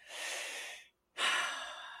 coach? I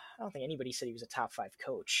don't think anybody said he was a top 5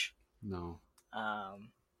 coach. No.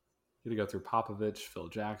 You had to go through Popovich, Phil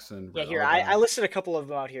Jackson. Yeah, here, I listed a couple of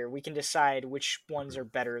them out here. We can decide which ones are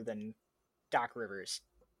better than Doc Rivers.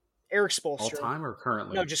 Erik Spoelstra. All time or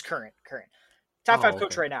currently? No, just current. Top 5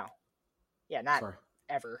 coach right now. Yeah, not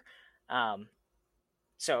ever.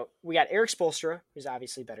 So we got Erik Spoelstra, who's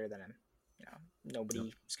obviously better than him.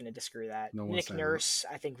 Nobody is going to disagree with that. Nick Nurse,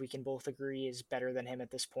 I think we can both agree, is better than him at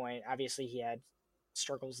this point. Obviously, he had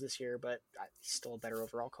struggles this year, but he's still a better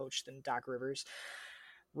overall coach than Doc Rivers.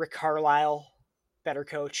 Rick Carlisle, better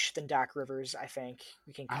coach than Doc Rivers, I think.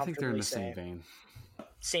 We can comfortably I think they're in the say. Same vein.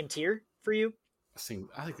 Same tier for you? I think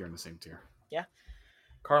they're in the same tier. Yeah.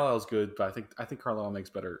 Carlisle's good, but I think Carlisle makes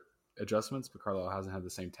better adjustments, but Carlisle hasn't had the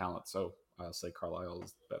same talent, so I'll say Carlisle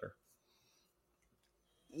is better.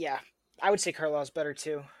 Yeah, I would say Carlisle's better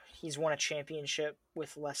too. He's won a championship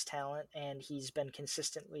with less talent, and he's been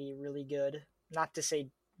consistently really good. Not to say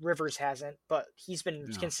Rivers hasn't, but he's been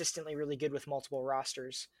consistently really good with multiple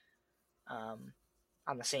rosters on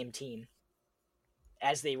the same team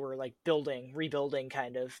as they were like rebuilding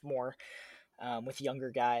kind of more with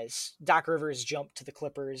younger guys. Doc Rivers jumped to the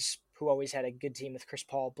Clippers, who always had a good team with Chris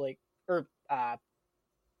Paul, Blake Griffin,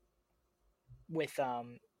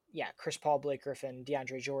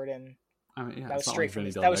 DeAndre Jordan. I mean, that was straight from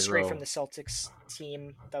the Celtics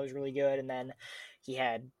team. That was really good. And then he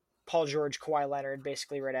had Paul George, Kawhi Leonard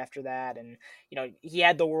basically right after that. And, he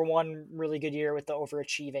had the one really good year with the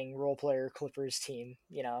overachieving role player Clippers team,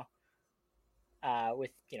 with,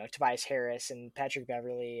 Tobias Harris and Patrick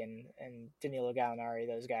Beverley and Danilo Gallinari,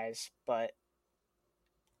 those guys. But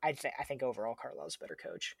I think overall Carlisle's a better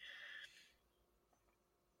coach.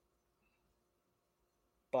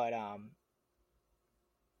 But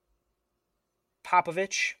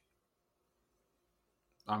Popovich,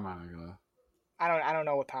 I'm not gonna. I don't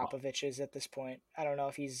know what Popovich is at this point. I don't know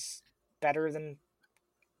if he's better than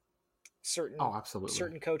certain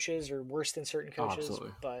coaches or worse than certain coaches.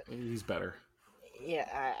 Absolutely. But he's better.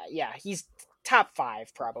 Yeah, he's top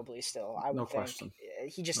 5 probably still. I would think. Question.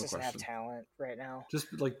 He just doesn't have talent right now.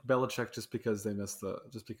 Just like Belichick, just because they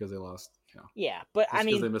lost. Yeah, but I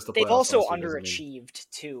mean, they've also underachieved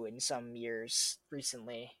too in some years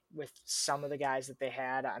recently with some of the guys that they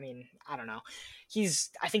had. I mean, I don't know.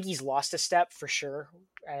 I think he's lost a step for sure.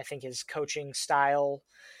 I think his coaching style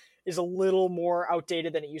is a little more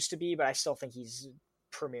outdated than it used to be, but I still think he's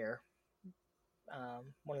premier.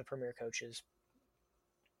 One of the premier coaches.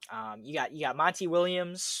 You got Monty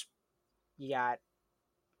Williams, you got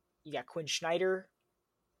Quinn Snyder,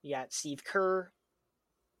 you got Steve Kerr,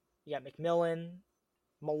 you got McMillan,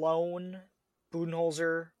 Malone,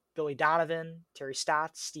 Budenholzer, Billy Donovan, Terry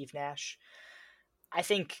Stotts, Steve Nash. I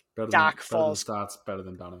think Doc falls. Better than Stotts, better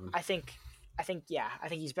than Donovan. I think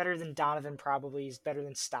he's better than Donovan. Probably he's better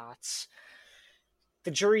than Stotts.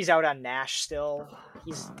 The jury's out on Nash still.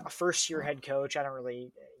 He's a first-year head coach. I don't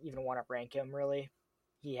really even want to rank him really.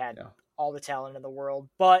 He had all the talent in the world,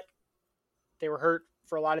 but they were hurt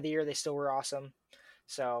for a lot of the year. They still were awesome.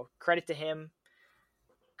 So credit to him.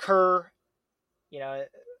 Kerr, I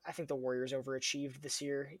think the Warriors overachieved this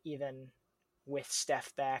year, even with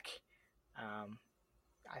Steph back. I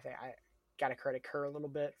think I got to credit Kerr a little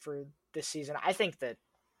bit for this season. I think that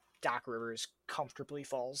Doc Rivers comfortably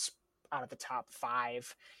falls out of the top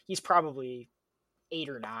 5. He's probably 8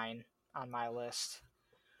 or 9 on my list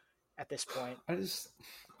at this point. I just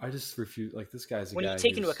refuse. Like, this guy's when you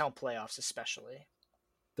take into account playoffs, especially.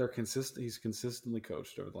 He's consistently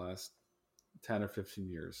coached over the last 10 or 15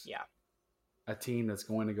 years. Yeah. A team that's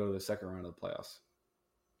going to go to the second round of the playoffs,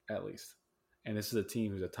 at least. And this is a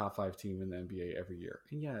team who's a top 5 team in the NBA every year.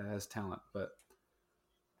 And yeah, it has talent, but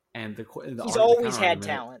he's always had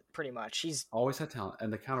talent, pretty much. He's always had talent.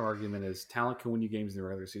 And the counter argument is talent can win you games in the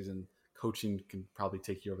regular season. Coaching can probably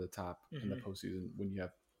take you over the top in the postseason when you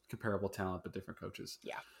have comparable talent but different coaches.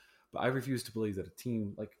 Yeah. But I refuse to believe that a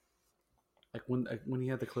team when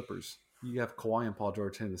you had the Clippers, you have Kawhi and Paul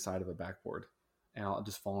George hitting the side of a backboard and all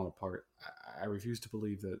just falling apart. I refuse to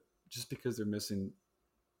believe that just because they're missing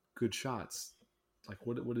good shots, like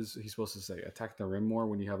what is he supposed to say? Attack the rim more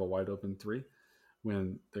when you have a wide open three,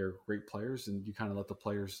 when they're great players, and you kind of let the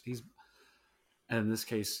players. And in this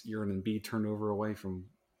case, you're an Embiid turnover away from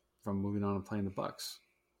moving on and playing the Bucks.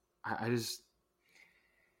 I just.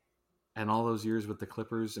 And all those years with the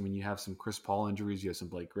Clippers, I mean, you have some Chris Paul injuries, you have some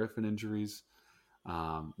Blake Griffin injuries.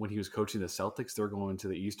 When he was coaching the Celtics, they were going to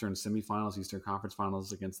the Eastern semifinals, Eastern Conference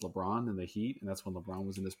Finals against LeBron and the Heat, and that's when LeBron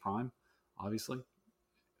was in his prime. Obviously,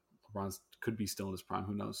 LeBron could be still in his prime.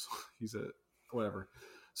 Who knows? He's a whatever.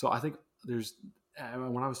 So I think there's.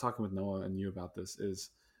 When I was talking with Noah and you about this, is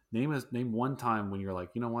name one time when you're like,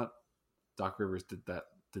 you know what, Doc Rivers did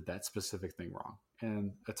that specific thing wrong.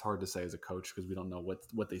 And it's hard to say as a coach because we don't know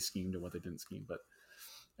what they schemed or what they didn't scheme. But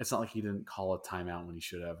it's not like he didn't call a timeout when he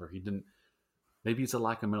should have, or he didn't. Maybe it's a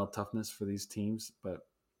lack of mental toughness for these teams, but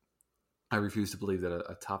I refuse to believe that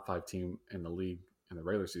a top 5 team in the league in the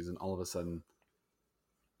regular season, all of a sudden,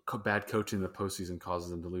 bad coaching in the postseason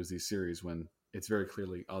causes them to lose these series when it's very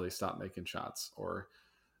clearly, they stopped making shots, or,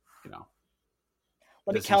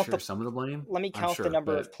 Let me count some of the blame. Let me count the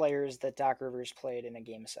number of players that Doc Rivers played in a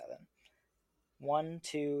Game 7. 1,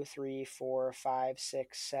 2, 3, 4, 5,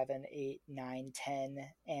 6, 7, 8, 9, 10,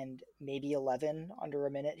 and maybe 11 under a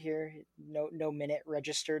minute here. No minute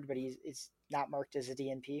registered, but it's not marked as a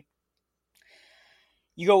DNP.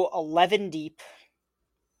 You go 11 deep.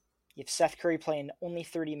 You have Seth Curry playing only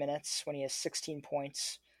 30 minutes when he has 16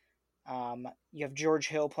 points. You have George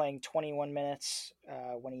Hill playing 21 minutes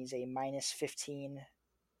when he's a minus 15,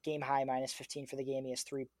 game high minus 15 for the game. He has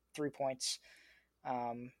three points.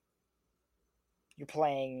 You're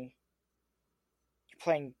playing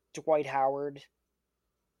Dwight Howard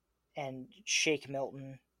and Shake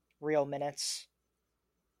Milton real minutes.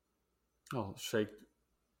 Oh, Shake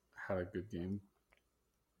had a good game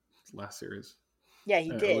last series. Yeah,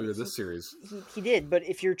 he did. Earlier this series. He did, but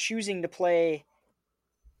if you're choosing to play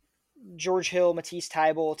George Hill, Matisse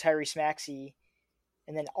Thybulle, Tyrese Maxey,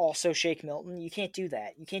 and then also Shake Milton, you can't do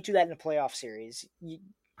that. You can't do that in a playoff series.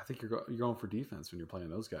 I think you're going for defense when you're playing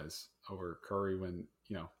those guys over Curry when,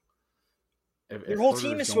 your whole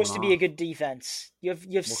team is supposed to be a good defense. You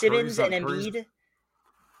have Simmons and Embiid.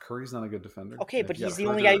 Curry's not a good defender. Okay, but he's the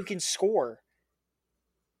only guy who can score.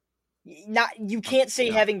 You can't say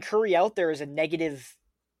having Curry out there is a negative,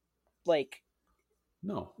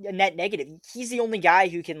 no, a net negative. He's the only guy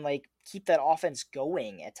who can keep that offense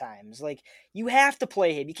going at times. You have to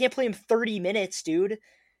play him. You can't play him 30 minutes, dude.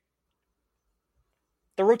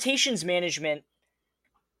 The rotations management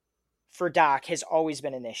for Doc has always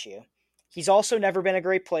been an issue. He's also never been a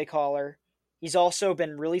great play caller. He's also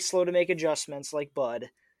been really slow to make adjustments like Bud.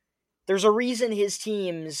 There's a reason his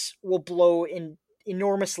teams will blow in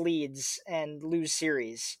enormous leads and lose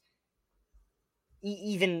series.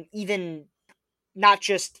 Even not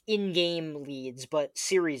just in-game leads, but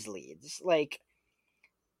series leads.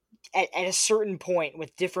 At a certain point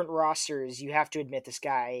with different rosters, you have to admit this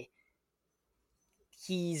guy,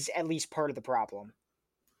 he's at least part of the problem.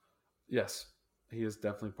 Yes, he is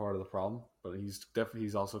definitely part of the problem, but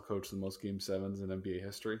he's also coached the most Game 7s in NBA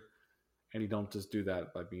history, and you don't just do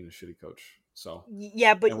that by being a shitty coach. So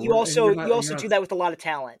yeah, but you also do that with a lot of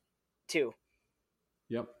talent too.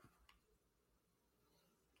 Yep.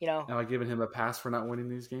 Am I giving him a pass for not winning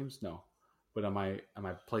these games? No, but am I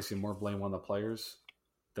placing more blame on the players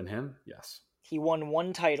than him? Yes. He won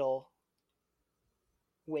one title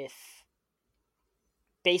with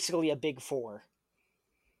basically a big four.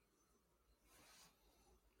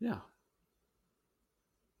 Yeah.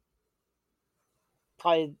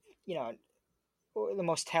 Probably, the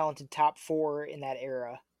most talented top four in that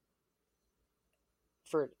era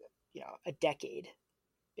for, a decade,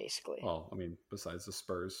 basically. Well, I mean, besides the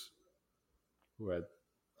Spurs, who had,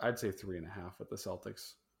 I'd say 3.5 with the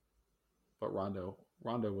Celtics. But Rondo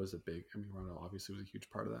was Rondo obviously was a huge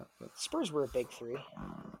part of that. But Spurs were a big three.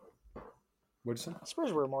 What'd you say?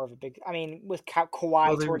 Spurs were more of a big, with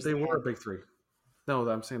Kawhi towards the end. They were a big three. No,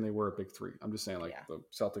 I'm saying they were a big three. I'm just saying the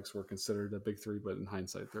Celtics were considered a big three, but in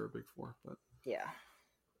hindsight, they're a big four. But yeah,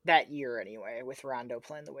 that year anyway, with Rondo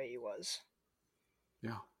playing the way he was.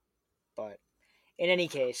 Yeah. But in any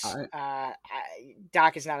case,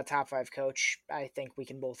 Doc is not a top 5 coach. I think we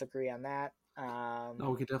can both agree on that.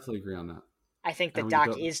 No, we could definitely agree on that. I think that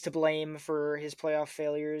Doc is to blame for his playoff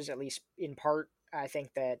failures, at least in part. I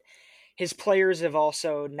think that his players have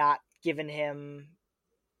also not given him,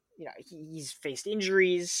 he's faced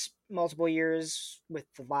injuries multiple years with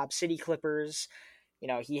the Lob City Clippers.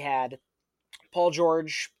 He had Paul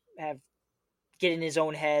George get in his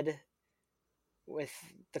own head with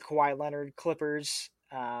the Kawhi Leonard Clippers.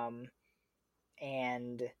 And,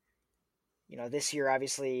 this year,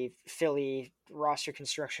 obviously, Philly roster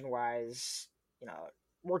construction wise,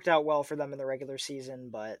 worked out well for them in the regular season,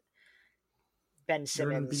 but Ben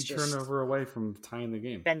Simmons turnover away from tying the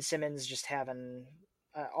game. Ben Simmons just having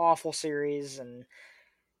an awful series and,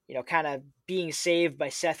 kind of being saved by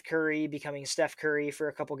Seth Curry, becoming Steph Curry for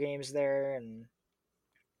a couple games there. And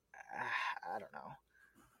I don't know.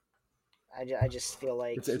 I just feel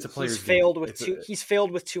like he's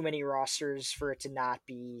failed with too many rosters for it to not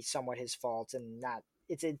be somewhat his fault, and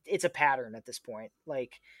it's a pattern at this point.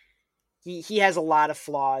 Like he has a lot of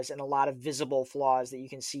flaws and a lot of visible flaws that you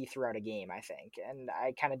can see throughout a game, I think. And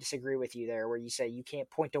I kind of disagree with you there where you say you can't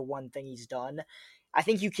point to one thing he's done. I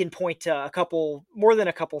think you can point to more than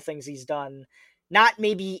a couple things he's done, not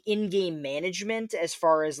maybe in-game management as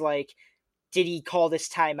far as like, did he call this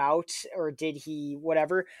timeout or did he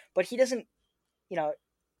whatever, but he doesn't,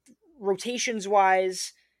 rotations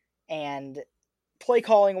wise and play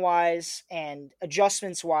calling wise and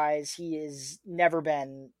adjustments wise,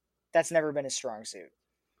 that's never been his strong suit.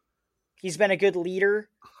 He's been a good leader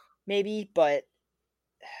maybe, but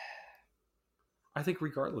I think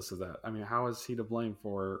regardless of that, I mean, how is he to blame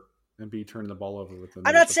for Embiid turning the ball over with the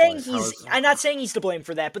I'm not saying he's to blame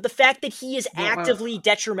for that, but the fact that he is actively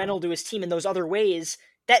detrimental to his team in those other ways,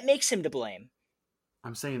 that makes him to blame.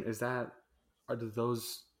 I'm saying, he's not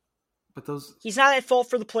at fault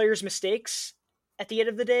for the players' mistakes at the end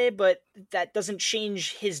of the day, but that doesn't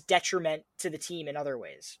change his detriment to the team in other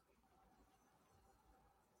ways.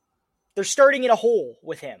 They're starting in a hole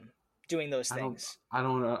with him doing those things. I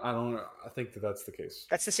think that's the case.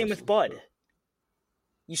 That's the same with Bud.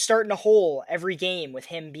 You start in a hole every game with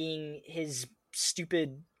him being his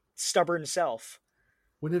stupid, stubborn self.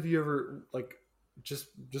 When have you ever, like, just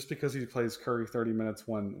because he plays Curry 30 minutes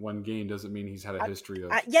one game doesn't mean he's had a history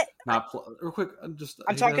of real quick.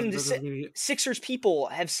 I'm talking to Sixers people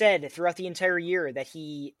have said throughout the entire year that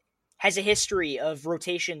he has a history of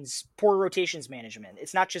poor rotations management.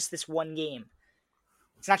 It's not just this one game.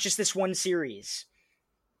 It's not just this one series.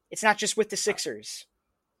 It's not just with the Sixers.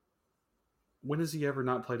 When has he ever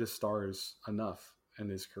not played his stars enough in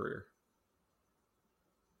his career?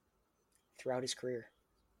 Throughout his career.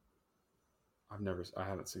 I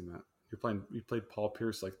haven't seen that. You played Paul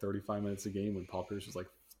Pierce like 35 minutes a game when Paul Pierce was like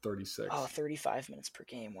 36. Oh, 35 minutes per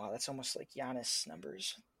game. Wow, that's almost like Giannis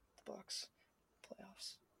numbers. The Bucks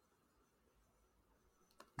playoffs.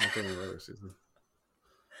 Not during the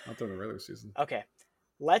regular season. Okay,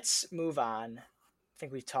 let's move on. I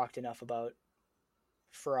think we've talked enough about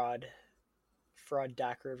fraud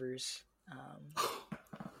Doc Rivers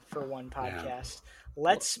for one podcast.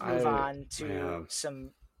 Let's move on to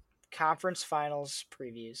some conference finals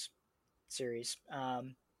previews series.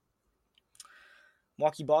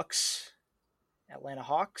 Milwaukee Bucks, Atlanta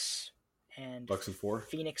Hawks, and Bucks in 4.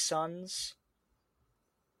 Phoenix Suns,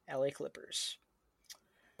 LA Clippers.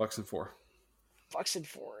 Bucks in 4. Bucks in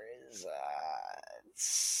 4 is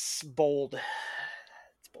it's bold.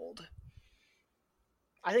 It's bold.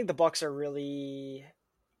 I think the Bucks are really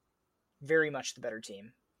very much the better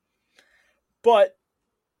team. But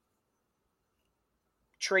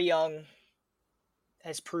Trae Young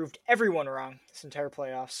has proved everyone wrong this entire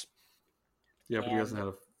playoffs. Yeah, but he hasn't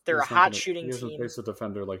had they're a hot shooting team. He hasn't faced a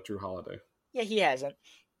defender like Drew Holiday. Yeah, he hasn't.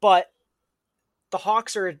 But the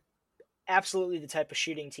Hawks are absolutely the type of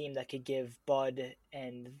shooting team that could give Bud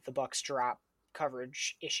and the Bucks drop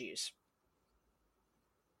coverage issues.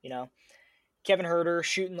 Kevin Huerter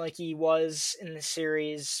shooting like he was in this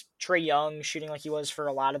series. Trae Young shooting like he was for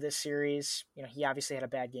a lot of this series. He obviously had a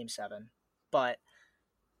bad Game 7. But,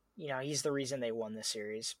 he's the reason they won this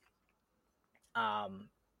series.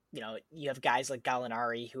 You have guys like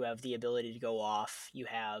Gallinari who have the ability to go off. You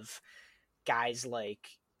have guys like...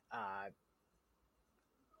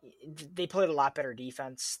 they played a lot better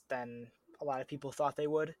defense than a lot of people thought they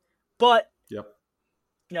would. But,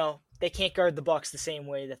 they can't guard the Bucks the same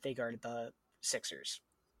way that they guarded the Sixers.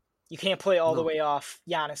 You can't play all the way off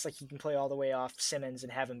Giannis like you can play all the way off Simmons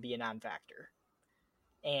and have him be a non-factor.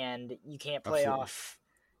 And you can't play off,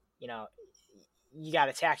 you got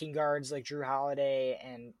attacking guards like Drew Holiday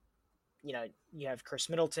and, you have Chris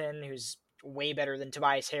Middleton, who's way better than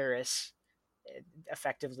Tobias Harris,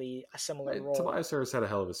 effectively a similar role. Tobias Harris had a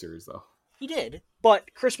hell of a series, though. He did,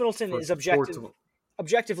 but Chris Middleton is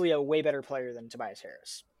objectively a way better player than Tobias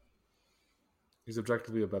Harris. He's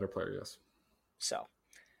objectively a better player, yes. So,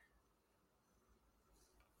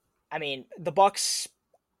 I mean, the Bucks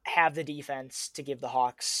have the defense to give the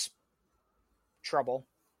Hawks trouble.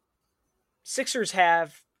 Sixers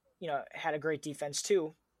have, had a great defense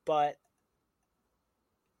too, but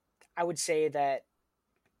I would say that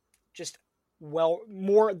just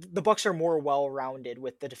the Bucks are more well-rounded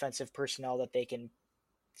with the defensive personnel that they can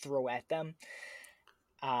throw at them.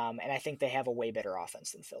 And I think they have a way better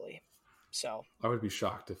offense than Philly. So I would be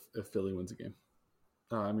shocked if Philly wins a game.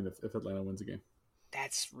 If Atlanta wins a game.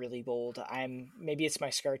 That's really bold. Maybe it's my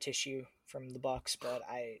scar tissue from the Bucks, but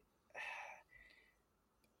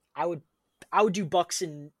I would do Bucks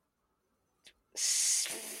in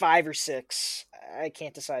 5 or 6. I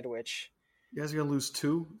can't decide which. You guys are gonna lose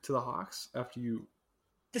 2 to the Hawks after you.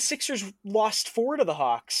 The Sixers lost 4 to the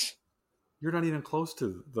Hawks. You're not even close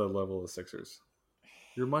to the level of the Sixers.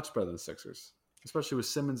 You're much better than the Sixers, especially with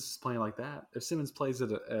Simmons playing like that. If Simmons plays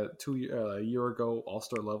at a year ago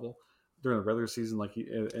All-Star level during the regular season, like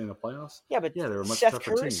in the playoffs, they were a much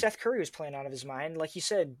tougher team. Seth Curry was playing out of his mind, like you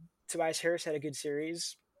said. Tobias Harris had a good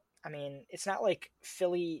series. I mean, it's not like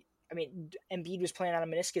Philly. I mean, Embiid was playing on a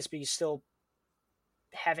meniscus, but he's still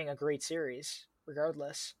having a great series,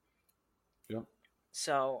 regardless. Yep.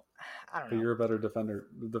 So, I don't know. But you're a better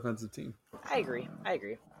defensive team. I agree.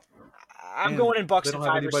 I'm going in Bucks in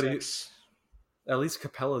 5 or 6. At least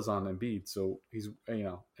Capella's on Embiid, so he's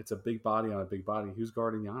it's a big body on a big body. Who's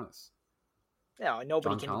guarding Giannis? No,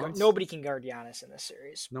 nobody can guard Giannis in this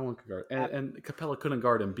series. No one can guard, and Capella couldn't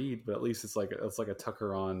guard Embiid, but at least it's like a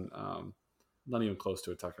Tucker on, not even close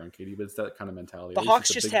to a Tucker on KD, but it's that kind of mentality.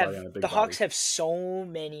 The Hawks have so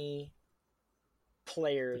many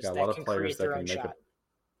players that can create their own shot.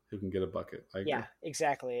 Who can get a bucket? Yeah,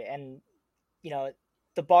 exactly, and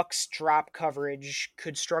the Bucks drop coverage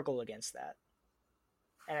could struggle against that.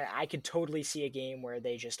 And I could totally see a game where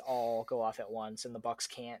they just all go off at once and the Bucks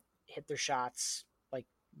can't hit their shots. Like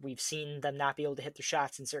we've seen them not be able to hit their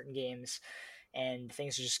shots in certain games and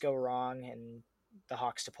things just go wrong and the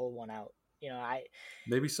Hawks to pull one out.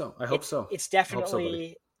 Maybe so. I hope so. It's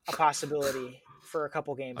definitely a possibility for a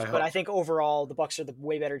couple games. But I think overall the Bucks are the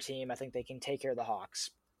way better team. I think they can take care of the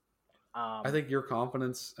Hawks. I think your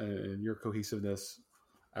confidence and your cohesiveness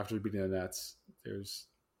after beating the Nets, there's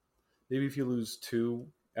maybe if you lose 2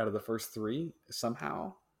 out of the first 3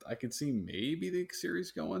 somehow, I could see maybe the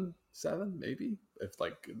series going 7, maybe if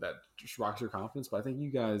like that just rocks your confidence. But I think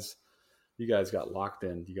you guys got locked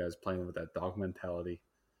in. You guys playing with that dog mentality.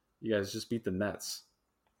 You guys just beat the Nets.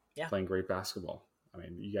 Yeah, playing great basketball. I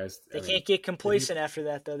mean, you guys. They can't get complacent after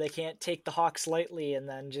that, though. They can't take the Hawks lightly and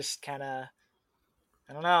then just kind of.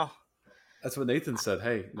 I don't know. That's what Nathan said.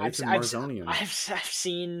 Hey, Nathan Marzonian. I've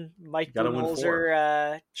seen Mike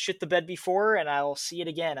Budenholzer shit the bed before, and I'll see it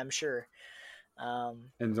again, I'm sure.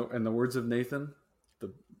 In the words of Nathan,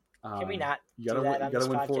 can we not do that on this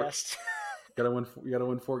podcast? You gotta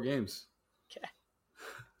win 4 games. Okay.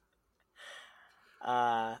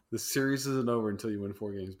 The series isn't over until you win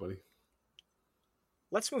 4 games, buddy.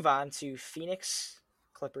 Let's move on to Phoenix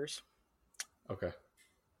Clippers. Okay.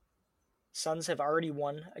 Suns have already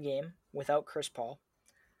won a game without Chris Paul.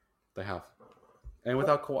 They have. And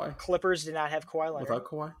without Kawhi. Clippers did not have Kawhi Leonard. Without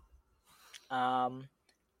Kawhi?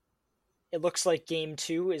 It looks like game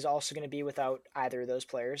 2 is also going to be without either of those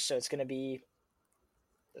players. So it's going to be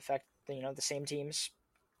the same teams.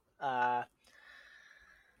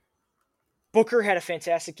 Booker had a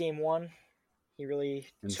fantastic game 1. He really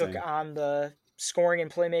took on the scoring and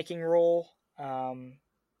playmaking role.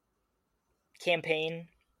 Campaign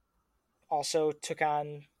also took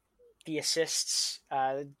on the assists,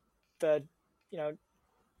 the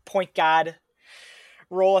point guard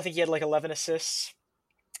role. I think he had like 11 assists,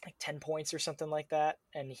 like 10 points or something like that.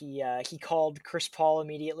 And he called Chris Paul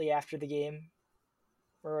immediately after the game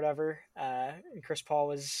or whatever. And Chris Paul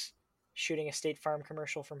was shooting a State Farm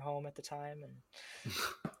commercial from home at the time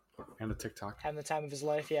and a TikTok, having the time of his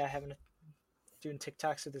life. Yeah, doing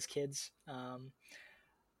TikToks with his kids.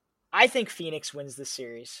 I think Phoenix wins this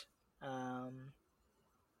series.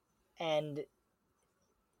 And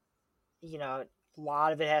a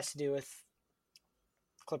lot of it has to do with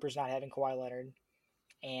Clippers not having Kawhi Leonard,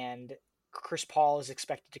 and Chris Paul is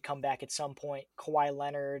expected to come back at some point. Kawhi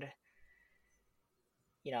Leonard,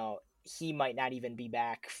 he might not even be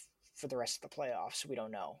back for the rest of the playoffs. We don't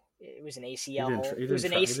know. It was an ACL. It was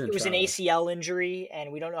an ACL injury,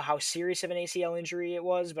 and we don't know how serious of an ACL injury it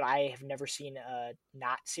was. But I have never seen a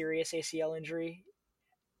not serious ACL injury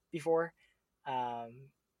before.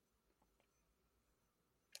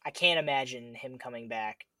 I can't imagine him coming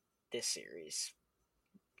back this series.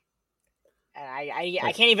 And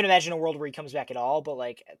I can't even imagine a world where he comes back at all, but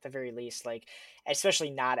like at the very least, like especially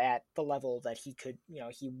not at the level that he could,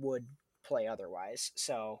 he would play otherwise.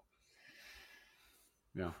 So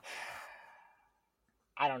yeah.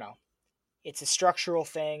 I don't know. It's a structural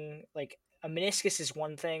thing. Like a meniscus is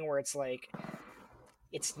one thing where it's like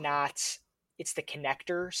it's not it's the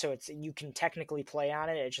connector, so it's you can technically play on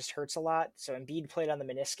it. It just hurts a lot. So Embiid played on the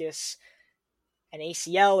meniscus. An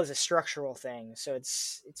ACL is a structural thing, so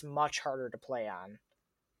it's much harder to play on.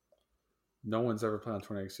 No one's ever played on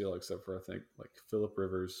torn ACL except for I think like Phillip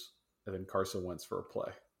Rivers and then Carson Wentz for a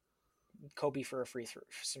play. Kobe for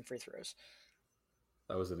some free throws.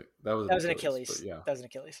 That was an Achilles. but yeah. That was an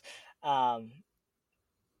Achilles. But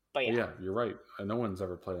But yeah, yeah, you're right. No one's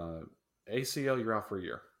ever played on an ACL. You're out for a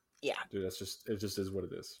year. yeah. Dude, it just is what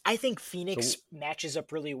it is. I think Phoenix So, matches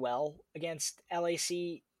up really well against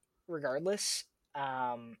LAC, regardless.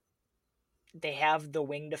 They have the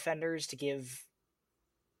wing defenders to give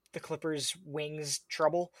the Clippers wings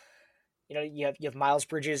trouble. You know, you have Miles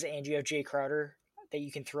Bridges and you have Jay Crowder that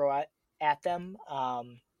you can throw at them.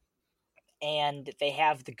 And they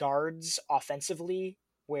have the guards offensively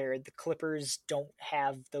where the Clippers don't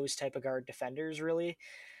have those type of guard defenders really.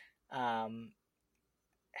 At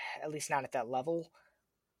least not at that level.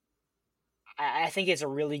 I think it's a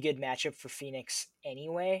really good matchup for Phoenix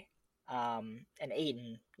anyway. And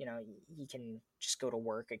Ayton, you know, he can just go to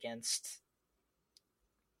work against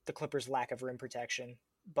the Clippers' lack of rim protection.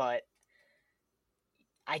 But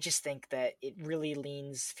I just think that it really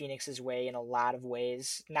leans Phoenix's way in a lot of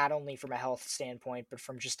ways, not only from a health standpoint, but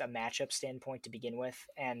from just a matchup standpoint to begin with.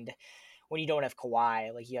 And when you don't have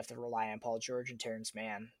Kawhi, like you have to rely on Paul George and Terrence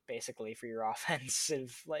Mann basically for your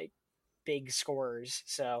offensive, like big scorers.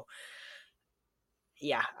 So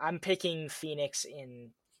yeah, I'm picking Phoenix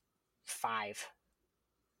in 5.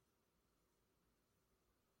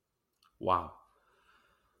 wow.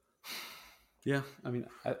 Yeah, I mean,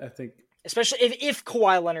 I think Especially if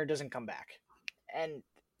Kawhi Leonard doesn't come back. And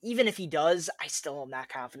even if he does, I still am not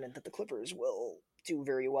confident that the Clippers will do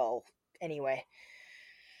very well anyway.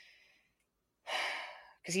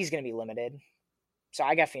 Because he's going to be limited. So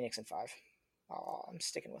I got Phoenix in 5. I'm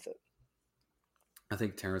sticking with it. I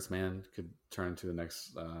think Terrence Mann could turn into the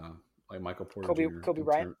next like Michael Porter Kobe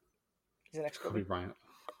Bryant. He's the next Kobe Bryant.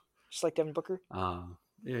 Just like Devin Booker.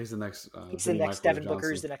 Yeah, he's the next. He's the next Devin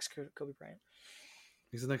Booker. Is the next Kobe Bryant.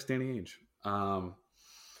 He's the next Danny Ainge.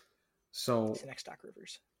 So he's the next Doc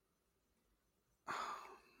Rivers.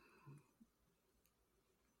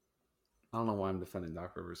 I don't know why I'm defending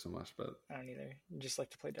Doc Rivers so much, but I don't either. You just like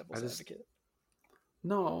to play devil's advocate.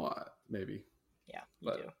 No, maybe. Yeah,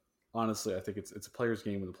 you do. Honestly, I think it's a player's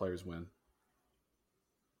game when the players win.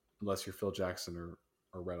 Unless you're Phil Jackson or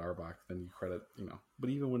Red Auerbach, then you credit, you know. But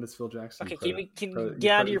even when it's Phil Jackson, okay,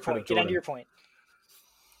 get onto your point. Get onto your point.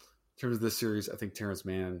 In terms of this series, I think Terrence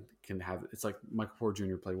Mann can have. It's like Michael Porter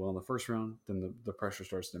Jr. played well in the first round. Then the pressure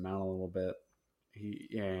starts to mount a little bit.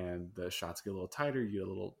 And the shots get a little tighter. You get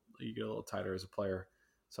a little tighter as a player.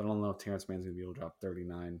 So I don't know if Terrence Mann's going to be able to drop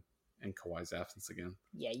 39 in Kawhi's absence again.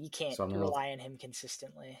 Yeah, you can't rely on him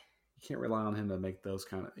consistently. You can't rely on him to make those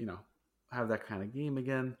kind of, you know, have that kind of game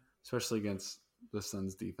again, especially against the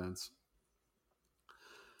Suns defense.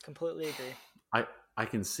 Completely agree. I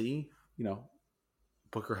can see, you know,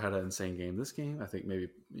 Booker had an insane game this game. I think maybe,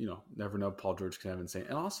 you know, never know, Paul George can have insane.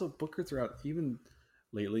 And also Booker throughout, even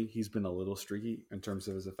lately, he's been a little streaky in terms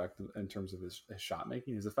of his shot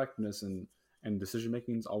making. His effectiveness and decision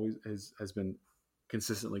making has been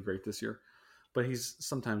consistently great this year. But he's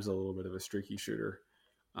sometimes a little bit of a streaky shooter.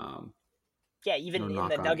 Yeah, even in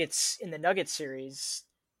the Nuggets series,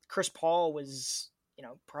 Chris Paul was, you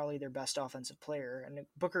know, probably their best offensive player, and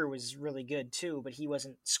Booker was really good too, but he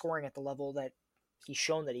wasn't scoring at the level that he's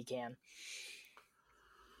shown that he can.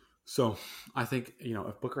 So I think, you know,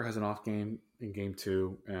 if Booker has an off game in game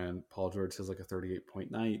 2 and Paul George has like a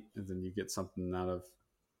 38-point night, and then you get something out of,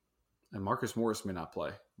 and Marcus Morris may not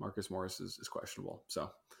play. Marcus Morris is questionable.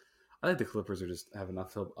 So I think the Clippers are just have an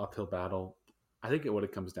uphill battle. I think what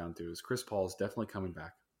it comes down to is Chris Paul is definitely coming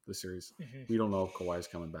back this series. Mm-hmm. We don't know if Kawhi is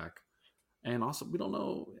coming back. And also we don't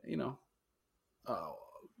know, you know,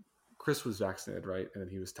 Chris was vaccinated, right? And then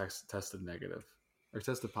he was tested negative. Or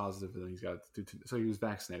tested positive, and then he's got to do. So he was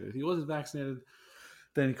vaccinated. If he wasn't vaccinated,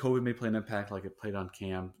 then COVID may play an impact, like it played on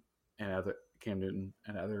Cam Newton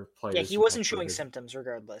and other players. Yeah, he wasn't showing symptoms,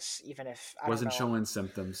 regardless. Even if wasn't showing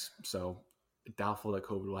symptoms, so doubtful that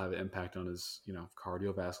COVID will have an impact on his, you know,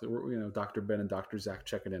 cardiovascular. You know, Dr. Ben and Dr. Zach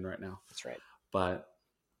checking in right now. That's right. But,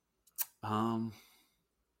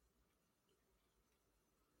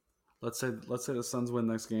 let's say the Suns win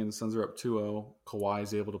next game. The Suns are up 2-0. Kawhi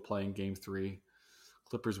is able to play in game 3.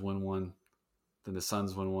 Clippers win 1, then the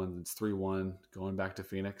Suns win 1. It's 3-1, going back to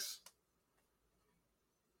Phoenix.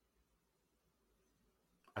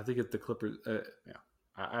 I think if the Clippers,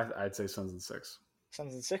 I'd say Suns in 6.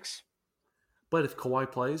 Suns in 6. But if Kawhi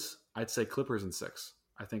plays, I'd say Clippers in 6.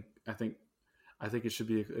 I think it should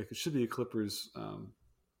be a Clippers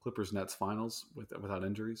Nets finals without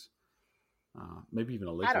injuries. Maybe even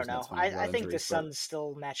a Lakers I don't know. Nets finals without I think injuries, the Suns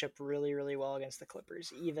still match up really, really well against the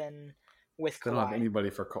Clippers, even with Kawhi. They don't have anybody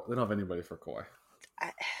for Kawhi.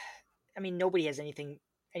 I mean, nobody has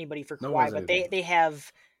anybody for No one Kawhi, has but anything. they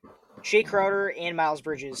have Jay Crowder and Miles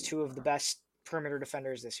Bridges, two of the best perimeter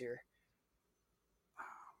defenders this year.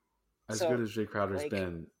 As good as Jay Crowder's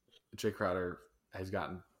been, Jay Crowder has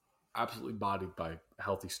gotten absolutely bodied by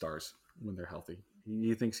healthy stars when they're healthy.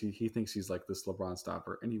 He thinks he's like this LeBron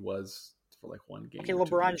stopper, and he was for like one game. Okay,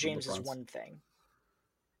 LeBron James is one thing,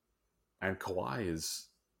 and Kawhi is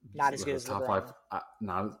not as good as top LeBron. 5.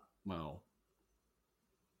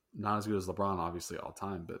 Not as good as LeBron, obviously all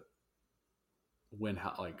time, but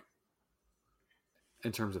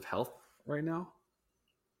in terms of health right now.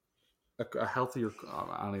 A healthier,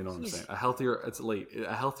 I don't even know what I'm saying. A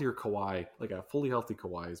healthier Kawhi, like a fully healthy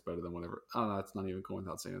Kawhi is better than whatever. I don't know, that's not even going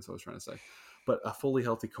without saying. That's what I was trying to say. But a fully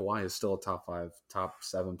healthy Kawhi is still a top 5, top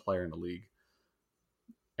 7 player in the league.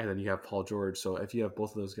 And then you have Paul George. So if you have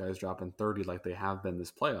both of those guys dropping 30 like they have been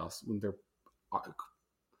this playoffs, when they're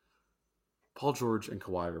Paul George and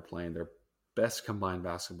Kawhi are playing their best combined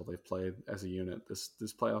basketball they've played as a unit this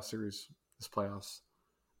playoffs.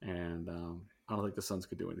 And I don't think the Suns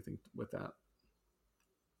could do anything with that.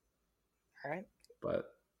 All right.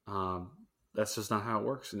 But that's just not how it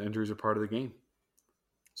works, and injuries are part of the game.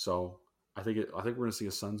 So I think we're going to see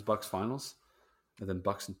a Suns-Bucks finals, and then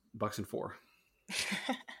Bucks and 4.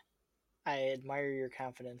 I admire your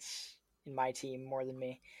confidence in my team more than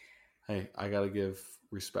me. Hey, I got to give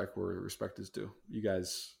respect where respect is due. You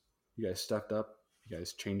guys stepped up. You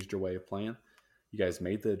guys changed your way of playing. You guys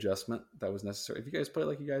made the adjustment that was necessary. If you guys play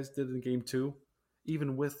like you guys did in Game 2,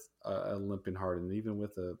 even with a limping Harden, even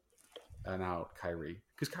with an out Kyrie,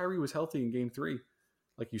 because Kyrie was healthy in Game 3,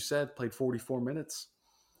 like you said, played 44 minutes.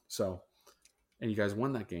 So, and you guys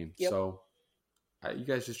won that game. Yep. So, you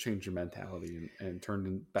guys just changed your mentality and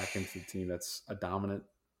turned back into the team that's a dominant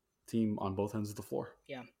team on both ends of the floor.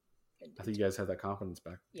 Yeah. I think you guys have that confidence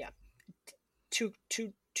back. Yeah. Two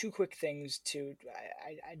quick things too.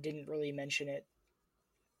 I didn't really mention it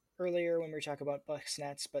earlier when we were talking about Bucks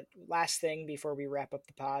Nets, but last thing before we wrap up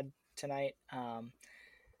the pod tonight,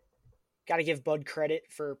 got to give Bud credit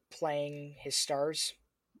for playing his stars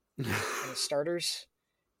and his starters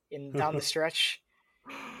down the stretch.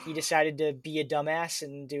 He decided to be a dumbass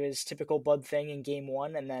and do his typical Bud thing in Game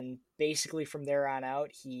 1, and then basically from there on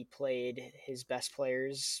out, he played his best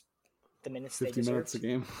players the minutes 50 they deserved. minutes a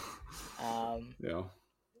game. Yeah.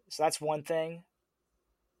 So that's one thing.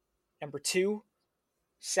 Number 2,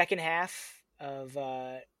 second half of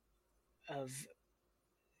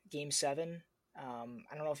Game 7. I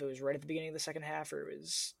don't know if it was right at the beginning of the second half or it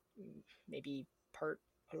was maybe part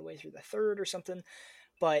of the way through the third or something,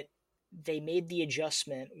 but they made the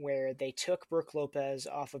adjustment where they took Brook Lopez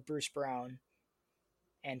off of Bruce Brown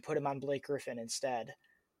and put him on Blake Griffin instead,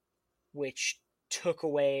 which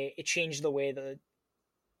changed the way the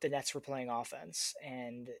Nets were playing offense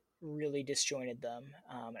and really disjointed them.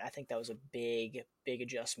 And I think that was a big, big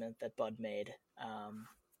adjustment that Bud made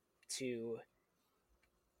to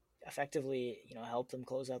effectively, help them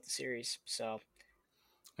close out the series. So,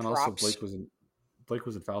 and also Blake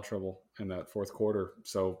was in foul trouble in that fourth quarter,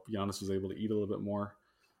 so Giannis was able to eat a little bit more.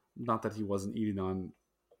 Not that he wasn't eating on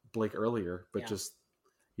Blake earlier, but just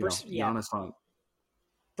Giannis on.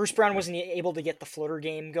 Bruce Brown wasn't able to get the floater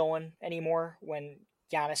game going anymore when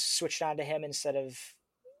Giannis switched on to him instead of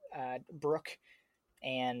Brook,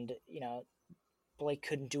 and Blake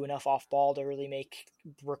couldn't do enough off ball to really make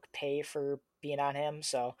Brook pay for being on him.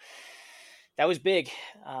 So that was big.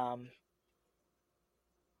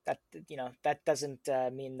 That doesn't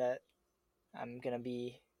mean that I'm gonna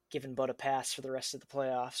be giving Bud a pass for the rest of the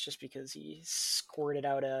playoffs just because he squirted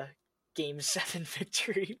out a Game 7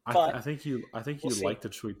 victory. But I think you liked the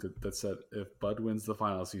tweet that said if Bud wins the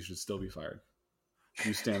finals, he should still be fired.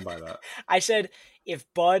 You stand by that? I said if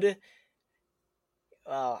Bud.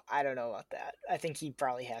 I don't know about that. I think he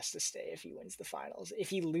probably has to stay if he wins the finals. If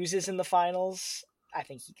he loses in the finals, I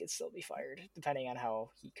think he could still be fired, depending on how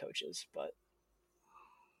he coaches. But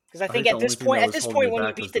because I think at this point, when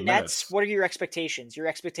you beat the Nets, what are your expectations? Your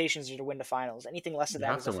expectations are to win the finals. Anything less than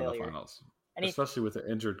that is a failure. Win the finals, especially with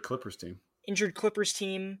the injured Clippers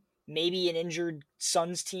team. Maybe an injured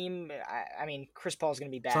Suns team. I mean, Chris Paul's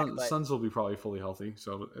going to be back. Suns will be probably fully healthy,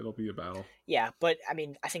 so it'll be a battle. Yeah, but I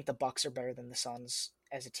mean, I think the Bucks are better than the Suns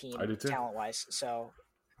as a team, talent-wise. So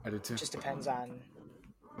I do too. It just depends on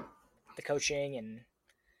the coaching and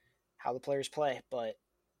how the players play. But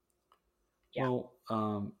yeah. Well,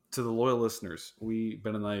 to the loyal listeners,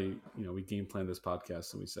 Ben and I, we game planned this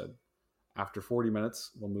podcast, and we said after 40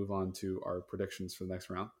 minutes, we'll move on to our predictions for the next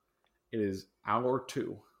round. It is hour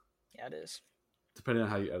 2. Yeah, it is. Depending on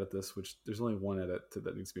how you edit this, which there's only one edit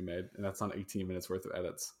that needs to be made, and that's on 18 minutes worth of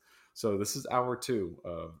edits. So this is hour 2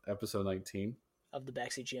 of episode 19 of the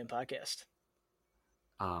Backseat GM podcast.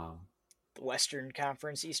 The Western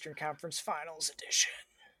Conference, Eastern Conference Finals edition.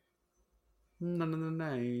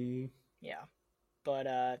 No. Yeah, but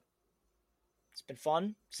it's been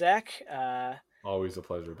fun, Zach. Always a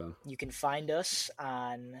pleasure, Ben. You can find us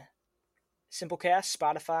on Simplecast,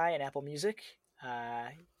 Spotify, and Apple Music. You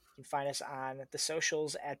can find us on the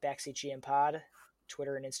socials at Backseat GM Pod,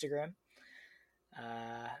 Twitter and Instagram.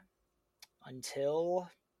 Until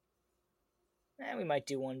we might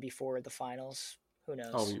do one before the finals. Who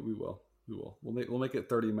knows? Oh, we will. We'll make it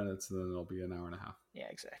 30 minutes, and then it'll be an hour and a half. Yeah,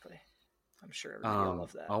 exactly. I'm sure everybody will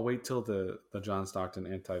love that. I'll wait till the John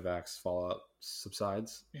Stockton anti-vax fallout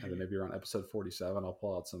subsides, and then maybe around episode 47, I'll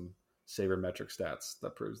pull out some sabermetric stats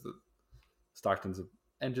that proves that Stockton's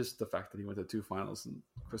and just the fact that he went to 2 finals and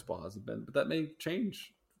Chris Paul hasn't been. But that may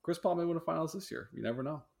change. Chris Paul may win a finals this year. You never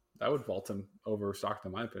know. That would vault him over Stockton,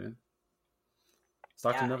 in my opinion.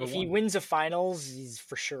 Stockton never won. If he wins a finals, he's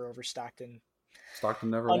for sure over Stockton. Stockton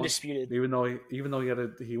never undisputed. Won. Even though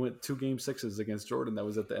he went 2 game 6s against Jordan, that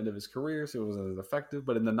was at the end of his career, so it wasn't as effective.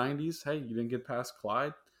 But in the 90s, hey, you didn't get past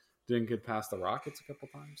Clyde, didn't get past the Rockets a couple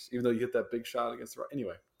times, even though you hit that big shot against the Rockets.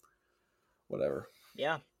 Anyway, whatever.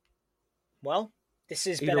 Yeah. Well, this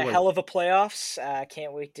has been a hell of a playoffs.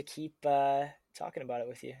 Can't wait to keep talking about it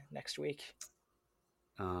with you next week.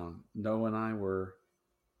 Noah and I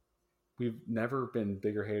we've never been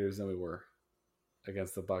bigger haters than we were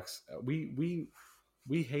against the Bucks. We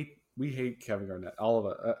hate Kevin Garnett. All of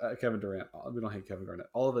us, Kevin Durant. We don't hate Kevin Garnett.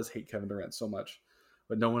 All of us hate Kevin Durant so much,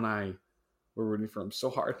 but Noah and I were rooting for him so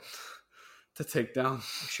hard to take down.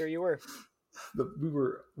 I'm sure you were.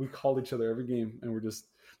 We called each other every game, and we're just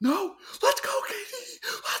no. Let's go, KD.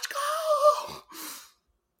 Let's go.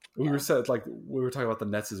 We were said like we were talking about the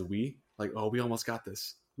Nets as we almost got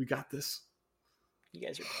this. We got this. You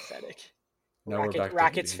guys are pathetic.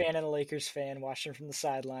 Rockets fan and a Lakers fan watching from the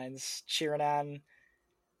sidelines, cheering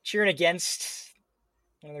against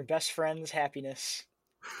one of their best friends' happiness.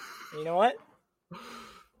 And you know what?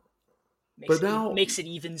 Makes it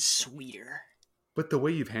even sweeter. But the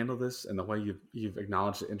way you've handled this and the way you've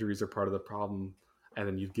acknowledged that injuries are part of the problem, and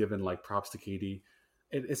then you've given props to KD,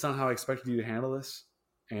 it's not how I expected you to handle this.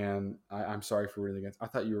 And I'm sorry for rooting against. I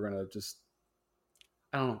thought you were gonna just.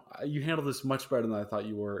 I don't know. You handled this much better than I thought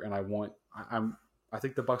you were, and I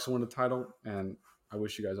think the Bucks will win the title, and I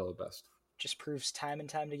wish you guys all the best. Just proves time and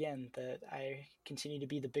time again that I continue to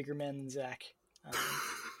be the bigger man than Zach.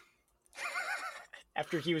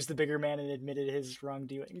 After he was the bigger man and admitted his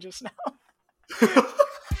wrongdoing just now.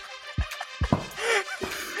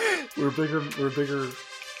 We're bigger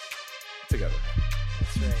together.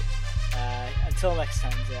 That's right. Until next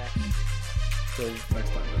time, Zach. Until next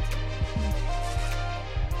time, Vincent.